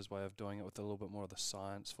Dispenza's way of doing it with a little bit more of the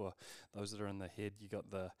science for those that are in the head. You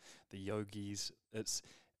got the yogis. It's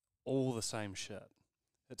all the same shit.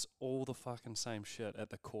 It's all the fucking same shit at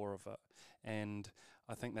the core of it. And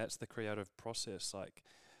I think that's the creative process, like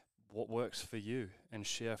what works for you, and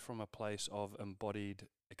share from a place of embodied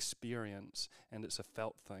experience, and it's a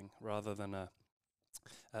felt thing rather than a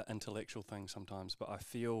intellectual thing sometimes. But I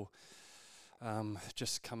feel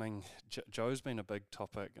just coming, Joe's been a big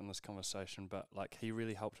topic in this conversation, but like he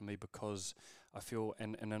really helped me because I feel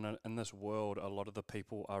in this world, a lot of the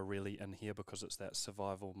people are really in here because it's that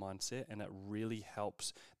survival mindset, and it really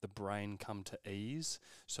helps the brain come to ease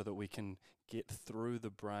so that we can get through the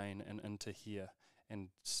brain and into here and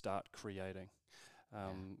start creating.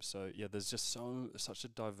 So yeah, there's just such a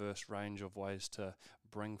diverse range of ways to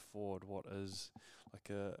bring forward what is like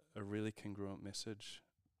a really congruent message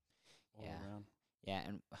all around. Yeah,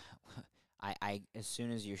 and I as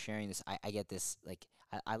soon as you're sharing this, I get this, like,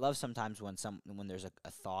 I love sometimes when there's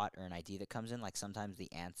a thought or an idea that comes in, like sometimes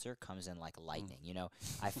the answer comes in like lightning. You know,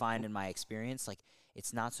 I find in my experience, like,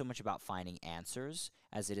 it's not so much about finding answers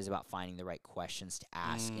as it is about finding the right questions to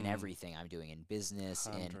ask in everything I'm doing in business.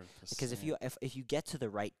 And because if you get to the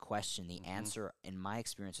right question, the answer in my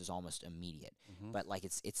experience is almost immediate. But like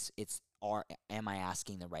am I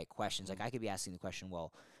asking the right questions? Like I could be asking the question,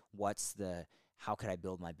 well, how could I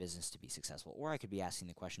build my business to be successful? Or I could be asking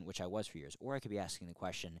the question, which I was for years, or I could be asking the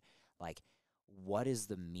question, like, what is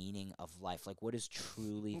the meaning of life? Like, what is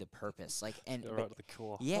truly the purpose? Like, and right at the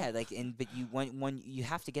core. Yeah, like, but when you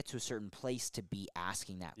have to get to a certain place to be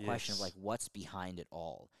asking that question of like, what's behind it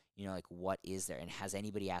all? You know, like, what is there? And has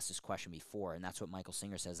anybody asked this question before? And that's what Michael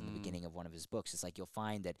Singer says in the beginning of one of his books. It's like you'll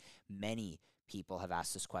find that many people have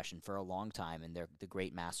asked this question for a long time, and they're the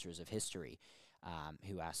great masters of history.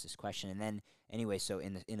 Who asked this question. And then, anyway, so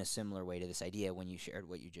in a similar way to this idea, when you shared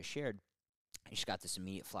what you just shared, I just got this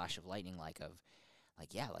immediate flash of lightning,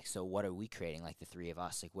 so what are we creating, like the three of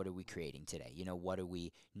us? Like, what are we creating today? You know, what are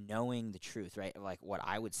we knowing the truth, right? Like, what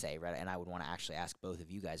I would say, right, and I would want to actually ask both of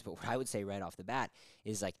you guys, but what I would say right off the bat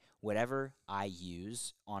is, like, whatever I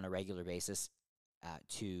use on a regular basis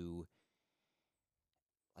to,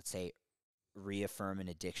 let's say, reaffirm an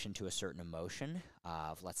addiction to a certain emotion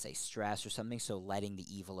of, let's say, stress or something, so letting the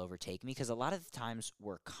evil overtake me, because a lot of the times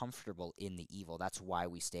we're comfortable in the evil. That's why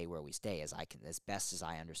we stay where we stay, as best as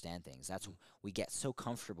I understand things. That's we get so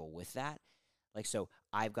comfortable with that. Like, so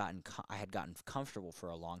I had gotten comfortable for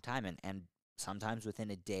a long time, and sometimes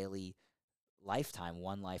within a daily lifetime,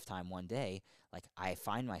 one day, like I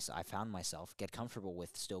found myself get comfortable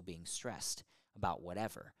with still being stressed about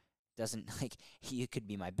whatever. Doesn't, like, it could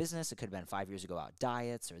be my business, it could have been 5 years ago about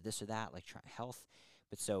diets or this or that, like health.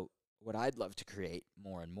 But so what I'd love to create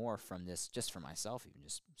more and more from this, just for myself, even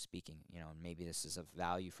just speaking, you know, and maybe this is of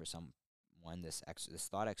value for someone, this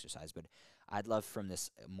thought exercise, but I'd love from this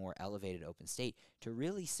more elevated open state to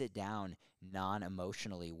really sit down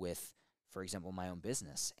non-emotionally with, for example, my own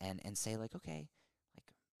business and say, like, okay,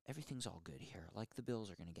 like, everything's all good here. Like, the bills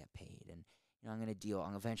are going to get paid, and you know, I'm going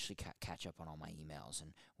to eventually catch up on all my emails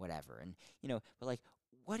and whatever. And, you know, but like,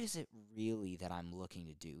 what is it really that I'm looking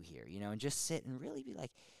to do here? You know, and just sit and really be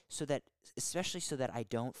like, especially so that I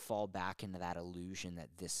don't fall back into that illusion that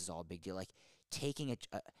this is all a big deal. Like, taking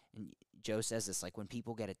and Joe says this, like, when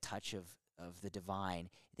people get a touch of the divine,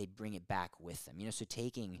 they bring it back with them. You know, so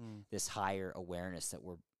taking this higher awareness that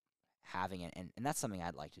we're having, and that's something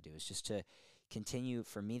I'd like to do, is just to continue.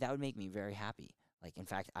 For me, that would make me very happy. Like, in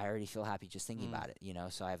fact, I already feel happy just thinking about it, you know?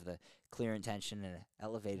 So I have the clear intention and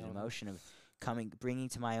elevated emotion of bringing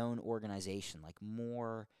to my own organization, like,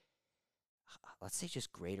 more, let's say,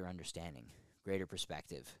 just greater understanding, greater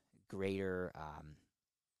perspective, greater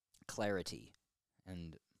clarity,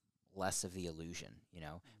 and less of the illusion, you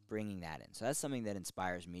know, bringing that in. So that's something that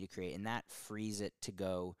inspires me to create, and that frees it to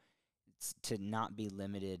go to not be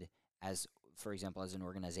limited as, for example, as an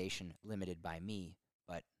organization, limited by me,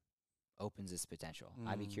 but opens its potential.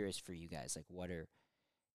 I'd be curious for you guys, like,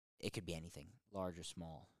 it could be anything, large or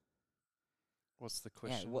small. What's the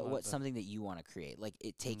question? Yeah, what's something that you want to create? Like,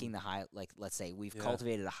 it taking the high, like, let's say we've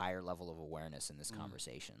cultivated a higher level of awareness in this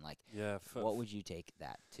conversation. Like, what would you take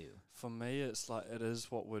that to? For me, it's like, it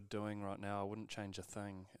is what we're doing right now. I wouldn't change a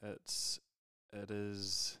thing. It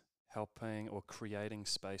is helping or creating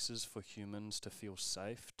spaces for humans to feel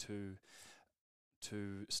safe, to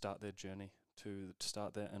start their journey, to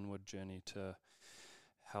start their inward journey, to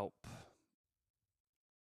help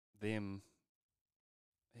them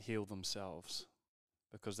heal themselves,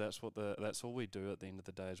 because that's all we do at the end of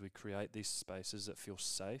the day, is we create these spaces that feel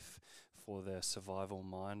safe for their survival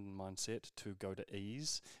mind and mindset to go to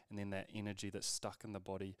ease, and then that energy that's stuck in the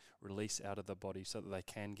body release out of the body, so that they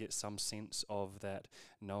can get some sense of that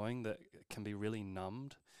knowing that can be really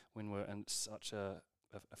numbed when we're in such a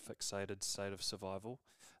fixated state of survival,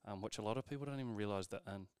 which a lot of people don't even realize they're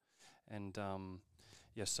in. And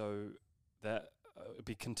so that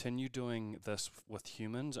be continue doing this with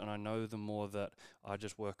humans, and I know the more that I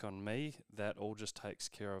just work on me, that all just takes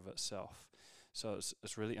care of itself. So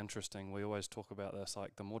it's really interesting. We always talk about this,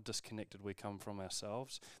 like the more disconnected we come from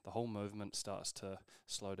ourselves, the whole movement starts to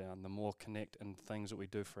slow down. The more connect and things that we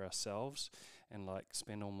do for ourselves and like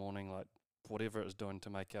spend all morning like whatever it's doing to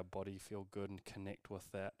make our body feel good and connect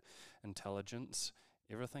with that intelligence,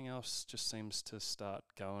 everything else just seems to start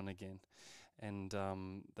going again. And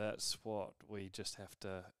that's what we just have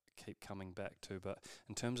to keep coming back to. But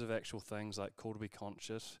in terms of actual things, like call to be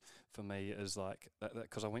conscious for me is like that,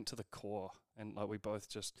 because I went to the core, and like we both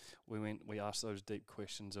just we asked those deep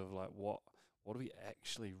questions of like what do we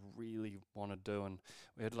actually really want to do, and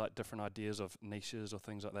we had like different ideas of niches or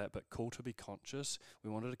things like that. But call to be conscious,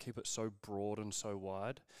 we wanted to keep it so broad and so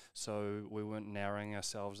wide, so we weren't narrowing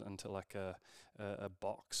ourselves into like a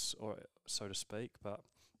box, or so to speak. But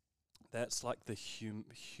that's like the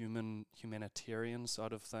humanitarian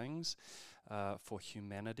side of things for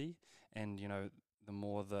humanity. And the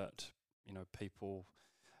more that people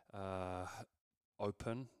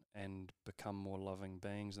open and become more loving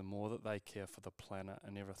beings, the more that they care for the planet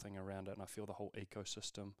and everything around it. And I feel the whole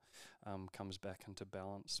ecosystem comes back into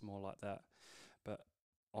balance more like that. But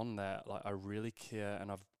on that, like I really care,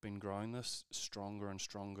 and I've been growing this stronger and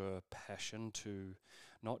stronger passion to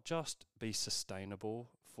not just be sustainable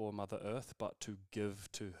for Mother Earth, but to give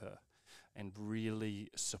to her and really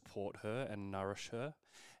support her and nourish her.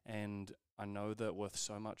 And I know that with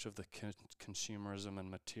so much of the consumerism and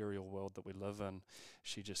material world that we live in,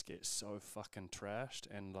 she just gets so fucking trashed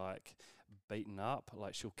and like beaten up.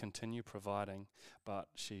 Like she'll continue providing, but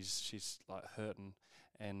she's like hurting.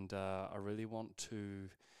 And I really want to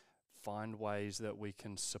find ways that we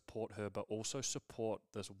can support her, but also support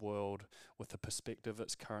this world with the perspective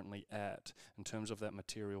it's currently at in terms of that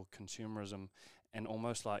material consumerism, and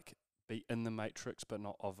almost like be in the matrix but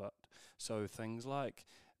not of it. So things like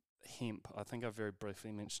hemp, I think I've very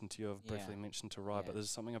briefly mentioned to you, I've briefly mentioned to Rye, but this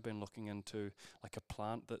is something I've been looking into, like a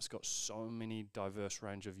plant that's got so many diverse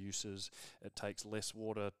range of uses. It takes less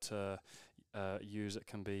water to use. It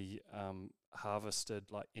can be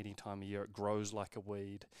harvested like any time of year. It grows like a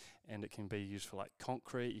weed, and it can be used for like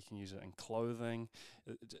concrete. You can use it in clothing.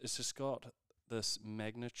 It's just got this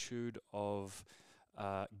magnitude of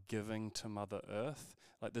giving to Mother Earth.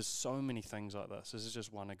 Like there's so many things like this. This is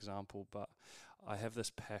just one example, but I have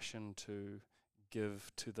this passion to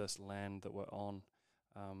give to this land that we're on,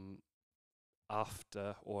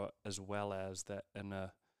 after or as well as that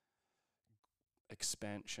inner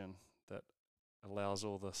expansion that allows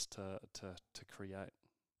all this to create.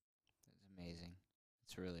 It's amazing.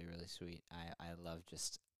 It's really, really sweet. I love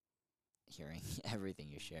just hearing everything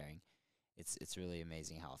you're sharing. It's really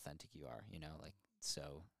amazing how authentic you are, like,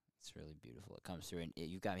 so it's really beautiful. It comes through, and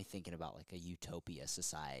you've got me thinking about like a utopia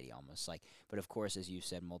society almost, like, but of course, as you've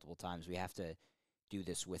said multiple times, we have to do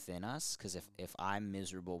this within us, because if I'm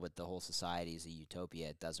miserable but the whole society is a utopia,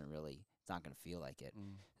 it's not going to feel like it.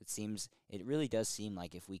 It really does seem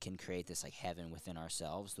like if we can create this like heaven within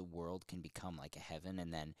ourselves, the world can become like a heaven.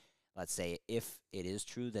 And then let's say if it is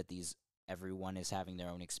true that everyone is having their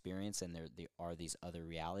own experience and there are these other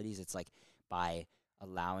realities, it's like by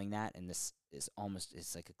allowing that, and this is almost,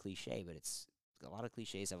 it's like a cliche, but it's a lot of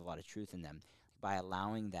cliches have a lot of truth in them. By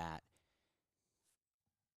allowing that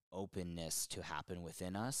openness to happen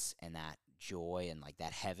within us and that joy and like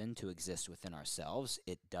that heaven to exist within ourselves,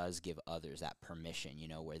 it does give others that permission,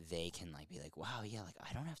 where they can like be like, wow, yeah, like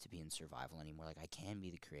I don't have to be in survival anymore. Like I can be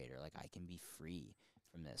the creator. Like I can be free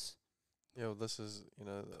from this. Yeah, well, this is,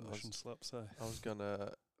 Permission slips, eh? I was going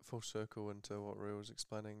to full circle into what Rhea was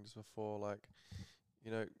explaining just before, like,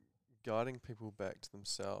 guiding people back to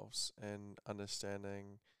themselves and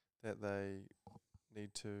understanding that they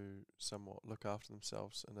need to somewhat look after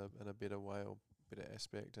themselves in a better way or better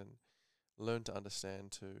aspect, and learn to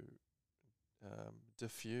understand to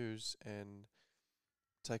diffuse and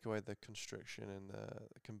take away the constriction and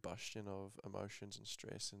the combustion of emotions and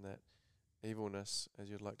stress and that evilness, as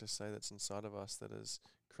you'd like to say, that's inside of us that is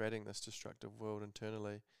creating this destructive world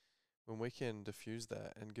internally. When we can diffuse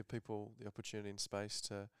that and give people the opportunity and space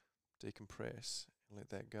to decompress and let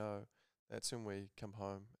that go, that's when we come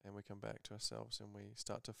home and we come back to ourselves and we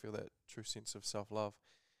start to feel that true sense of self-love.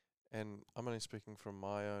 And I'm only speaking from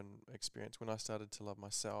my own experience. When I started to love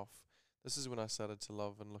myself, this is when I started to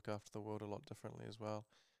love and look after the world a lot differently as well.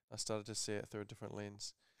 I started to see it through a different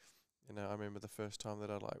lens. I remember the first time that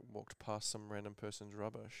I like walked past some random person's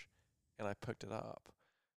rubbish and I picked it up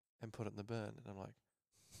and put it in the bin, and I'm like,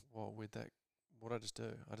 whoa, what'd I just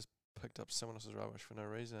do? I just picked up someone else's rubbish for no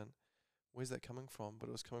reason. Where's that coming from? But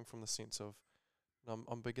it was coming from the sense of,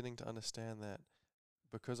 I'm beginning to understand that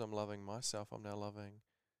because I'm loving myself, I'm now loving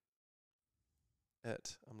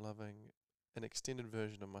it. I'm loving an extended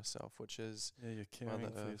version of myself, which is Yeah, you're caring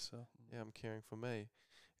Mother for Earth. yourself. yeah, I'm caring for me,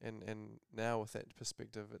 and now with that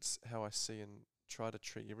perspective, it's how I see and try to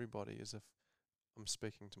treat everybody as if I'm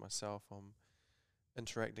speaking to myself. I'm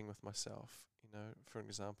interacting with myself. For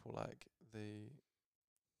example, like the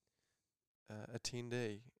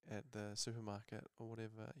attendee at the supermarket or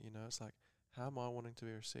whatever. It's like, how am I wanting to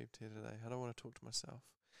be received here today? How do I want to talk to myself?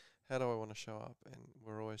 How do I want to show up? And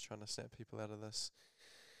we're always trying to snap people out of this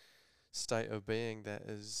state of being that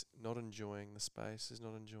is not enjoying the space, is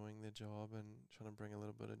not enjoying their job, and trying to bring a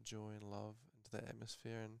little bit of joy and love into that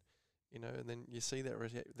atmosphere. And then you see that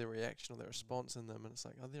the reaction or that response in them, and it's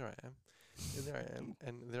like, oh, there I am, and there I am,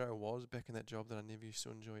 and there I was back in that job that I never used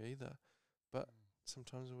to enjoy either. But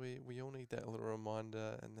sometimes we all need that little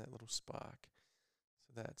reminder and that little spark.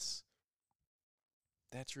 So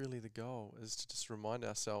that's really the goal, is to just remind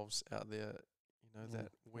ourselves out there, that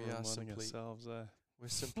we are simply ourselves, we're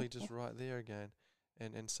simply just right there again.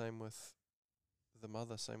 And same with the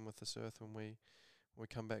mother, same with this earth. When we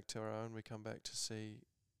come back to our own, we come back to see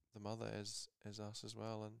the mother as us as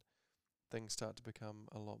well, and things start to become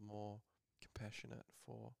a lot more compassionate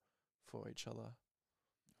for each other.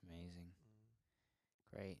 Amazing.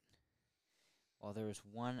 Great. Well, there was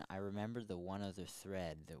I remember the one other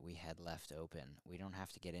thread that we had left open. We don't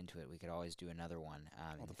have to get into it. We could always do another one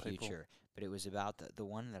in the future. But it was about the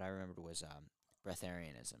one that I remembered was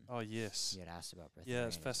breatharianism. Oh, yes. You had asked about breatharianism. Yeah,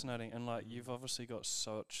 it's fascinating. And, you've obviously got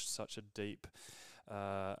such a deep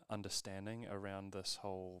understanding around this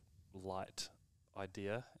whole light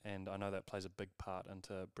idea, and I know that plays a big part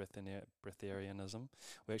into breatharianism.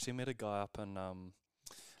 We actually met a guy up in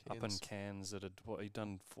Cairns that he'd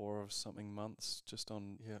done 4 or something months just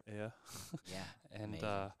on air. Yeah, and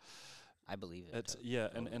I believe it. It's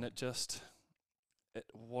and it just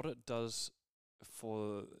what it does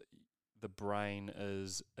for the brain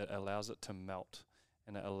is it allows it to melt,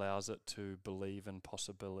 and it allows it to believe in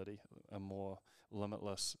possibility, a more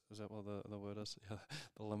limitless, is that what the word is? Yeah,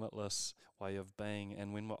 the limitless way of being.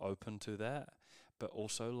 And when we're open to that, but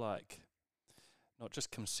also not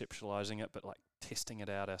just conceptualizing it, but testing it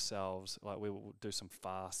out ourselves. We will do some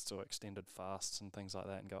fasts or extended fasts and things like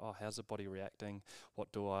that, and go, oh, how's the body reacting?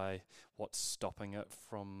 What's stopping it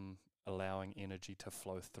from allowing energy to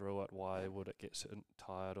flow through it? Why would it get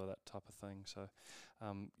tired, or that type of thing? So,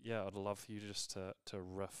 I'd love for you just to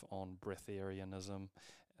riff on breatharianism,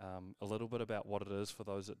 a little bit about what it is for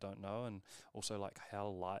those that don't know, and also how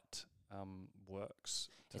light works.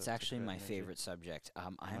 It's actually my favorite subject.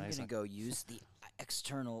 I'm going to go use the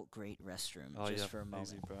external great restroom for a moment.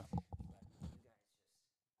 Easy, bro.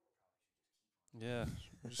 Yeah,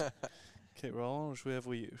 just keep rolling.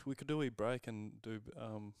 We could do a break and do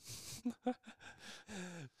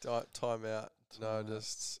time out. No,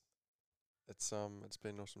 just it's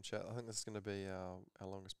been an awesome chat. I think this is going to be our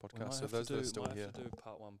longest podcast. So those that are still here, have to do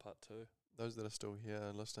part 1, part 2. Those that are still here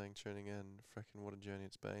and listening, tuning in, frickin' what a journey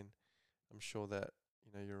it's been. I'm sure that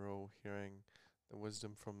you're all hearing the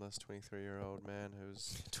wisdom from this 23-year-old man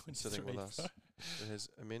who's sitting with us. That has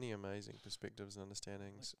many amazing perspectives and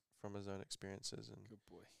understandings from his own experiences, and good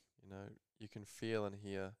boy. You can feel and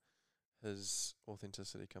hear his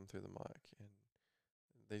authenticity come through the mic. And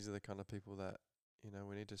these are the kind of people that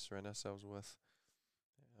we need to surround ourselves with.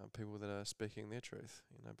 People that are speaking their truth,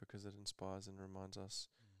 because it inspires and reminds us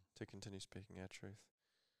to continue speaking our truth.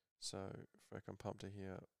 So, I'm pumped to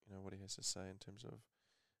hear, what he has to say in terms of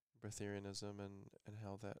breatharianism and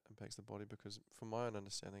how that impacts the body, because from my own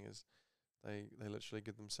understanding is they literally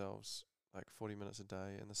give themselves 40 minutes a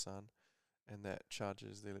day in the sun, and that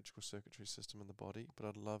charges the electrical circuitry system in the body. But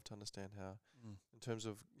I'd love to understand how, in terms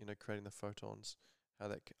of, creating the photons, how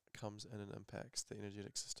that comes in and impacts the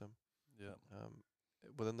energetic system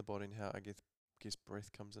within the body, and how I guess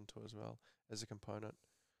breath comes into it as well as a component.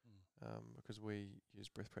 Because we use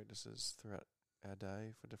breath practices throughout our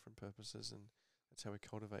day for different purposes, and that's how we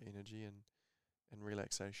cultivate energy and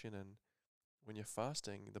relaxation. And when you're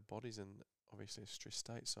fasting, the body's in obviously a stress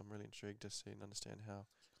state, so I'm really intrigued to see and understand how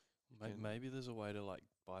maybe there's a way to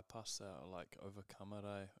bypass that, or overcome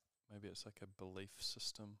it. Maybe it's a belief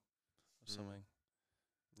system or something.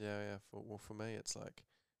 Yeah. For me, it's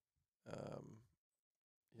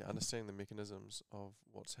understanding the mechanisms of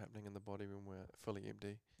what's happening in the body when we're fully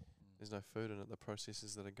empty. There's no food in it, the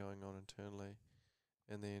processes that are going on internally,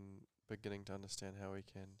 and then beginning to understand how we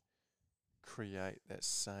can create that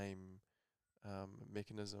same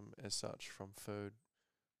mechanism as such from food,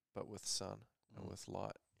 but with sun and with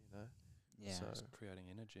light, Yeah. So it's creating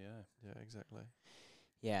energy, Yeah, exactly.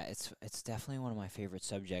 Yeah, it's definitely one of my favorite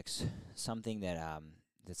subjects. Something that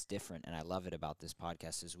that's different, and I love it about this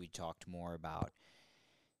podcast is we talked more about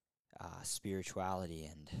spirituality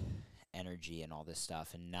and energy and all this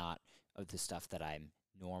stuff, and not of the stuff that I'm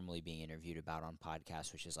normally being interviewed about on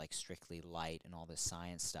podcasts, which is like strictly light and all this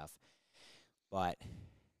science stuff. But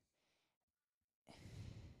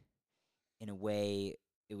in a way,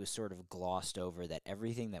 it was sort of glossed over that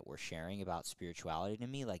everything that we're sharing about spirituality, to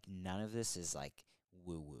me, like, none of this is like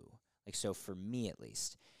woo woo. Like, so for me at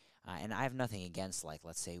least, and I have nothing against, like,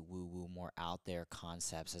 let's say woo woo, more out there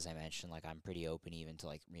concepts. As I mentioned, like, I'm pretty open even to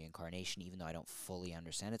like reincarnation, even though I don't fully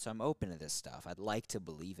understand it. So I'm open to this stuff. I'd like to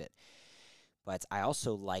believe it. But I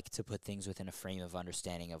also like to put things within a frame of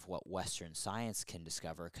understanding of what Western science can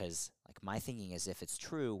discover, because, like, my thinking is, if it's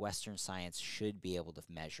true, Western science should be able to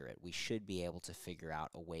measure it. We should be able to figure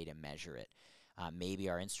out a way to measure it. Maybe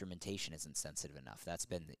our instrumentation isn't sensitive enough. That's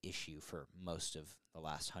been the issue for most of the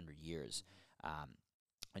last 100 years,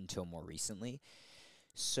 until more recently.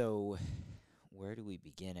 So where do we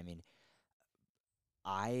begin? I mean,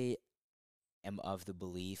 I am of the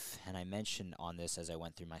belief, and I mentioned on this as I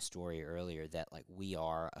went through my story earlier, that, like, we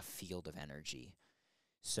are a field of energy.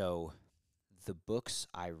 So the books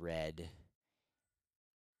I read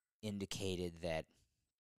indicated that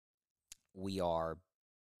we are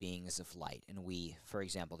beings of light. And we, for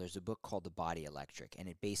example, there's a book called The Body Electric, and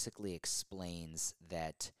it basically explains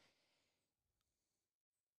that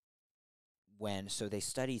so they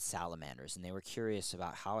studied salamanders, and they were curious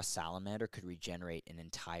about how a salamander could regenerate an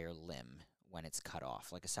entire limb when it's cut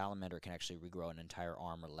off. Like, a salamander can actually regrow an entire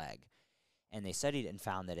arm or leg. And they studied it and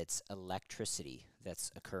found that it's electricity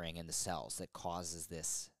that's occurring in the cells that causes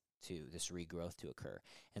this regrowth to occur.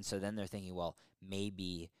 And so then they're thinking, well,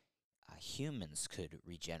 maybe humans could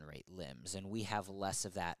regenerate limbs, and we have less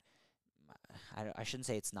of that. I shouldn't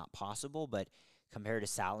say it's not possible, but compared to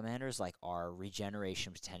salamanders, like, our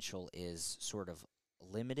regeneration potential is sort of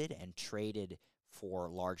limited and traded for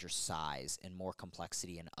larger size and more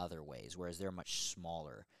complexity in other ways, whereas they're much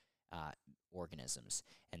smaller organisms,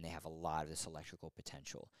 and they have a lot of this electrical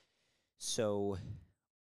potential. So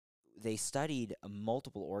they studied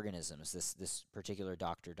multiple organisms, this particular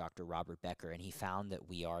doctor, Dr. Robert Becker, and he found that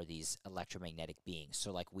we are these electromagnetic beings.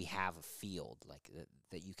 So, like, we have a field, like,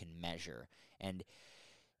 that you can measure. And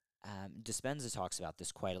Dispenza talks about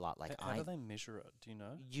this quite a lot. Like, How do they measure it? Do you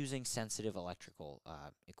know? Using sensitive electrical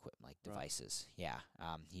equipment, like Right. devices. Yeah,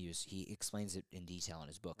 he explains it in detail in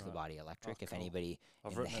his book, The Right. Body Electric. Oh, If cool. anybody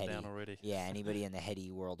I've in the written it heady, down already. anybody in the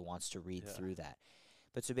heady world wants to read Yeah. through that.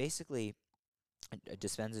 But so basically,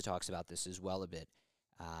 Dispenza talks about this as well a bit.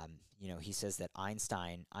 He says that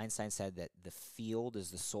Einstein said that the field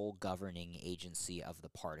is the sole governing agency of the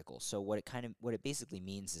particle. So what it basically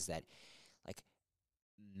means is that, like,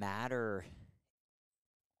 matter,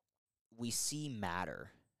 we see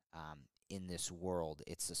matter in this world.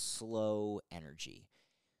 It's a slow energy.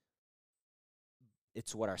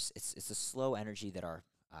 It's a slow energy that our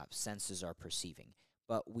senses are perceiving,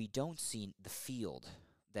 but we don't see the field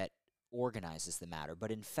that organizes the matter.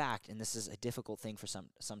 But in fact, and this is a difficult thing for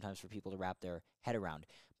sometimes for people to wrap their head around,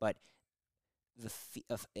 but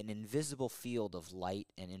an invisible field of light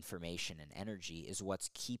and information and energy is what's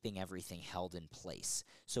keeping everything held in place.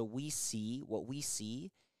 So what we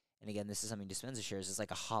see, and again, this is something Dispenza shares, is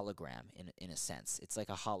like a hologram in a sense. It's like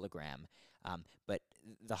a hologram, but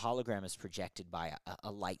the hologram is projected by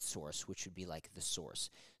a light source, which would be like the source.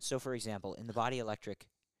 So, for example, in The Body Electric,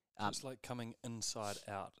 So it's like coming inside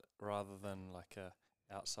out rather than like a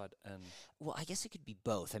outside in. well, I guess it could be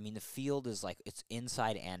both. I mean, the field is like, it's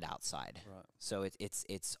inside and outside. Right. So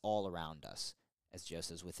it's all around us, as Joe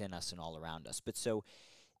says, within us and all around us. But so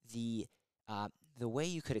the way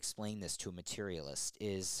you could explain this to a materialist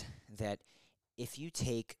is that if you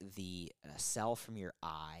take the cell from your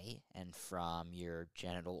eye and from your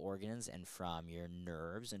genital organs and from your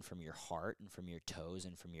nerves and from your heart and from your toes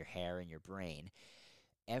and from your hair and your brain,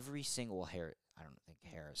 every single hair, I don't think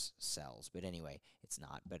hair is cells, but anyway, it's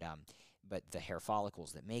not. But the hair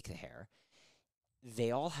follicles that make the hair, they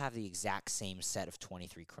all have the exact same set of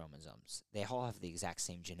 23 chromosomes. They all have the exact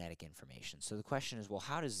same genetic information. So the question is, well,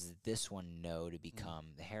 how does this one know to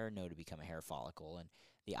become, the hair know to become a hair follicle, and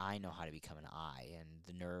the eye know how to become an eye, and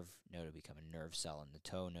the nerve know to become a nerve cell, and the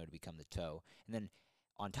toe know to become the toe? And then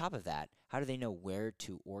on top of that, how do they know where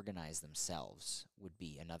to organize themselves would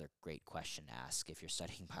be another great question to ask if you're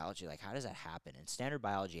studying biology. Like, how does that happen? And standard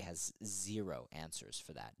biology has zero answers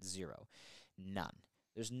for that. Zero. None.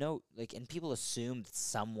 There's no, like, and people assume that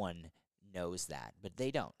someone knows that, but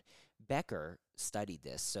they don't. Becker studied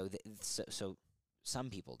this, so some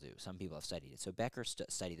people do. Some people have studied it. So Becker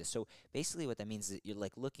studied this. So basically what that means is that you're,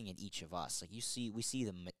 like, looking at each of us. Like, we see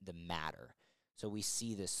the matter. So we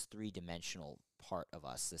see this three-dimensional part of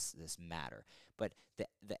us, this matter. But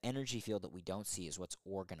the energy field that we don't see is what's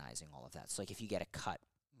organizing all of that. So like if you get a cut,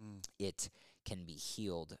 it can be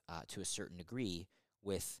healed to a certain degree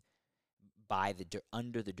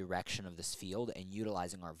under the direction of this field and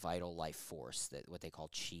utilizing our vital life force, that what they call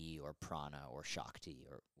chi or prana or shakti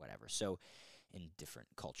or whatever. So in different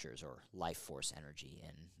cultures, or life force energy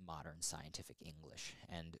in modern scientific English.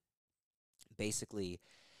 And basically,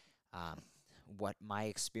 what my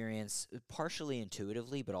experience, partially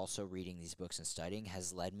intuitively, but also reading these books and studying,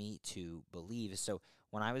 has led me to believe. So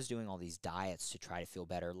when I was doing all these diets to try to feel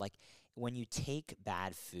better, like when you take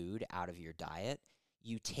bad food out of your diet,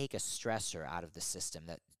 you take a stressor out of the system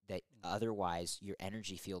that otherwise your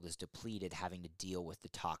energy field is depleted, having to deal with the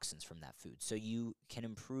toxins from that food. So you can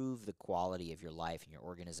improve the quality of your life and your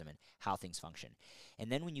organism and how things function.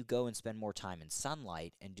 And then when you go and spend more time in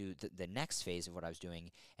sunlight and do the next phase of what I was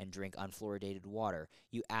doing and drink unfluoridated water,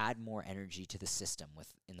 you add more energy to the system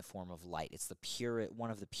in the form of light. It's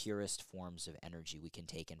one of the purest forms of energy we can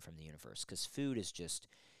take in from the universe, because food is just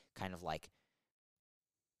kind of like,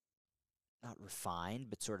 not refined,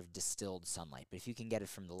 but sort of distilled sunlight. But if you can get it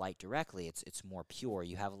from the light directly, it's more pure.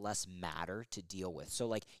 You have less matter to deal with. So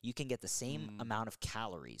like you can get the same amount of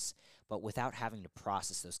calories, but without having to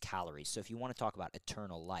process those calories. So if you want to talk about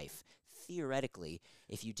eternal life, theoretically,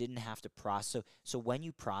 if you didn't have to process, so when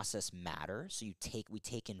you process matter, so we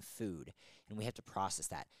take in food and we have to process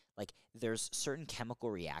that. Like there's certain chemical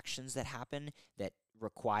reactions that happen that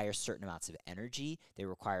require certain amounts of energy. They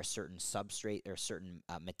require certain substrate or certain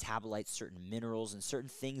metabolites, certain minerals, and certain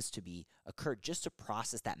things to be occurred just to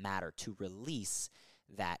process that matter, to release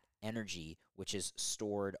that energy, which is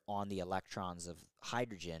stored on the electrons of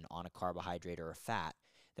hydrogen on a carbohydrate or a fat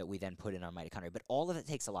that we then put in our mitochondria. But all of it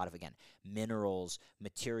takes a lot of, again, minerals,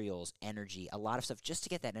 materials, energy, a lot of stuff just to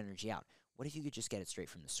get that energy out. What if you could just get it straight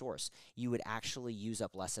from the source? You would actually use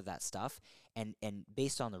up less of that stuff, and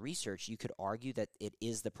based on the research, you could argue that it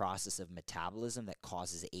is the process of metabolism that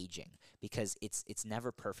causes aging, because it's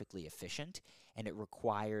never perfectly efficient, and it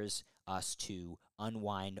requires us to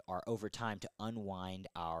unwind over time,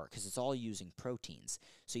 because it's all using proteins.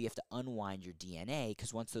 So you have to unwind your DNA,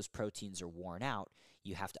 because once those proteins are worn out,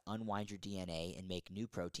 you have to unwind your DNA and make new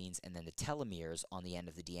proteins, and then the telomeres on the end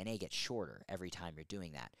of the DNA get shorter every time you're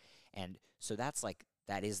doing that. And so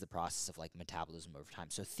that is the process of like metabolism over time.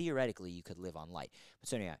 So theoretically, you could live on light. But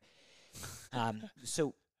so anyway,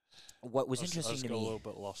 so what was interesting to me, I got a little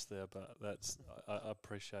bit lost there, but I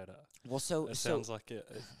appreciate it. Well, it sounds like it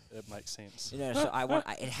makes sense. So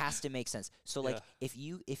it has to make sense. So like if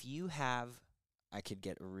you have, I could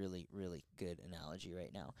get a really, really good analogy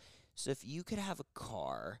right now. So if you could have a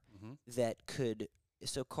car that could,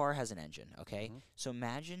 so car has an engine, okay? So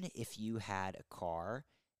imagine if you had a car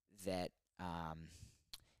that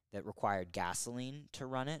required gasoline to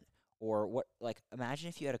run it, or imagine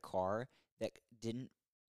if you had a car that didn't.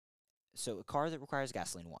 So a car that requires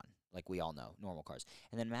gasoline, like we all know, normal cars.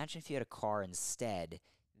 And then imagine if you had a car instead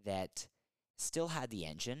that still had the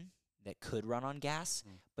engine that could run on gas,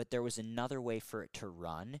 but there was another way for it to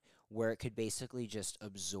run where it could basically just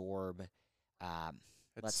absorb,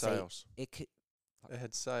 let's sails. say it could. It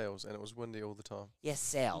had sails, and it was windy all the time. Yes,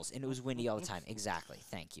 sails, and it was windy all the time. Exactly.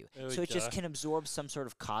 Thank you. So it just can absorb some sort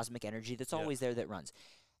of cosmic energy that's always there that runs.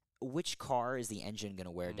 Which car is the engine going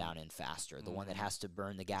to wear down in faster? The one that has to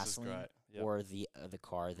burn the gasoline, or the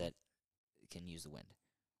car that can use the wind?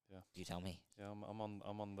 Yeah. You tell me. Yeah, I'm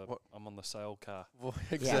on the sail car. Well,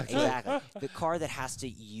 exactly. Yeah, exactly. The car that has to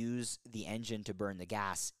use the engine to burn the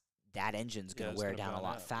gas, that engine's going to wear down a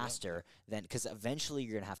lot faster than, because eventually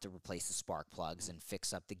you're going to have to replace the spark plugs and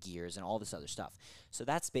fix up the gears and all this other stuff. So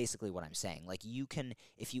that's basically what I'm saying. Like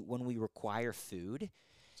when we require food,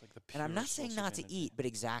 It's like and I'm not saying not to eat, but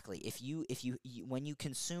exactly, if you when you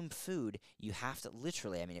consume food, you have to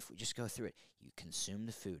literally, I mean, if we just go through it, you consume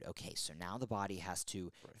the food. Okay, so now the body has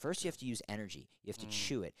to, first you have to use energy. You have to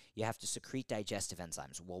chew it. You have to secrete digestive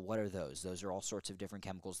enzymes. Well, what are those? Those are all sorts of different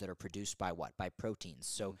chemicals that are produced by what? By proteins.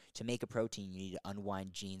 So to make a protein, you need to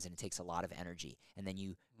unwind genes, and it takes a lot of energy. And then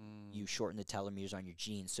you shorten the telomeres on your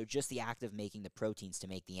genes. So just the act of making the proteins to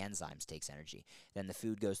make the enzymes takes energy. Then the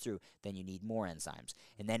food goes through. Then you need more enzymes.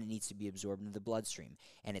 And then it needs to be absorbed into the bloodstream.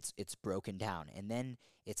 And it's broken down. And then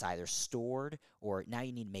it's either stored, or now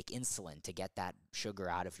you need to make insulin to get that sugar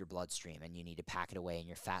out of your bloodstream. And you need to pack it away in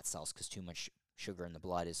your fat cells, because too much sugar in the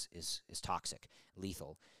blood is toxic,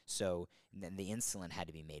 lethal. So then the insulin had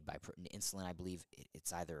to be made by insulin. I believe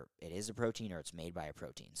it's either it is a protein or it's made by a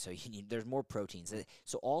protein. So there's more proteins.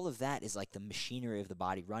 So all of that is like the machinery of the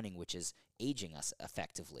body running, which is aging us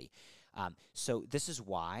effectively. So this is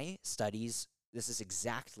why studies this is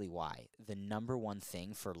exactly why the number one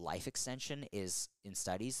thing for life extension is, in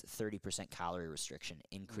studies, 30% calorie restriction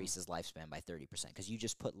increases lifespan by 30% because you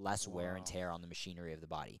just put less wear and Wow. tear on the machinery of the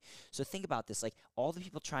body. So think about this, like all the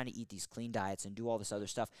people trying to eat these clean diets and do all this other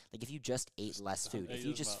stuff, like if you just ate Just less don't food, if eat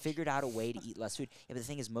you as just much. figured out a way to eat less food. Yeah, but the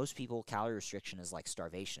thing is, most people, calorie restriction is like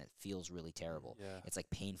starvation. It feels really terrible. Yeah. It's like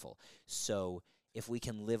painful. So if we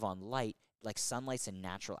can live on light, like sunlight's a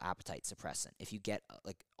natural appetite suppressant. If you get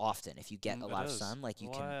if you get a It lot of is. sun, like you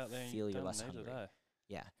Lie can out there and you feel you're don't less need hungry. it, eh?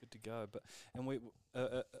 Yeah. Good to go. But and we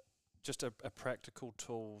just a practical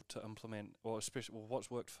tool to implement, or especially what's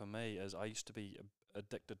worked for me is I used to be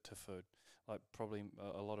addicted to food. Like probably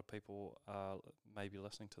a lot of people are maybe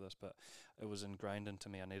listening to this, but it was ingrained into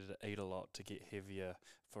me. I needed to eat a lot to get heavier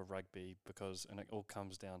for rugby and it all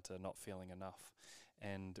comes down to not feeling enough.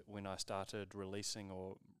 And when I started releasing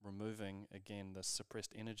or removing again the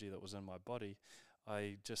suppressed energy that was in my body,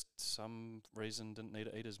 I just some reason didn't need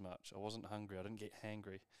to eat as much. I wasn't hungry. I didn't get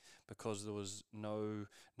hangry because there was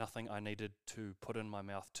nothing I needed to put in my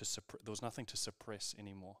mouth to there was nothing to suppress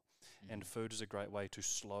anymore. And food is a great way to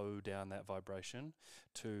slow down that vibration,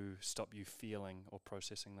 to stop you feeling or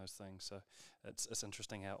processing those things. So it's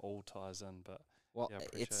interesting how it all ties in. But Well, yeah, I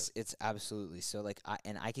appreciate it's absolutely so. Like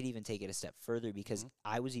I could even take it a step further because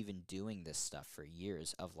I was even doing this stuff for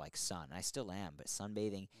years of like sun. I still am, but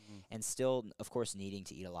sunbathing and still, of course, needing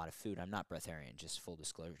to eat a lot of food. I'm not breatharian, just full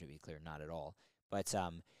disclosure to be clear, not at all. But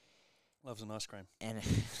loves an ice cream. and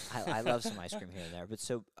I love some ice cream here and there. But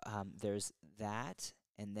so there's that,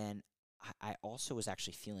 and then I also was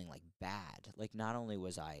actually feeling like bad. Like not only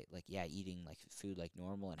was I like eating like food like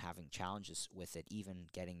normal and having challenges with it, even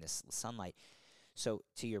getting this sunlight. So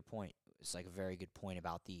to your point, it's like a very good point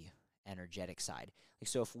about the energetic side. Like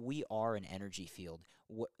so, if we are an energy field,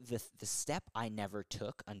 the step I never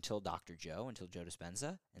took until until Joe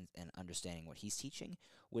Dispenza, and understanding what he's teaching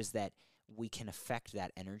was that we can affect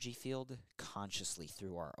that energy field consciously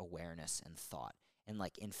through our awareness and thought. And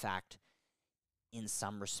like in fact, in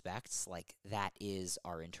some respects, like that is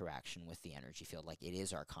our interaction with the energy field. Like it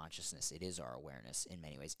is our consciousness, it is our awareness in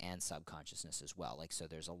many ways, and subconsciousness as well. Like so,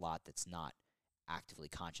 there's a lot that's not actively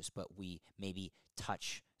conscious, but we maybe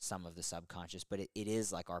touch some of the subconscious, but it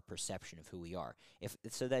is like our perception of who we are. If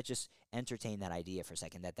so, that just entertain that idea for a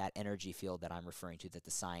second, that energy field that I'm referring to, that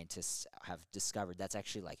the scientists have discovered, that's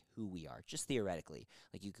actually like who we are, just theoretically.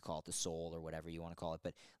 Like you could call it the soul or whatever you want to call it,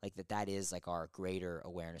 but like that is like our greater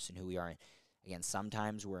awareness and who we are. And again,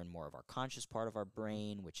 sometimes we're in more of our conscious part of our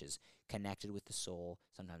brain, which is connected with the soul.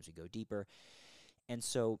 Sometimes we go deeper. And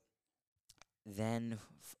so then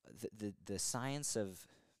the science of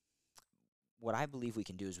what I believe we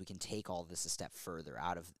can do is we can take all this a step further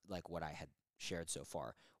out of like what I had shared so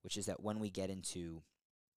far, which is that when we get into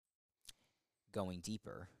going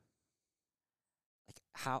deeper, like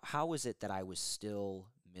how was it that I was still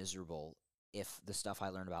miserable if the stuff I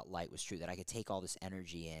learned about light was true, that I could take all this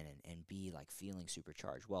energy in and be like feeling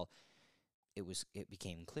supercharged? Well, it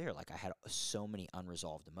became clear like I had so many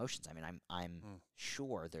unresolved emotions. I mean, I'm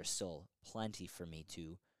sure there's still plenty for me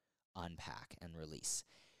to unpack and release,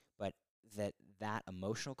 but that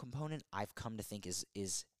emotional component I've come to think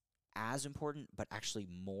is as important, but actually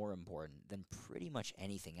more important than pretty much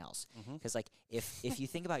anything else. Because like if you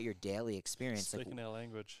think about your daily experience, Speaking like our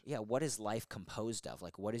language. yeah, what is life composed of?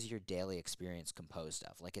 Like what is your daily experience composed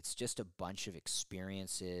of? Like it's just a bunch of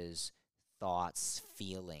experiences, thoughts,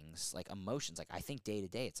 feelings, like emotions. Like I think day to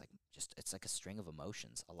day, it's like a string of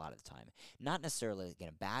emotions a lot of the time. Not necessarily like in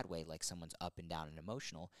a bad way, like someone's up and down and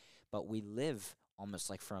emotional, but we live almost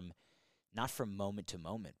like not from moment to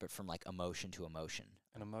moment, but from like emotion to emotion.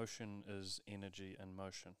 And emotion is energy in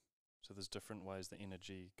motion. So there's different ways the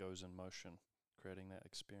energy goes in motion, creating that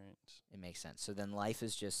experience. It makes sense. So then life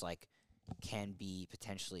is just like can be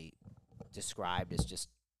potentially described as just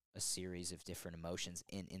a series of different emotions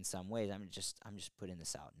in some ways. I'm just putting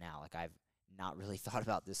this out now. Like I've not really thought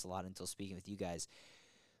about this a lot until speaking with you guys,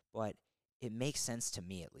 but it makes sense to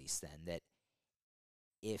me at least then that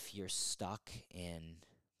if you're stuck in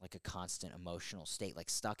like a constant emotional state, like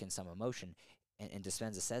stuck in some emotion, and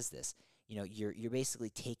Dispenza says this, you're basically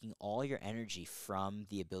taking all your energy from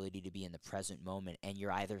the ability to be in the present moment, and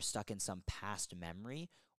you're either stuck in some past memory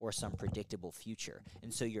or some predictable future.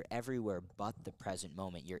 And so you're everywhere but the present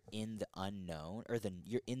moment. You're in the unknown, or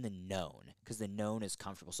you're in the known, because the known is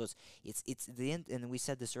comfortable. So it's the end, and we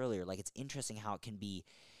said this earlier, like it's interesting how it can be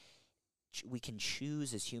we can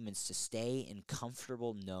choose as humans to stay in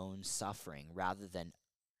comfortable known suffering rather than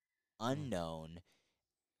unknown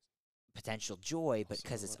potential joy, but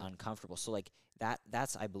because it's Possibility. uncomfortable. So like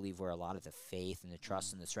that's I believe where a lot of the faith and the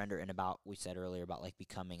trust and the surrender and about we said earlier about like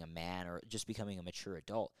becoming a man or just becoming a mature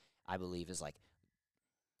adult, I believe is like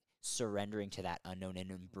surrendering to that unknown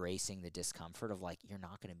and embracing the discomfort of like you're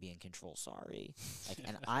not going to be in control, sorry. Like,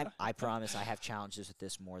 and I promise I have challenges with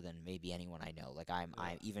this more than maybe anyone I know. Like I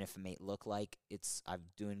even if it may look like I'm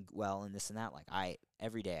doing well in this and that, like I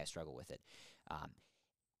every day I struggle with it. um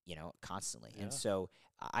constantly. Yeah. And so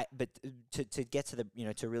but to get to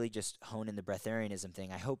the, to really just hone in the breatharianism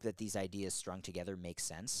thing, I hope that these ideas strung together make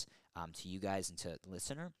sense to you guys and to the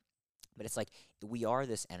listener. But it's like we are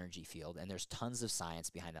this energy field, and there's tons of science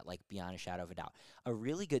behind that, like beyond a shadow of a doubt. A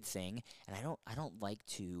really good thing, and I don't like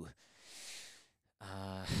to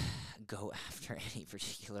go after any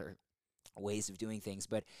particular ways of doing things,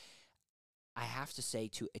 but I have to say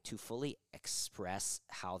to fully express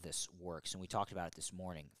how this works, and we talked about it this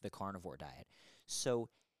morning, the carnivore diet. So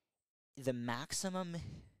the maximum,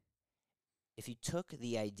 if you took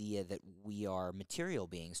the idea that we are material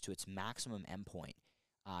beings to its maximum endpoint,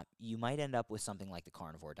 you might end up with something like the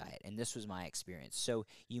carnivore diet. And this was my experience. So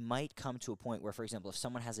you might come to a point where, for example, if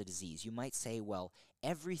someone has a disease, you might say, well,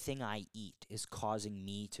 everything I eat is causing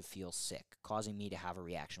me to feel sick, causing me to have a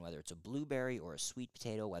reaction, whether it's a blueberry or a sweet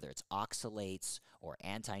potato, whether it's oxalates or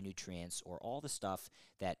anti-nutrients or all the stuff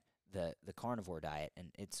that the carnivore diet,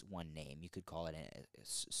 and it's one name, you could call it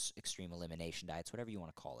extreme elimination diets, whatever you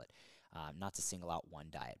want to call it, not to single out one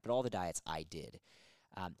diet, but all the diets I did.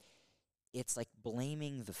 It's like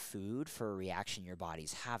blaming the food for a reaction your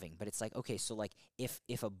body's having. But it's like, okay, so like if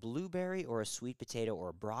a blueberry or a sweet potato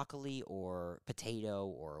or broccoli or potato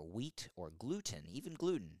or wheat or gluten, even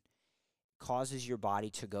gluten, causes your body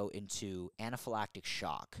to go into anaphylactic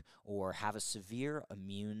shock or have a severe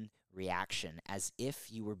immune reaction as if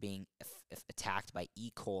you were being attacked by E.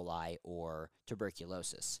 coli or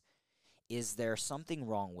tuberculosis. Is there something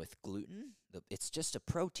wrong with gluten? It's just a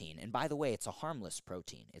protein. And by the way, it's a harmless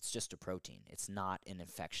protein. It's just a protein. It's not an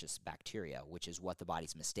infectious bacteria, which is what the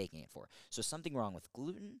body's mistaking it for. So something wrong with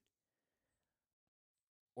gluten,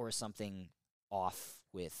 or something off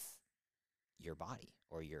with your body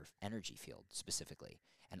or your energy field specifically.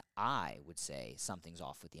 And I would say something's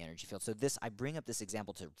off with the energy field. So I bring up this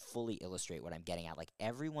example to fully illustrate what I'm getting at. Like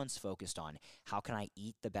everyone's focused on how can I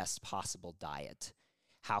eat the best possible diet?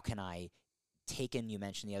 How can I take in, you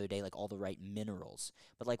mentioned the other day, like all the right minerals.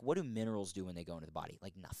 But like what do minerals do when they go into the body?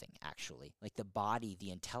 Like nothing, actually. Like the body,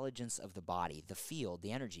 the intelligence of the body, the field,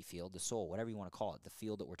 the energy field, the soul, whatever you want to call it, the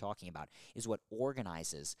field that we're talking about, is what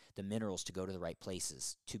organizes the minerals to go to the right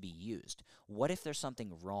places to be used. What if there's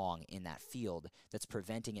something wrong in that field that's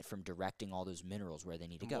preventing it from directing all those minerals where they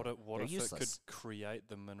need to go? What They're if useless. it could create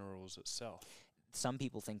the minerals itself? Some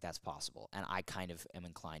people think that's possible, and I kind of am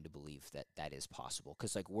inclined to believe that that is possible,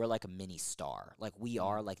 because like we're like a mini star. Like we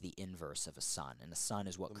are like the inverse of a sun, and the sun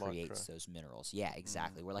is what The creates micro. those minerals. Yeah,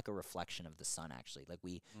 exactly. We're like a reflection of the sun, actually. Like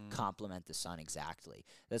we complement the sun exactly.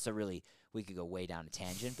 We could go way down a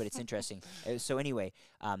tangent, but it's interesting. So anyway,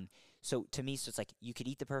 so to me, so it's like you could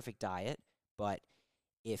eat the perfect diet, but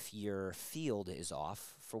if your field is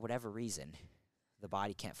off for whatever reason, the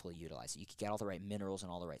body can't fully utilize it. You could get all the right minerals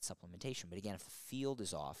and all the right supplementation, but again, if the field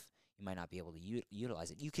is off, you might not be able to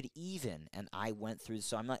utilize it. You could even, and I went through,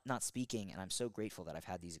 so I'm not speaking, and I'm so grateful that I've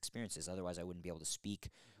had these experiences. Otherwise, I wouldn't be able to speak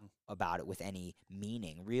about it with any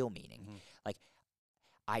meaning, real meaning. Like,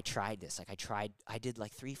 I tried this. Like, I did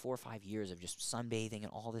like 3, 4, 5 years of just sunbathing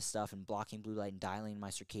and all this stuff and blocking blue light and dialing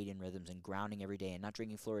my circadian rhythms and grounding every day and not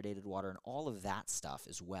drinking fluoridated water and all of that stuff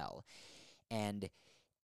as well. And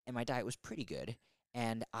my diet was pretty good.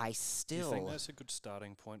 And I Do you think still, that's a good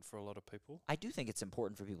starting point for a lot of people? I do think it's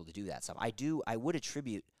important for people to do that stuff. I would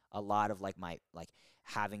attribute a lot of like my, like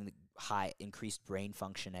having the high increased brain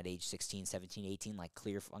function at age 16, 17, 18, like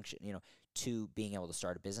clear function, to being able to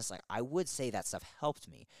start a business. Like I would say that stuff helped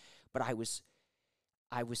me, but I was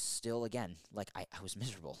still, again, like I was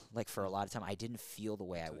miserable. Like for a lot of time, I didn't feel the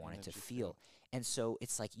way I That's an wanted to energy feel. field. And so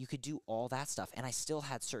it's like you could do all that stuff, and I still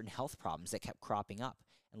had certain health problems that kept cropping up,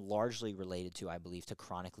 and largely related to, I believe, to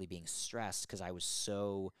chronically being stressed, because I was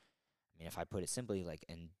so, I mean, if I put it simply, like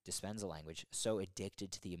in Dispenza language, so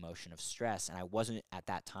addicted to the emotion of stress, and I wasn't at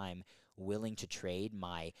that time willing to trade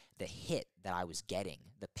the hit that I was getting,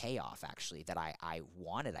 the payoff actually that I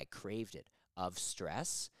wanted, I craved it, of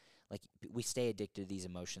stress. Like we stay addicted to these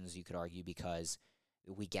emotions, you could argue, because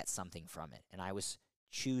we get something from it. And I was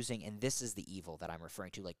choosing, and this is the evil that I'm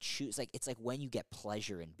referring to, like it's like when you get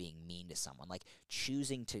pleasure in being mean to someone, like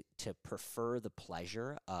choosing to prefer the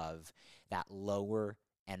pleasure of that lower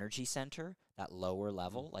energy center, that lower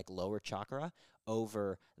level, like lower chakra,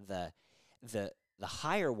 over the the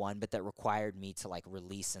higher one, but that required me to like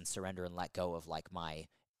release and surrender and let go of like my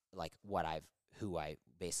like who I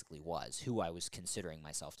basically was, who I was considering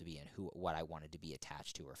myself to be, and what I wanted to be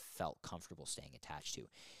attached to or felt comfortable staying attached to.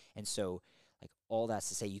 And so like all that's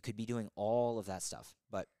to say, you could be doing all of that stuff,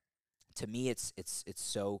 but to me it's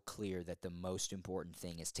so clear that the most important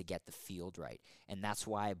thing is to get the field right. And that's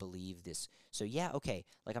why I believe this. So yeah, okay,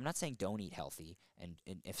 like I'm not saying don't eat healthy, and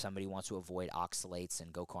if somebody wants to avoid oxalates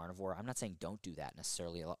and go carnivore, I'm not saying don't do that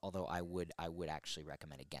necessarily, although I would actually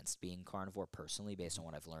recommend against being carnivore personally, based on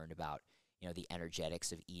what I've learned about the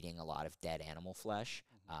energetics of eating a lot of dead animal flesh,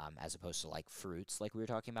 as opposed to like fruits like we were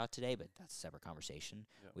talking about today, but that's a separate conversation.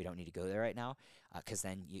 Yep. We don't need to go there right now, because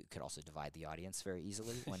then you could also divide the audience very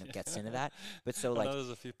easily when it gets into that. But so I like, know there's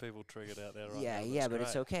a few people triggered out there right yeah, now. yeah, That's but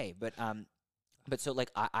it's great. okay. But so like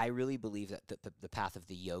I really believe that the path of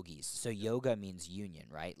the yogis. So yoga means union,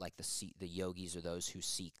 right? Like the yogis are those who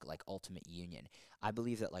seek like ultimate union. I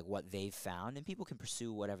believe that like what they've found, and people can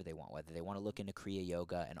pursue whatever they want, whether they want to look into Kriya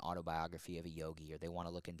Yoga, an autobiography of a yogi, or they want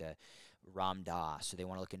to look into Ram Dass, or they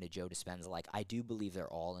want to look into Joe Dispenza. Like I do believe they're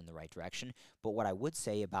all in the right direction. But what I would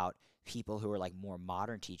say about people who are like more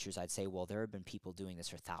modern teachers, I'd say, well, there have been people doing this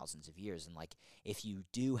for thousands of years, and like if you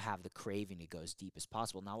do have the craving to go as deep as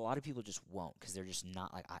possible. Now a lot of people just won't, because they're just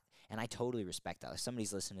not like and I totally respect that. If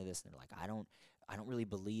somebody's listening to this and they're like, I don't really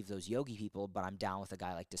believe those yogi people, but I'm down with a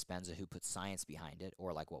guy like Dispenza who puts science behind it,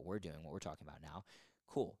 or like what we're doing, what we're talking about now.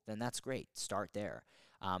 Cool, then that's great. Start there.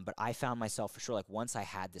 But I found myself for sure, like once I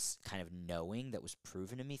had this kind of knowing that was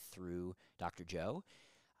proven to me through Dr. Joe,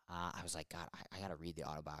 I was like, God, I got to read the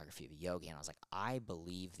autobiography of a yogi. And I was like, I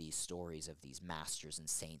believe these stories of these masters and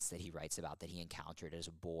saints that he writes about, that he encountered as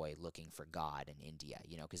a boy looking for God in India,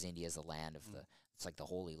 because India is the land of it's like the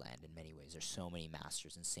Holy Land in many ways. There's so many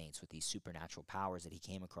masters and saints with these supernatural powers that he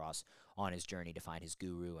came across on his journey to find his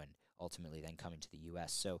guru, and ultimately then coming to the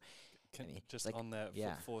U.S. So, Just like, on that,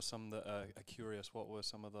 yeah. for some that are curious, what were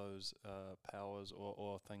some of those powers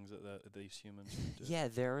or things that these humans would do? Yeah,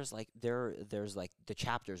 there's like the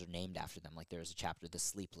chapters are named after them. Like there's a chapter, the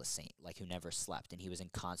sleepless saint, like who never slept, and he was in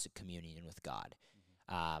constant communion with God.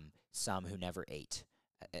 Some who never ate,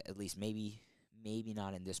 at least maybe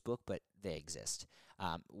not in this book, but they exist.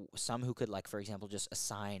 Some who could, like for example, just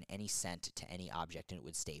assign any scent to any object and it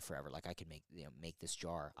would stay forever. Like I could make this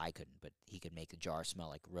jar. I couldn't, but he could make the jar smell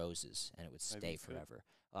like roses and it would stay forever.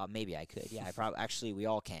 Maybe I could. Yeah, I probably actually we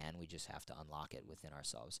all can. We just have to unlock it within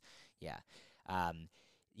ourselves. Yeah.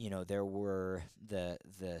 There were the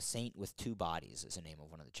saint with two bodies is the name of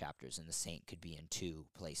one of the chapters, and the saint could be in two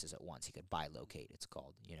places at once. He could bilocate, it's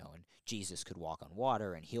called, and Jesus could walk on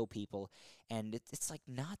water and heal people, and it's like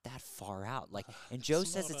not that far out. Like, and Joe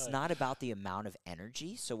says it's not about the amount of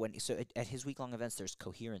energy. So at his week-long events, there's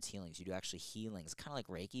coherence healings. You do actually healings, kind of like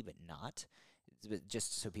Reiki, but not. But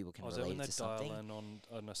just so people can relate it to something. Is that when they dial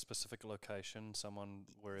in on a specific location, someone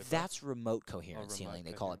wherever? That's remote coherence healing,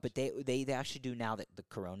 they call it. But they actually do, now that the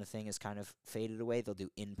corona thing has kind of faded away, they'll do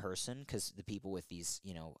in person, because the people with these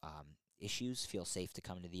issues feel safe to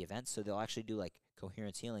come to the event. So they'll actually do like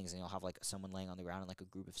coherence healings, and you'll have like someone laying on the ground and like a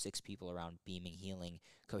group of 6 people around beaming healing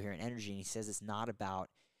coherent energy. And he says it's not about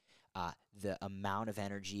the amount of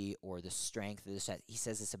energy or the strength of this. He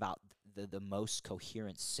says it's about the most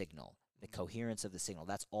coherent signal. The coherence of the signal,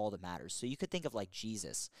 that's all that matters. So you could think of like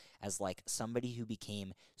Jesus as like somebody who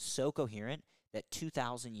became so coherent that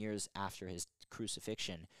 2,000 years after his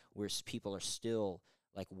crucifixion, where people are still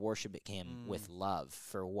like worshiping him with love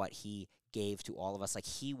for what he gave to all of us. Like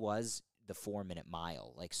he was the 4-minute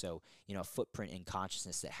mile. Like, so, a footprint in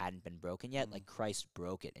consciousness that hadn't been broken yet, like Christ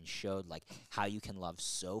broke it and showed like how you can love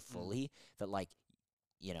so fully that like,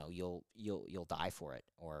 you'll die for it,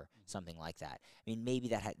 or something like that. I mean, maybe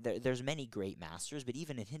that there's many great masters, but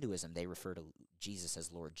even in Hinduism, they refer to Jesus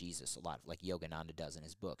as Lord Jesus a lot. Like Yogananda does in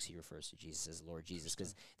his books, he refers to Jesus as Lord Jesus,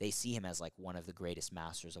 because they see him as like one of the greatest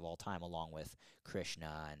masters of all time, along with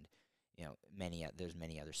Krishna and there's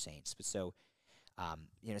many other saints. But so.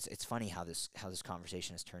 It's funny how this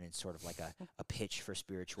conversation has turned into sort of like a pitch for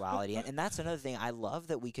spirituality, and that's another thing. I love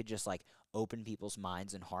that we could just like open people's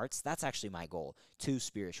minds and hearts. That's actually my goal to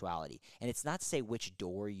spirituality, and it's not to say which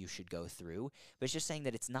door you should go through, but it's just saying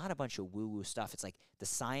that it's not a bunch of woo-woo stuff. It's like the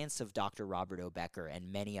science of Dr. Robert O. Becker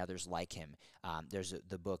and many others like him. There's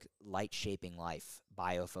the book Light Shaping Life,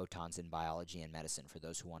 Biophotons in Biology and Medicine, for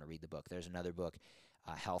those who want to read the book. There's another book,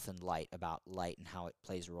 Health and Light, about light and how it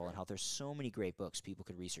plays a role in health. There's so many great books people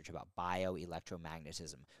could research about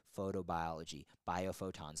bioelectromagnetism, photobiology,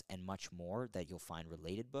 biophotons, and much more, that you'll find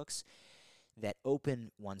related books that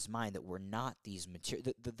open one's mind, that we're not these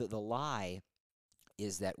material. The lie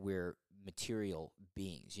is that we're material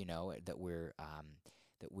beings, that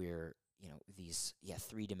we're these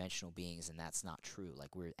three-dimensional beings, and that's not true.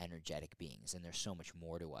 Like, we're energetic beings, and there's so much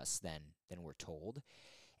more to us than we're told.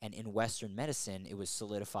 And in Western medicine, it was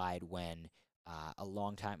solidified when a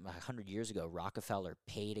long time, 100 years ago, Rockefeller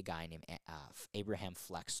paid a guy named Abraham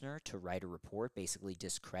Flexner to write a report basically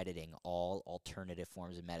discrediting all alternative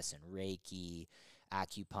forms of medicine, Reiki,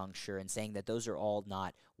 acupuncture, and saying that those are all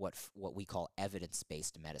not what we call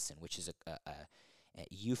evidence-based medicine, which is a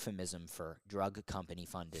euphemism for drug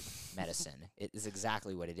company-funded medicine. It is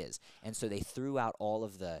exactly what it is. And so they threw out all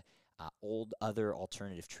of the old other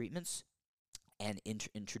alternative treatments and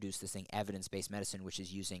introduced this thing, evidence-based medicine, which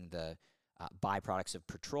is using the byproducts of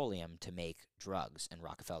petroleum to make drugs. And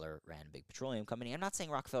Rockefeller ran a big petroleum company. I'm not saying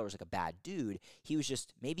Rockefeller was like a bad dude. He was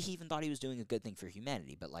just, maybe he even thought he was doing a good thing for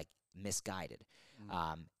humanity, but like misguided.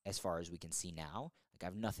 As far as we can see now, like, I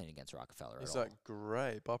have nothing against Rockefeller It's at all. like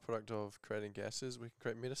great byproduct of creating gases. We can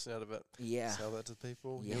create medicine out of it. Yeah. Sell that to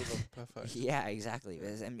people. Yeah. Heal them. Perfect. Yeah, exactly.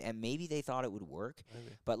 And maybe they thought it would work.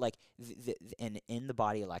 Maybe. But like, and in The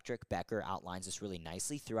Body Electric, Becker outlines this really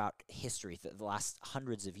nicely throughout history, the last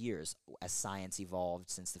hundreds of years, as science evolved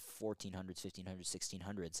since the 1400s, 1500s,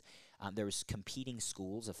 1600s. There was competing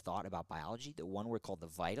schools of thought about biology. The one were called the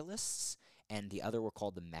vitalists, and the other were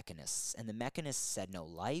called the mechanists. And the mechanists said, no,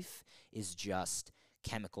 life is just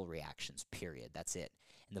chemical reactions, period. That's it.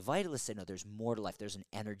 And the vitalists said, no, there's more to life. There's an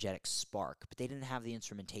energetic spark. But they didn't have the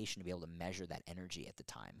instrumentation to be able to measure that energy at the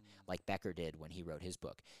time, like Becker did when he wrote his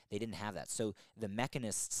book. They didn't have that. So the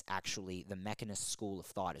mechanists, actually, the mechanist school of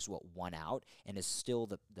thought is what won out and is still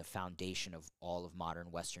the foundation of all of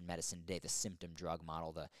modern Western medicine today, the symptom drug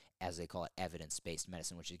model, the, as they call it, evidence-based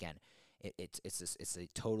medicine, which, again, it's a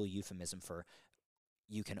total euphemism for,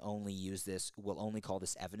 you can only use this, we'll only call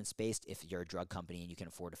this evidence-based if you're a drug company and you can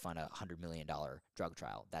afford to fund a $100 million drug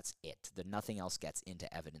trial. That's it. Nothing else gets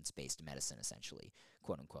into evidence-based medicine, essentially,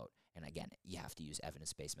 quote unquote. And again, you have to use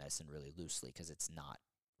evidence-based medicine really loosely because it's not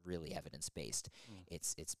really evidence-based.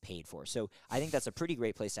 It's paid for. So I think that's a pretty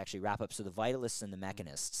great place to actually wrap up. So the vitalists and the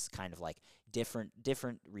mechanists, kind of like different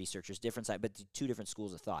researchers, different side, but two different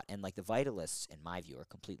schools of thought. And like the vitalists, in my view, are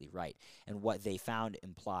completely right. And what they found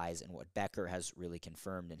implies, and what Becker has really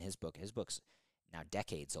confirmed in his book's now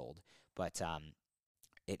decades old, but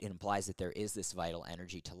it implies that there is this vital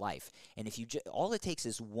energy to life. And if you all it takes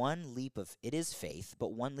is one leap of, it is faith,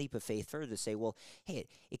 but one leap of faith further to say, well, hey,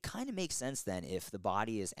 it kind of makes sense then, if the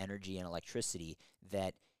body is energy and electricity,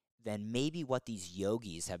 that then maybe what these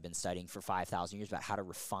yogis have been studying for 5,000 years about how to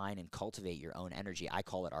refine and cultivate your own energy, I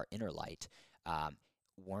call it our inner light,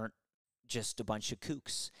 weren't just a bunch of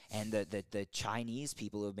kooks. And the Chinese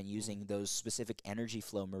people who have been using those specific energy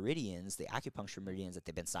flow meridians, the acupuncture meridians that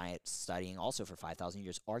they've been studying also for 5,000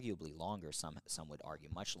 years, arguably longer, some would argue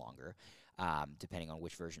much longer, depending on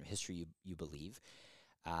which version of history you believe,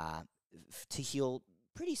 to heal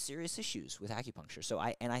pretty serious issues with acupuncture. So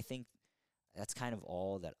I think that's kind of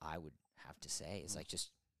all that I would have to say. Is like,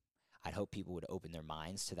 just, I'd hope people would open their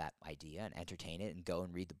minds to that idea and entertain it and go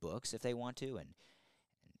and read the books if they want to, and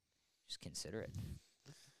just consider it.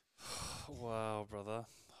 Wow, brother.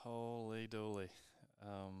 Holy dooly.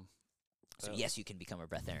 So yes, you can become a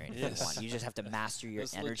breatharian if Yes. you want. You just have to master your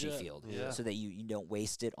That's energy legit. field Yeah. so that you don't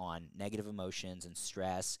waste it on negative emotions and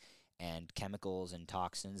stress and chemicals and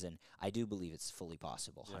toxins. And I do believe it's fully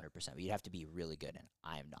possible, 100%. But you'd have to be really good, and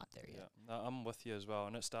I am not there yet. Yeah, no, I'm with you as well,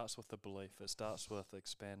 and it starts with the belief. It starts with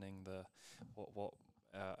expanding the what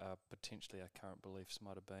potentially our current beliefs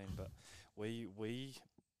might have been. But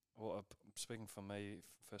speaking for me,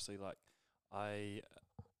 firstly, like, I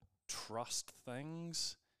trust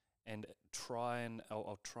things and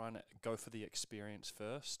I'll try and go for the experience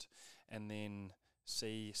first, and then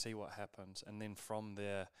see what happens, and then from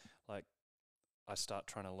there, like, I start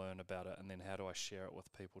trying to learn about it, and then how do I share it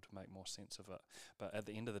with people to make more sense of it. But at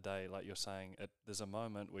the end of the day, like you're saying, there's a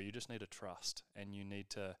moment where you just need to trust, and you need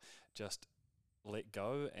to just let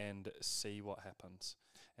go and see what happens.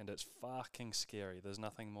 And it's fucking scary. There's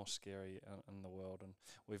nothing more scary in the world, and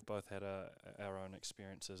we've both had our own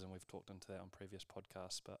experiences, and we've talked into that on previous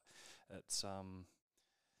podcasts. But it's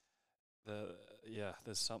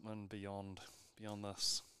there's something beyond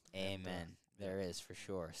this. Amen. There is, for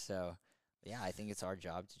sure. So, yeah, I think it's our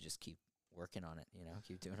job to just keep working on it,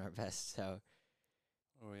 keep doing our best. So,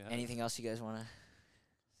 Oh, yeah. anything else you guys want to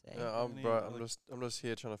say? Any, I'm just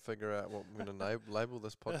here trying to figure out what I'm going to label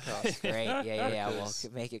this podcast. Great. Yeah. We'll Because-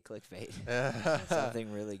 make it clickbait.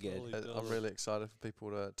 Something really good. Holy I'm dollar. really excited for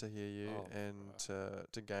people to hear you Oh, and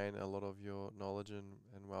to gain a lot of your knowledge and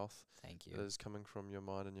wealth Thank that you. is coming from your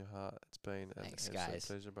mind and your heart. It's been Thanks, an absolute guys.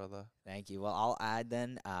 pleasure, brother. Thank you. Well, I'll add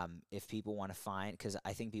then, if people want to find, because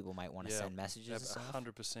I think people might want to send messages and stuff.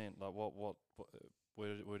 100%. Like what where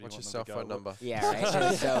do you What's want your them cell to go? phone number? Yeah,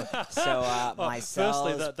 right. so my cell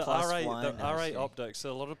firstly, is the +1. RA No, just kidding. optics.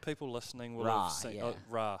 So a lot of people listening will Ra, have seen yeah.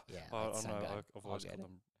 Ra. Yeah, I like don't sun know. god. I've All always good. called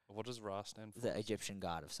them. What does Ra stand for? The Egyptian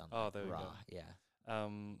god of something. Oh, there we Ra, go. yeah.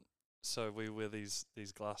 So we wear these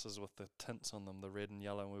glasses with the tints on them, the red and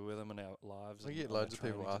yellow, and we wear them in our lives. We and get on our loads of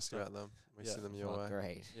people trainings and ask stuff. about them. We Yeah. see them your Well, way.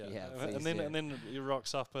 great. Yeah, please and then do. and then he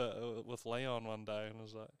rocks up with Leon one day, and it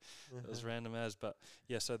was like it was random as. But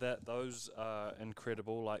yeah, so those are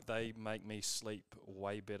incredible. Like they make me sleep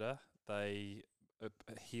way better. They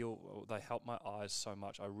heal. They help my eyes so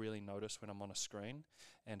much. I really notice when I'm on a screen,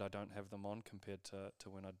 and I don't have them on compared to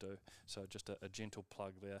when I do. So just a gentle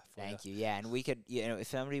plug there. For Thank you. Yeah, and we could, if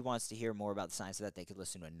somebody wants to hear more about the science of that, they could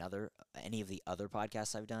listen to any of the other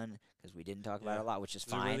podcasts I've done, because we didn't talk about it a lot, which is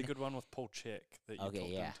There's fine. a really good one with Paul Check that you Okay,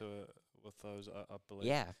 talked yeah. into with those, I believe.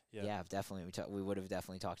 Yeah, Yeah. definitely. We would have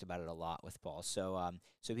definitely talked about it a lot with Paul. So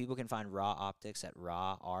so people can find Raw Optics at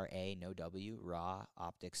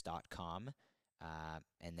rawoptics.com.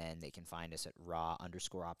 And then they can find us at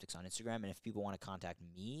raw_optics on Instagram. And if people want to contact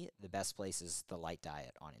me, the best place is The Light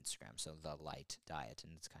Diet on Instagram. So The Light Diet.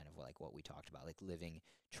 And it's kind of like what we talked about, like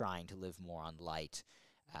trying to live more on light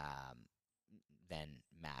than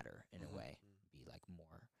matter in a way. Be like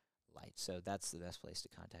more light. So that's the best place to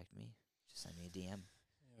contact me. Just send me a DM.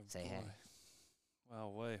 Yeah, Say hey. Wow,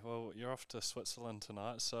 well, you're off to Switzerland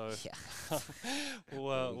tonight, so Yeah.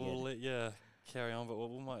 we'll let you carry on, but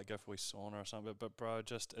we might go for a wee sauna or something. But bro,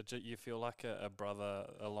 you feel like a brother,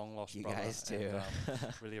 a long lost You brother. guys too.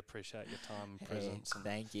 And, really appreciate your time and presence. And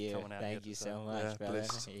thank you. coming out Thank here you to- so much, Yeah, brother.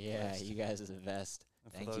 blessed. Yeah, Blessed. you guys are the best.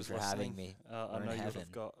 and Thank you those for having listening, me. I We're in know you'll heaven.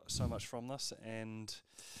 have got so much from this, and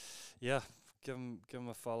yeah, give him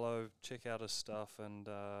a follow, check out his stuff, and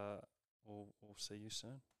we'll see you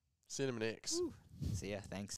soon. Send him an X. See ya. Thanks.